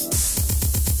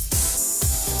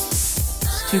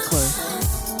 It's too close.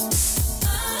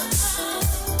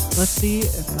 Let's see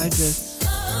if I just...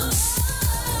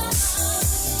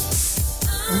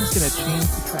 I'm just gonna change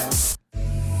the track.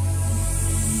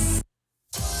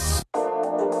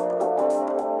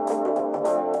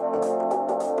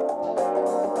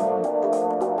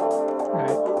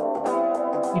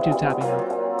 YouTube tapping now.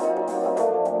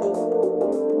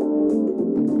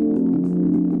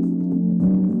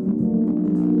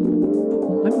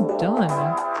 Well, I'm done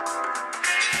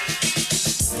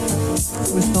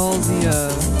with all the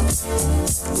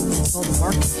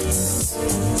marketing.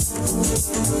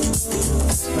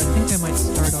 So I think I might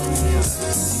start on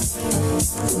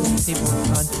the table of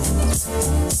contents.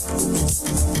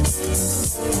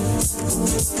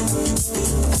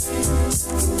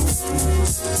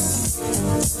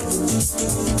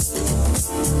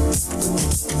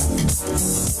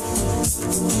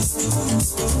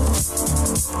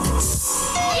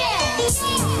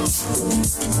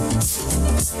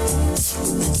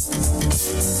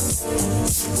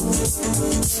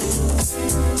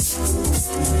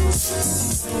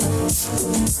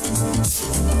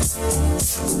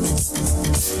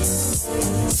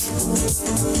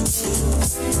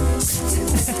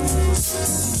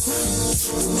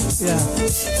 Yeah.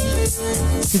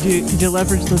 Could you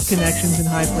leverage those connections in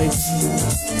high places?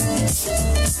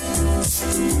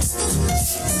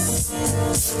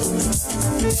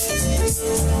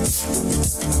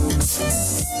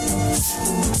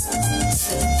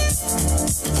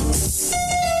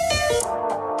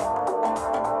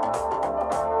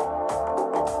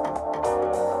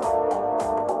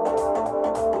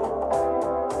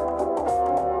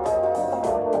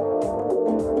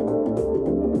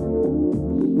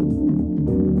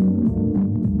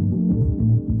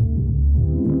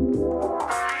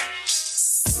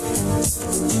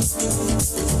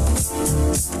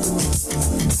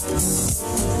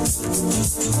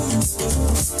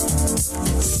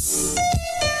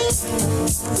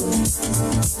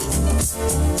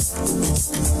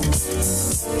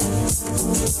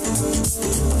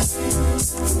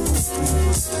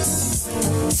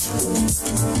 Oh,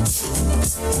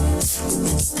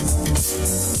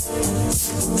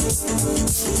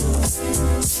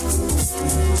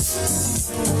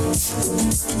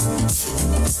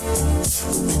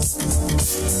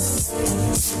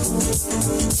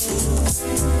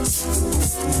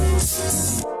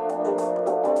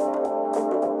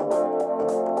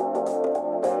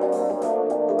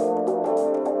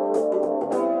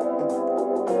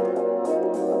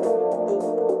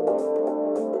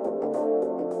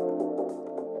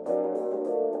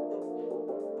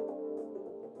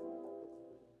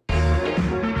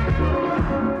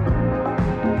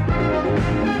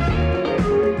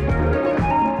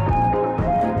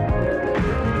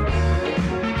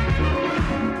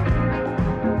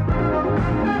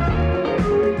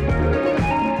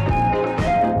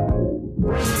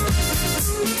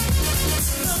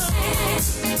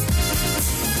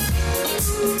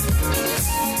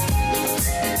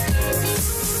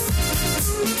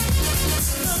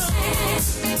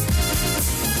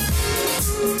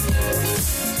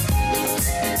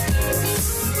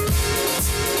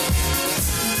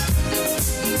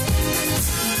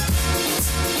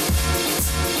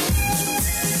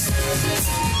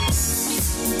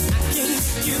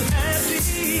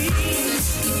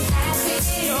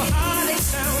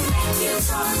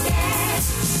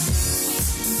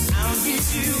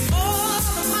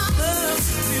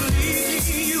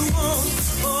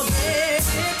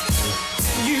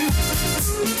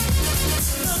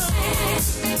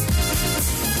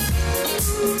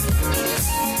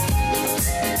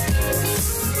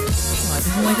 I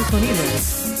didn't like this one either.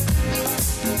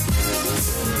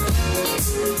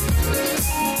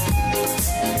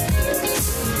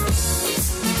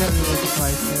 You got really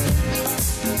surprised there.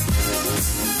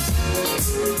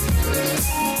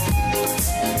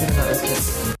 Better not risk it.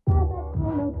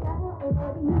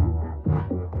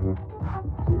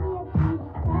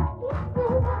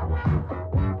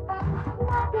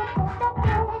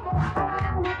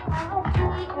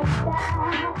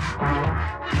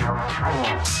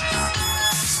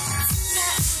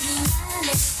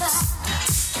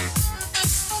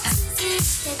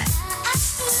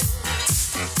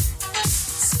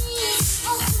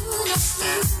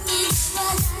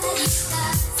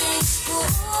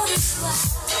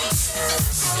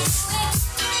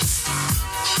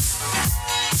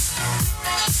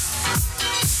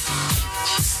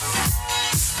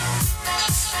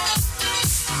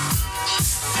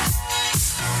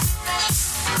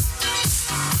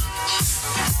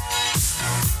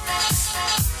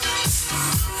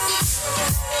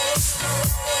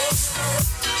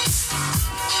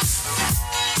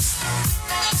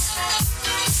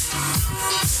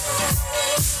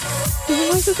 Doesn't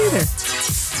like this either.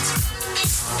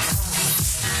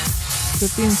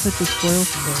 Quit being such a spoil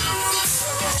sport.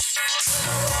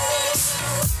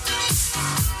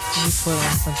 Let me spoil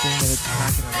on something that it's not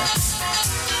gonna recognize.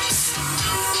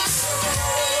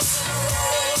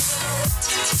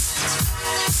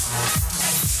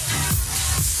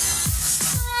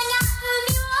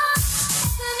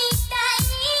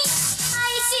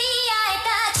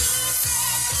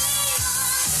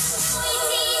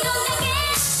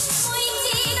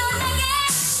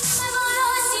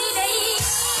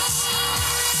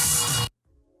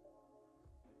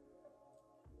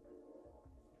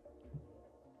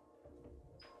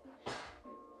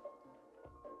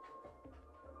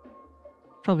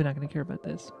 Probably not gonna care about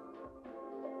this.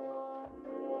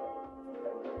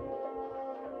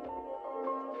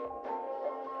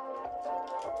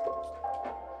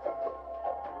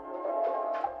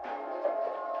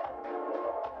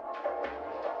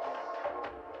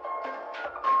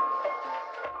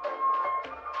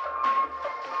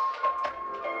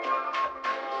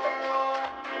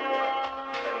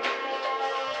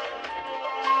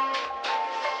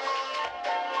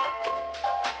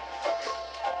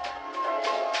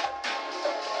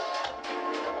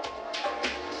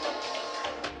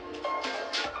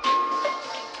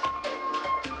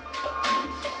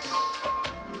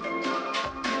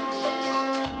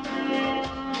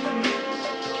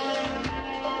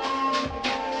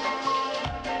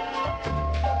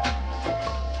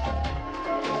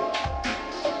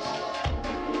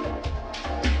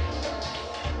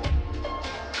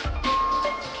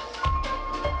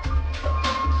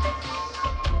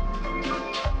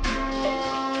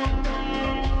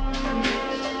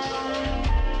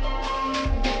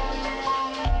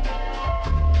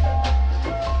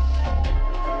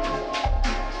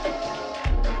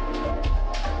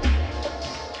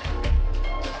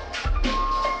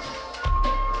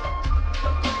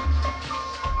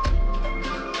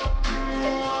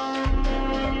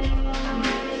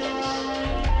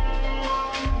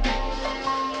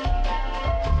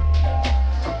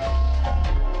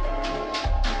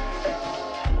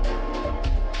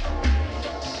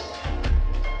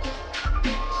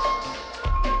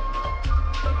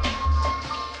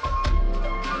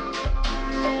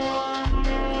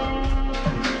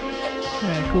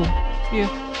 Cool. See ya.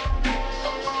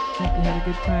 Hope you had a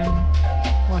good time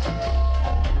watching.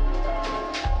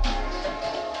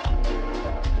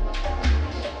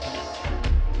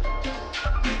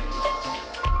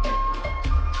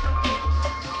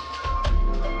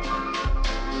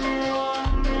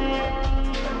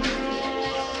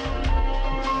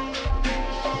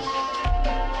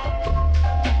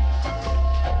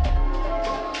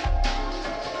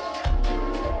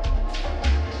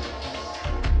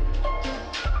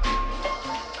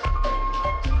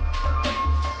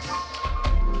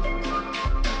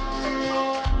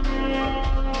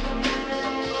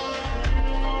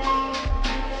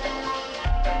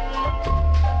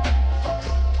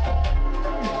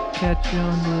 Catch you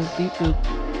on the beat boop.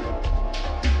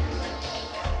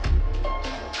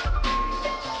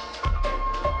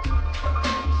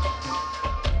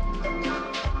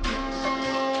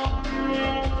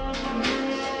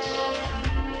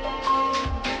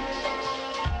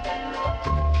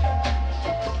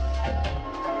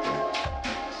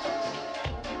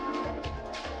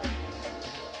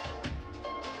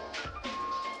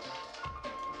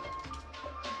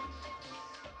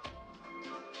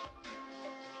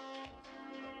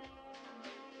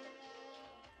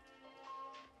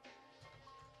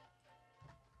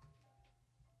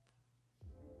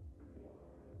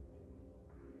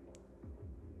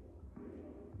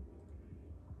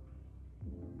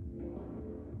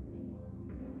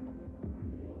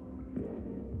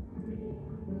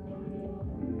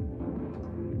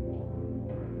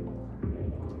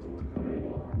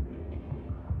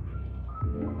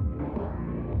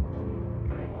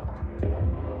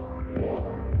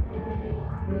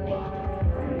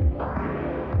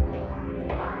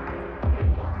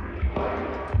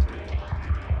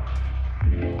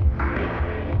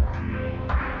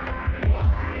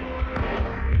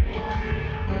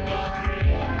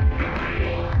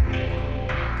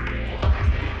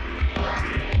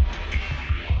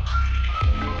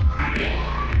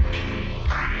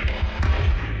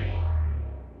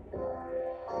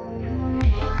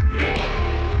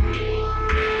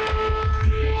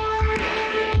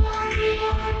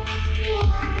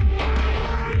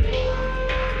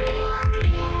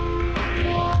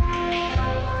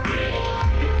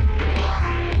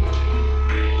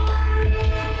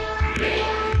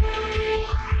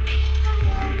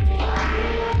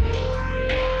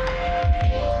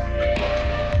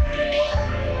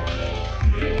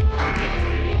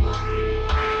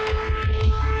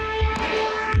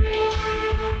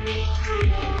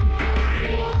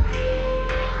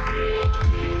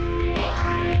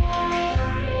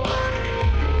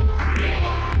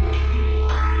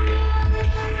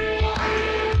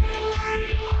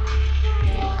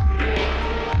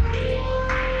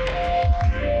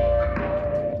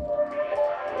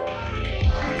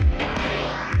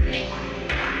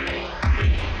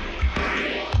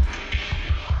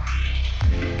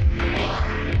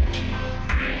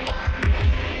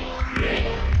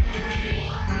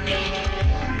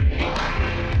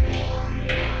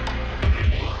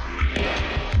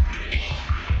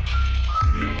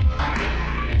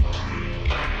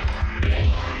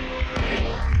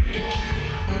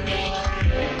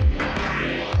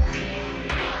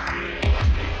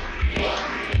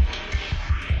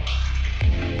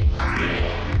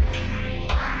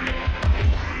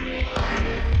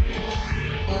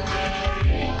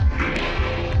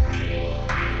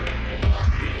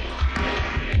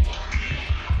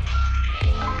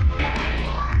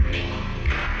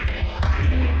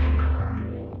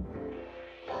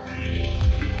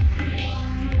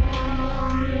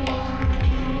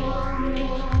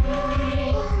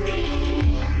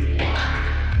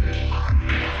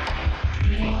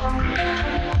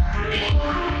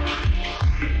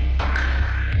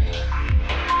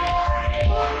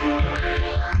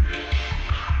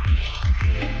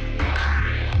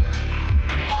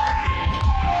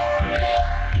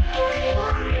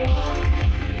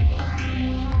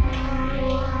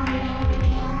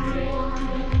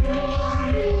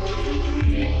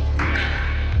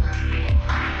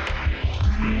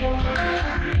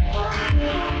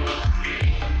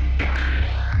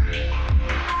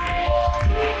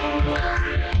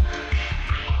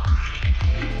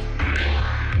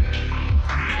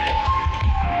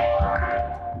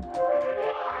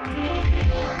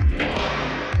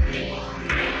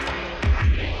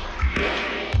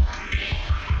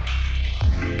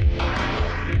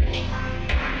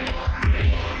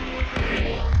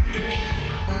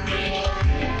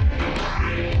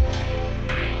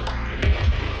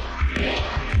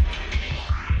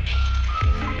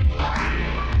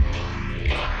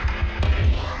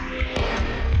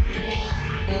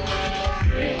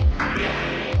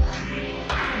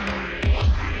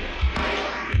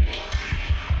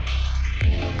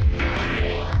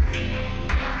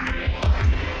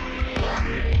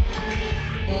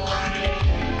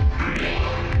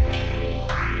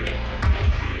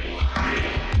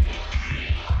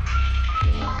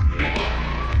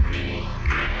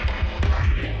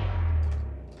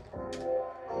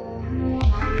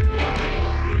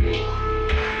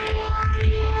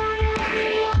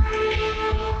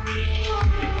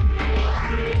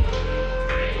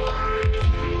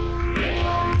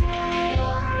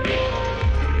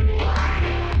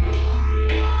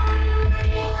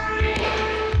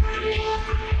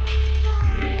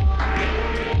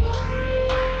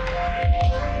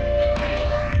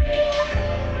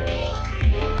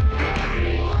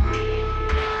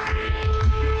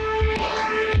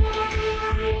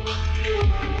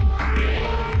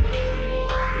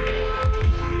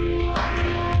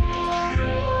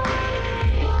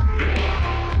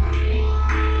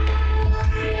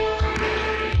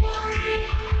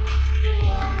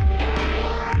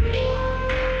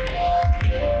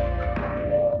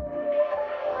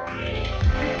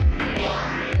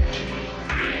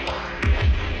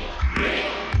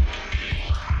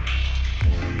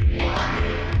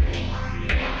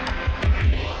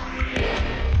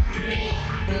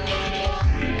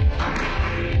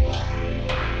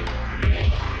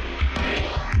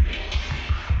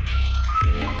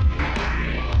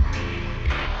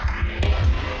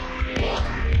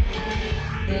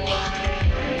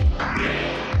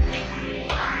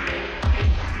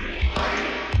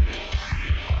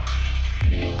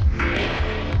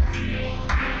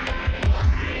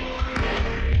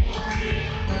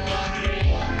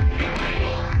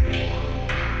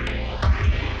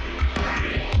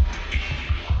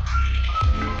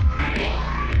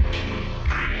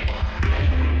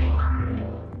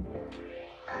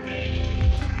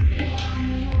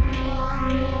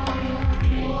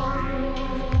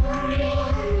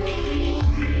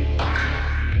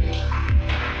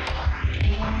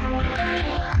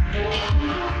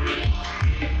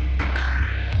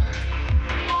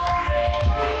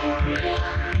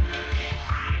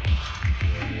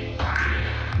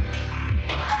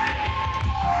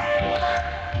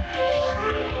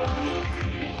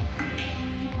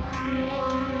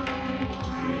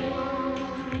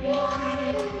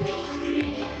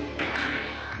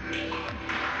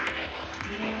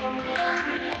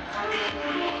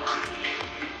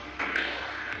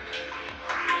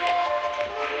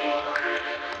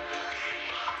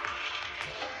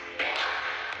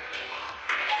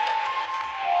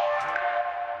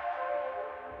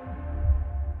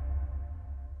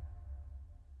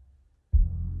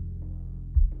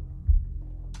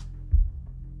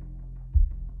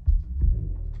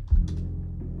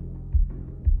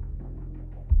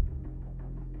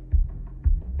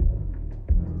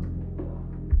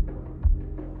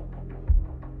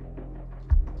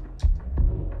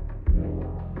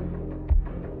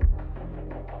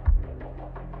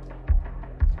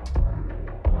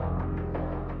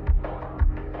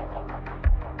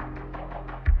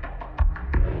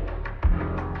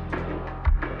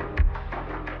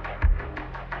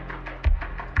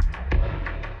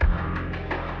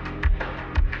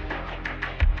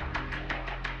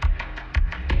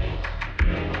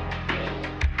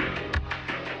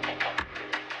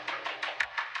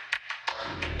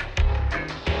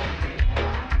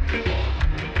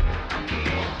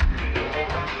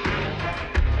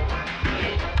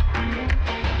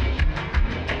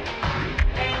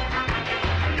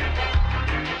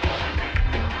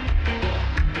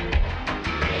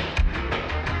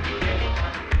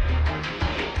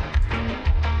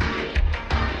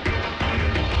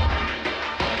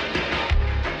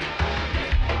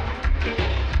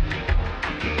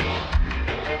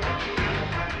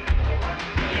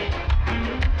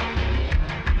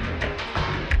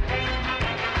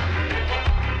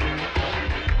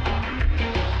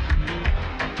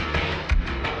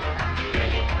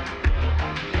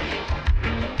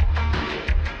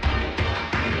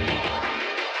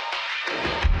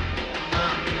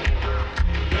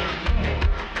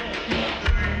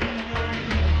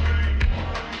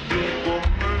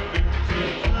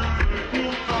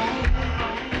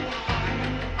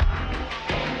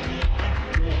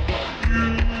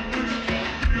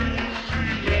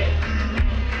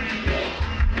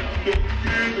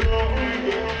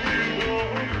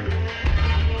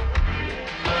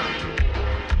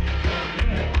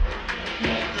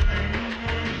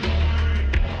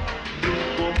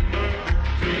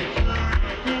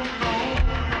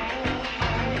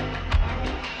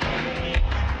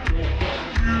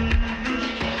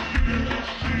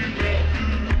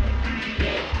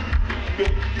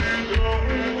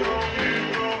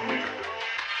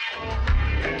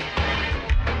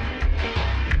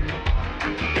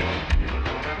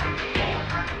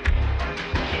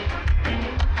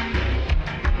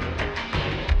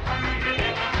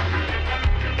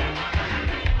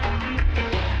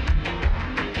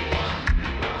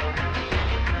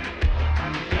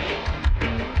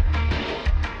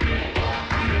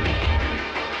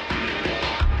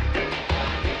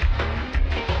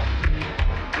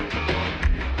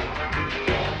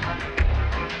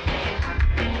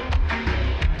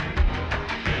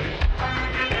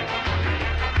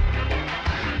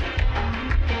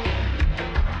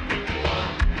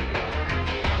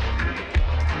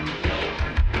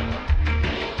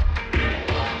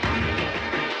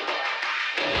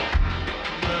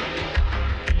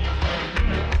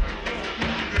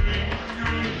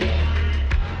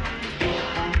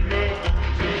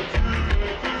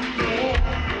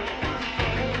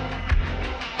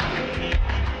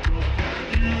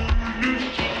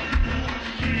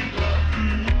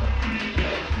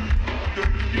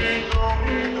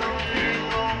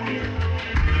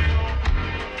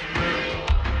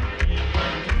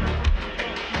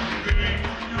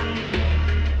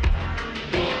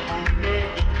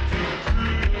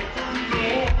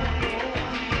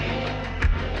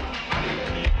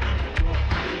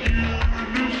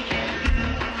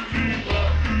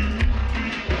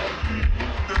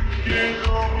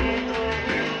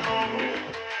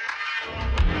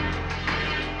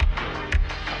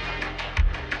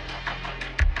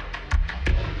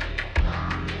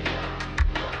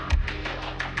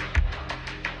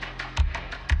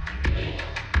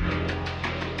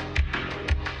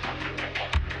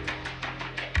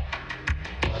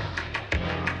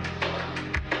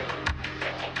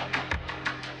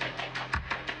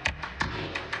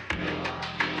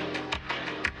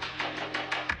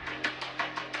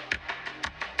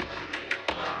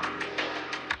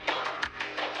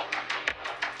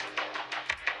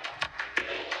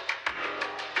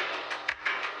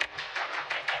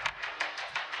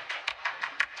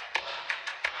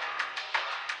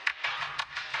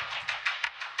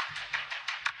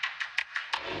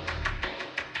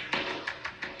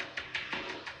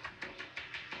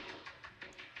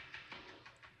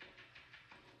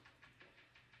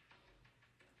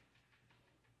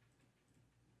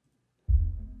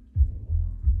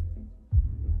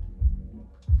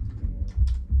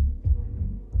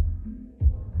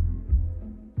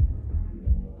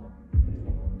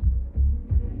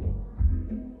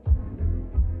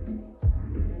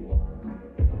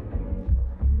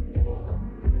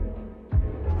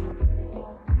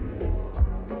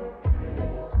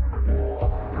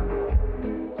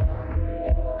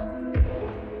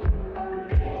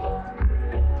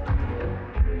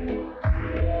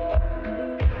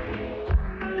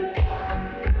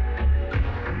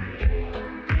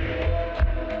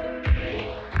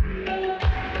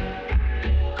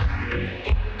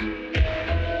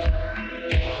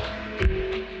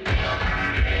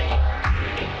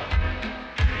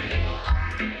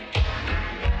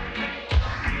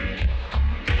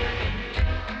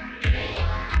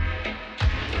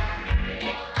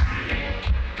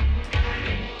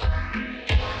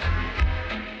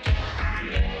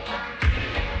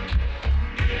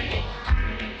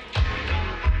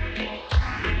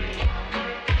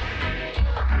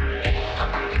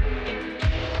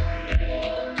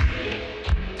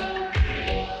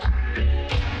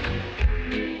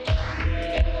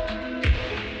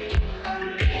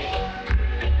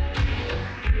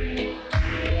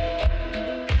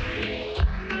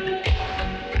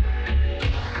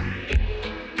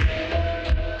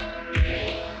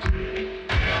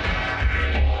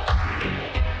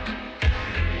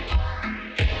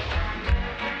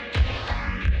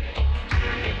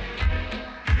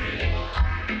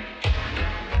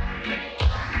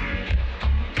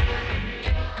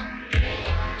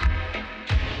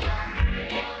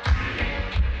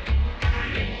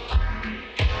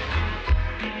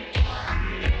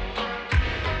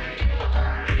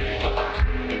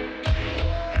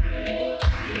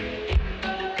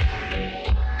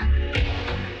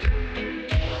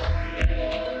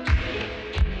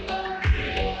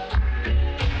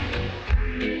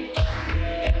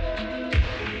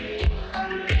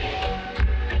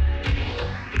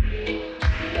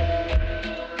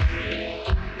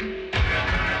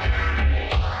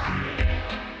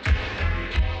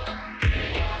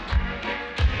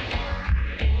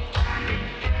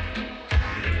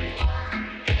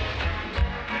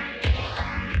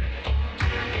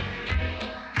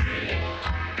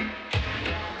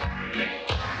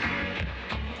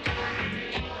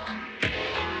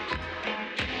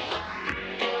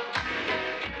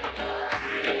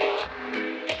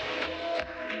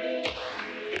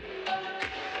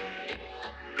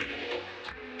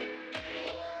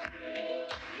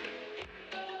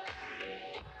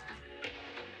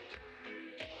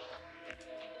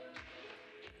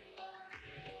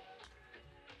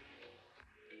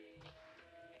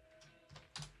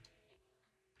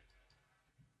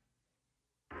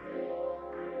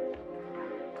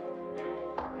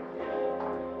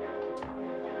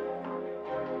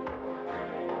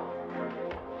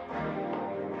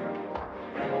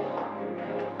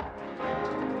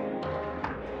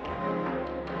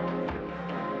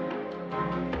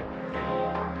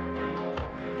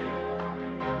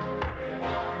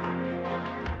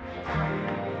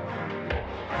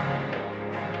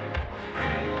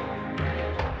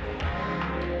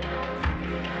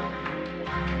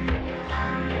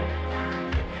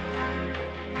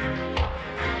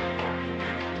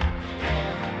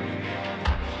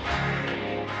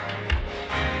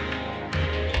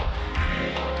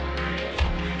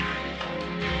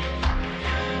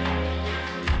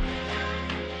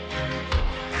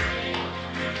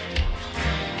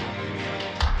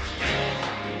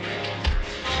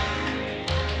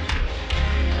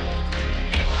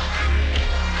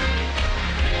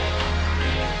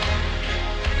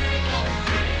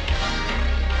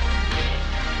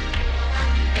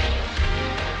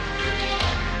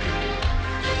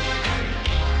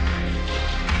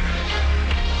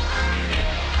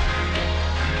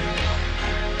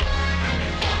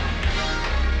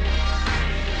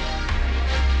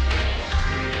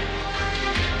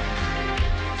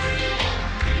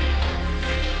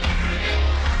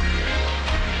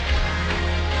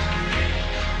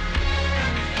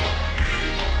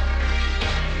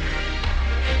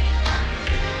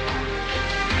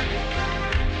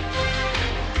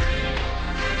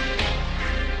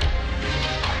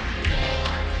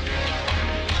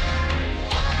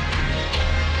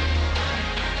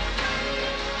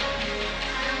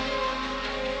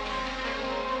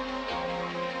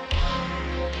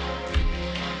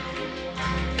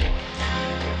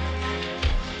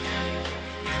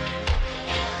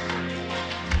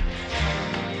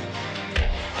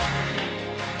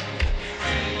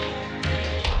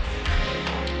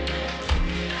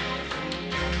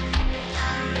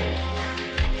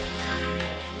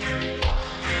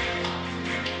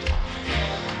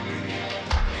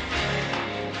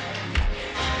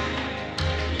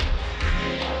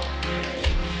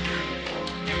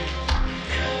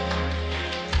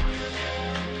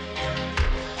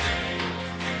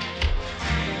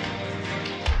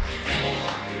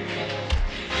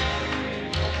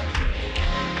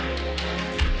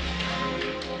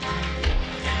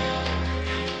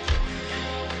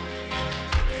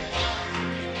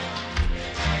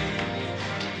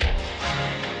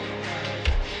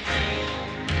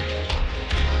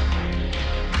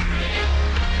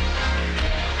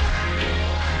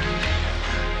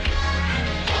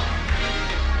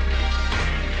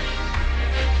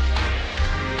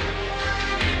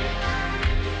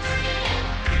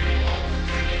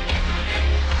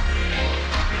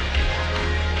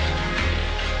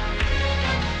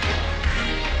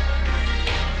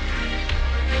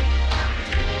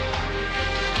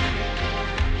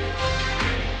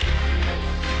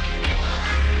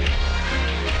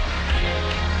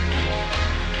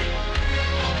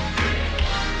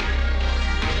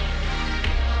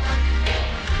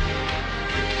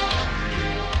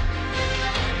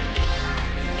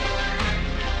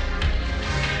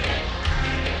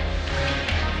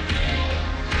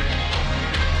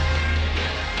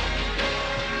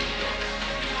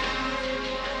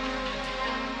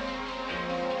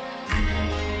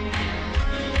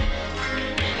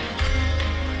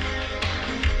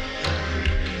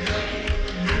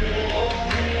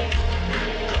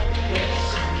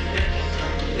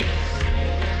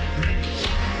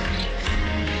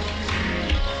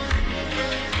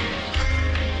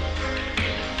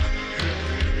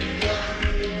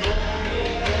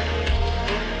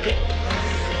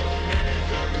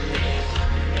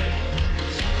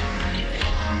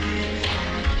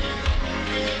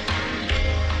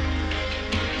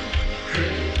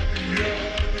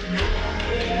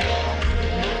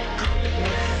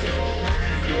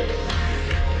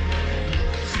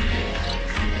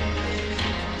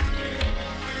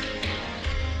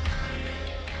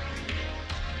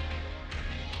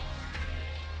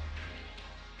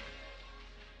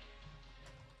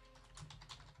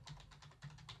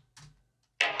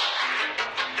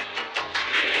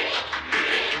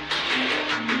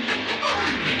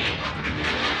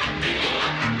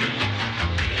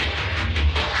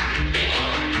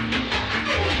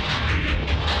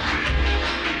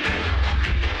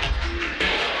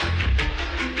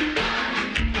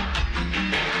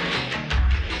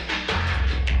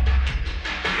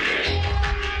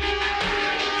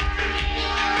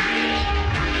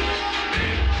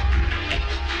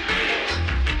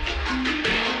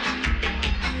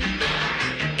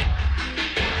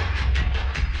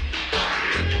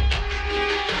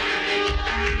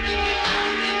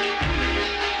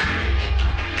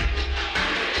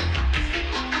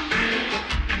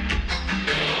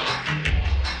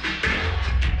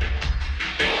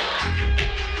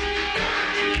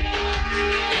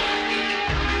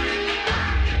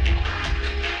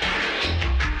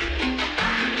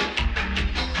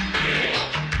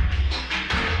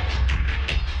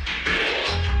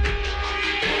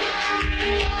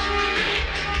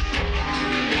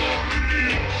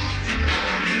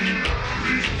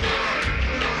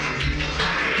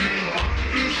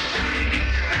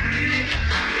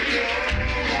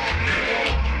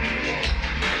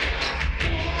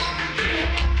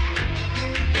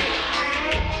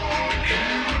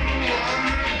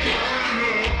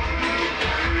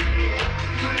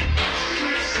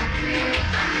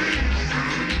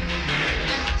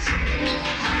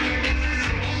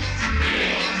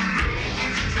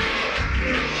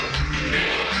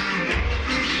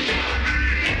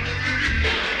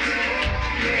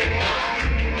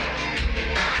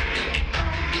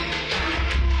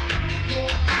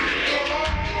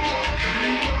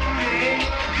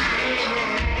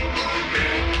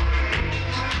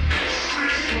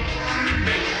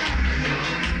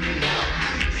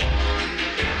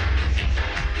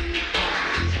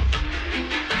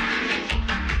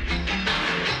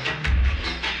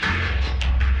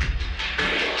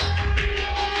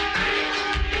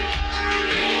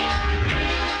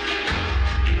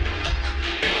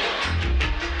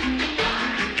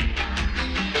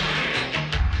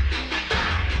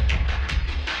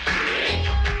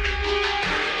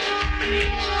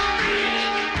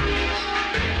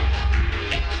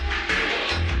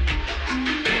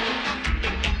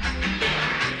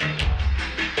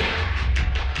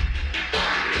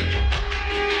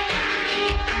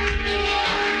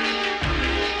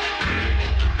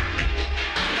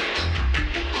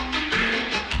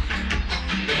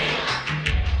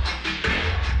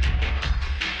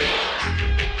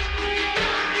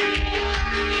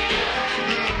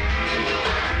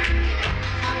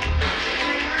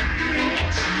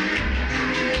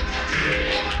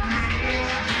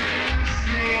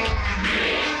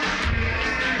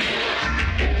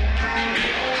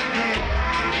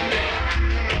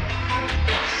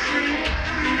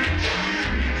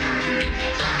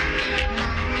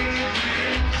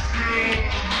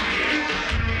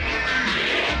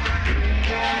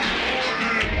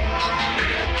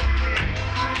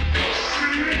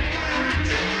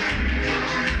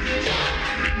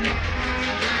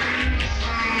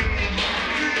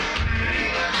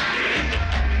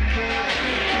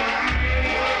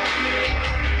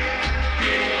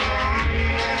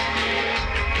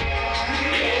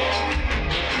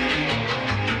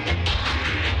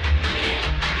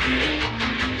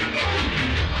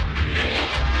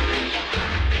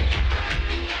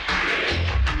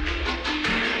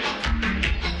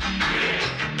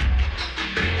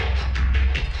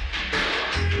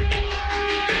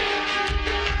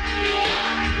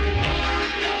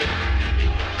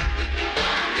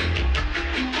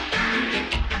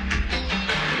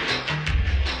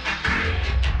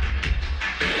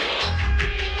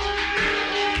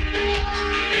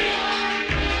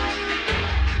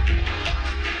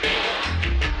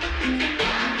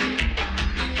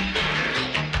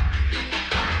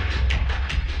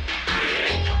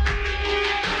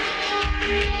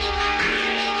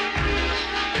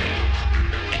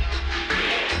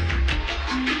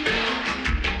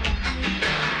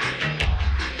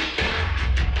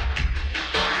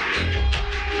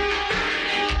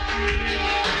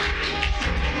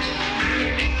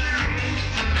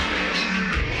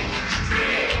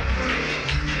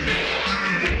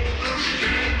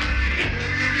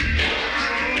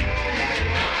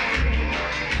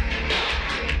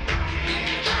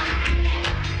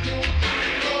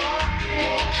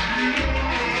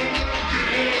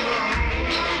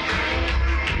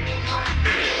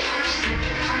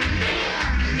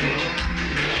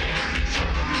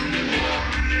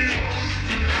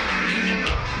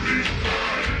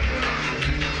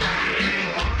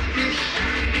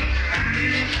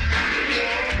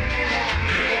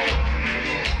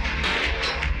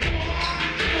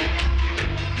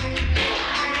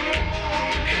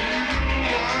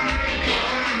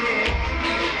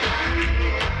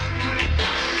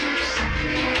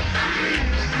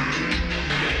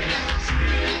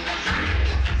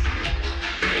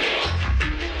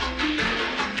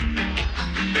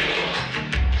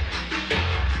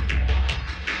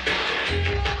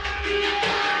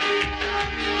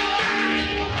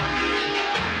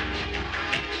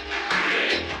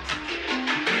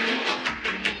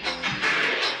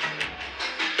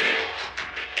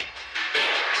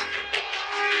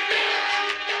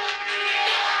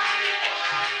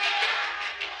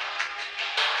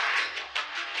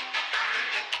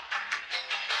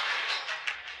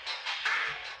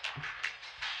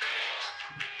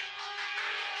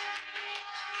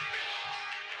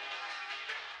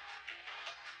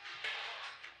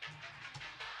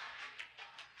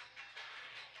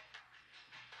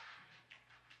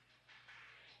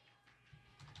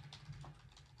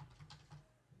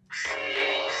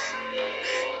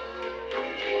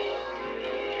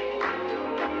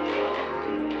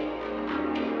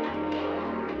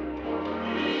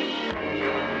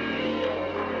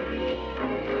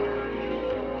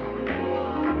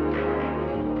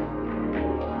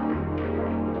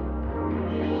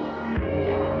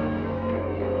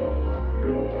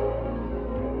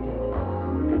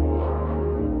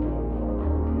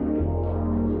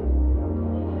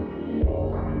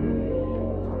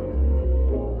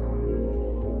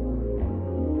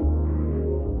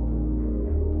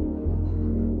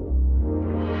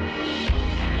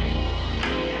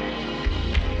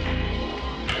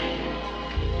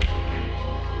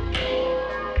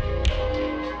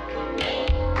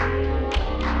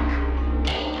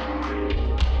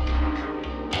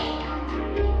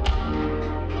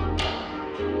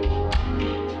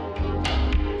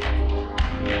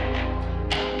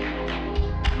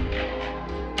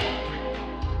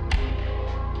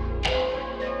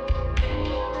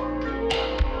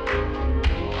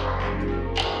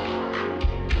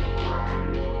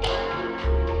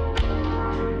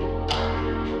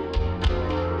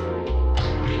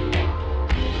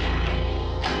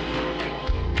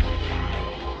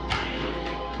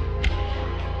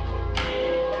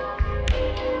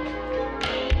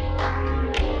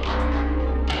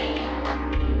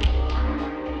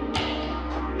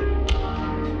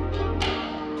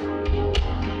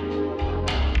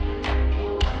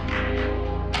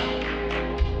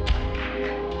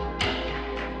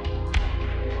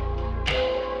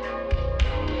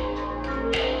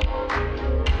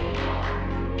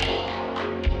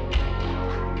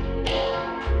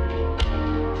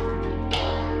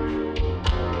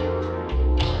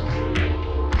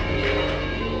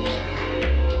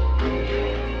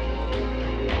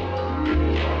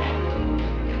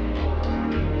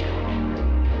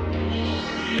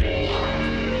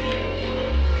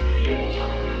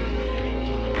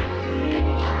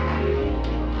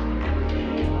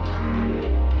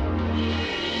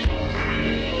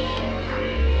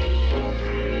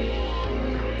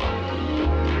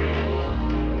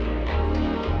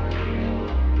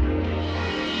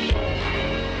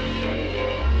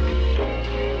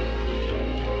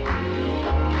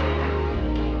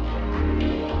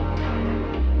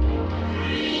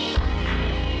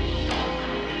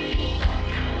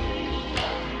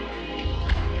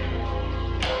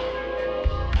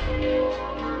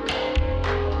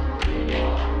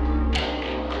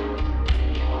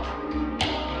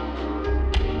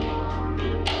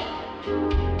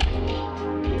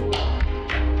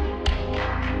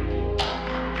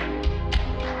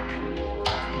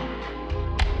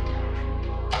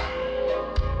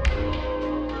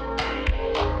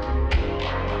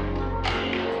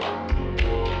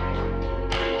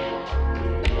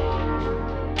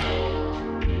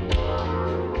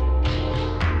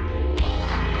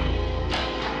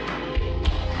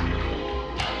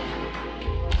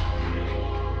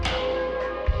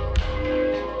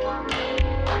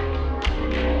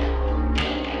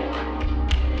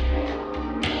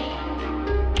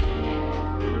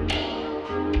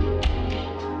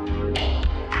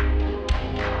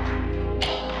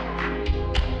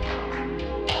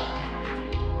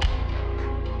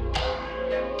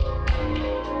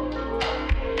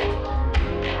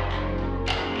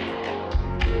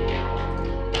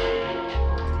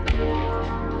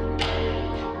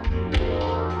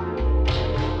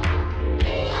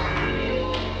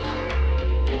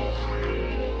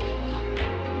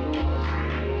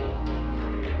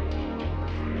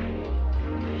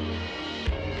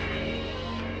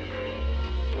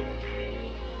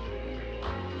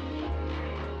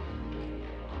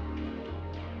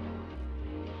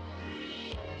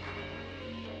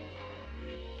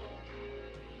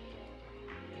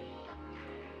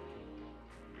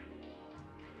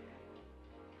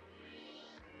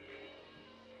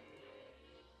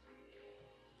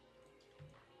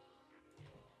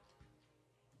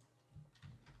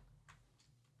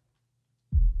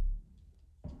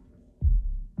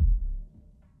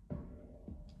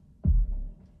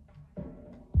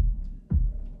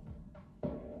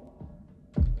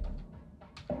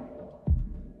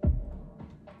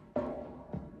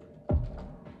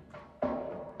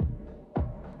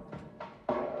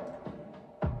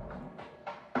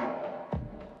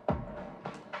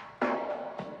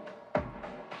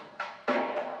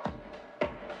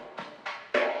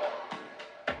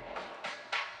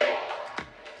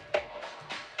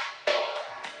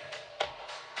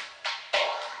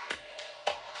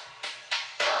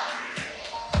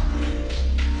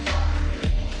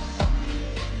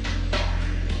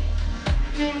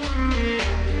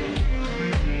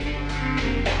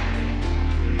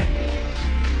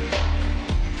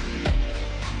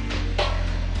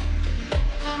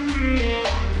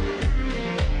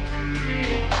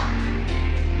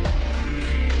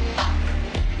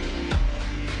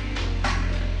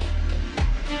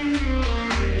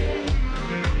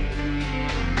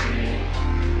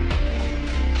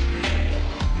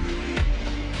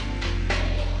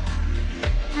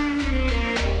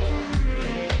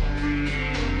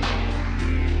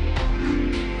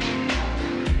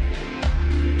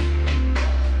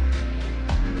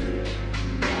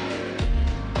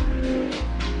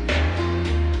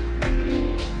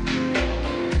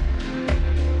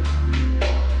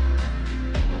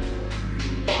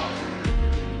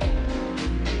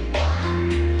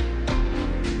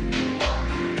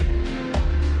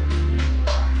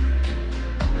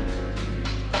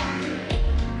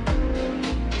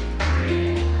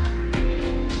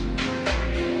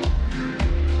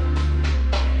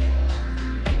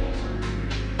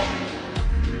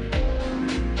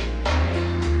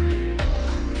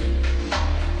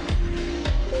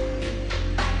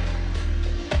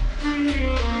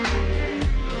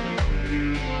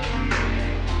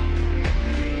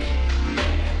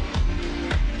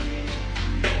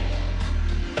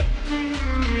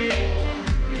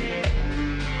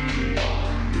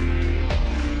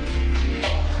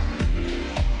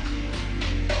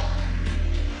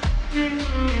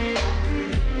 Mm-hmm.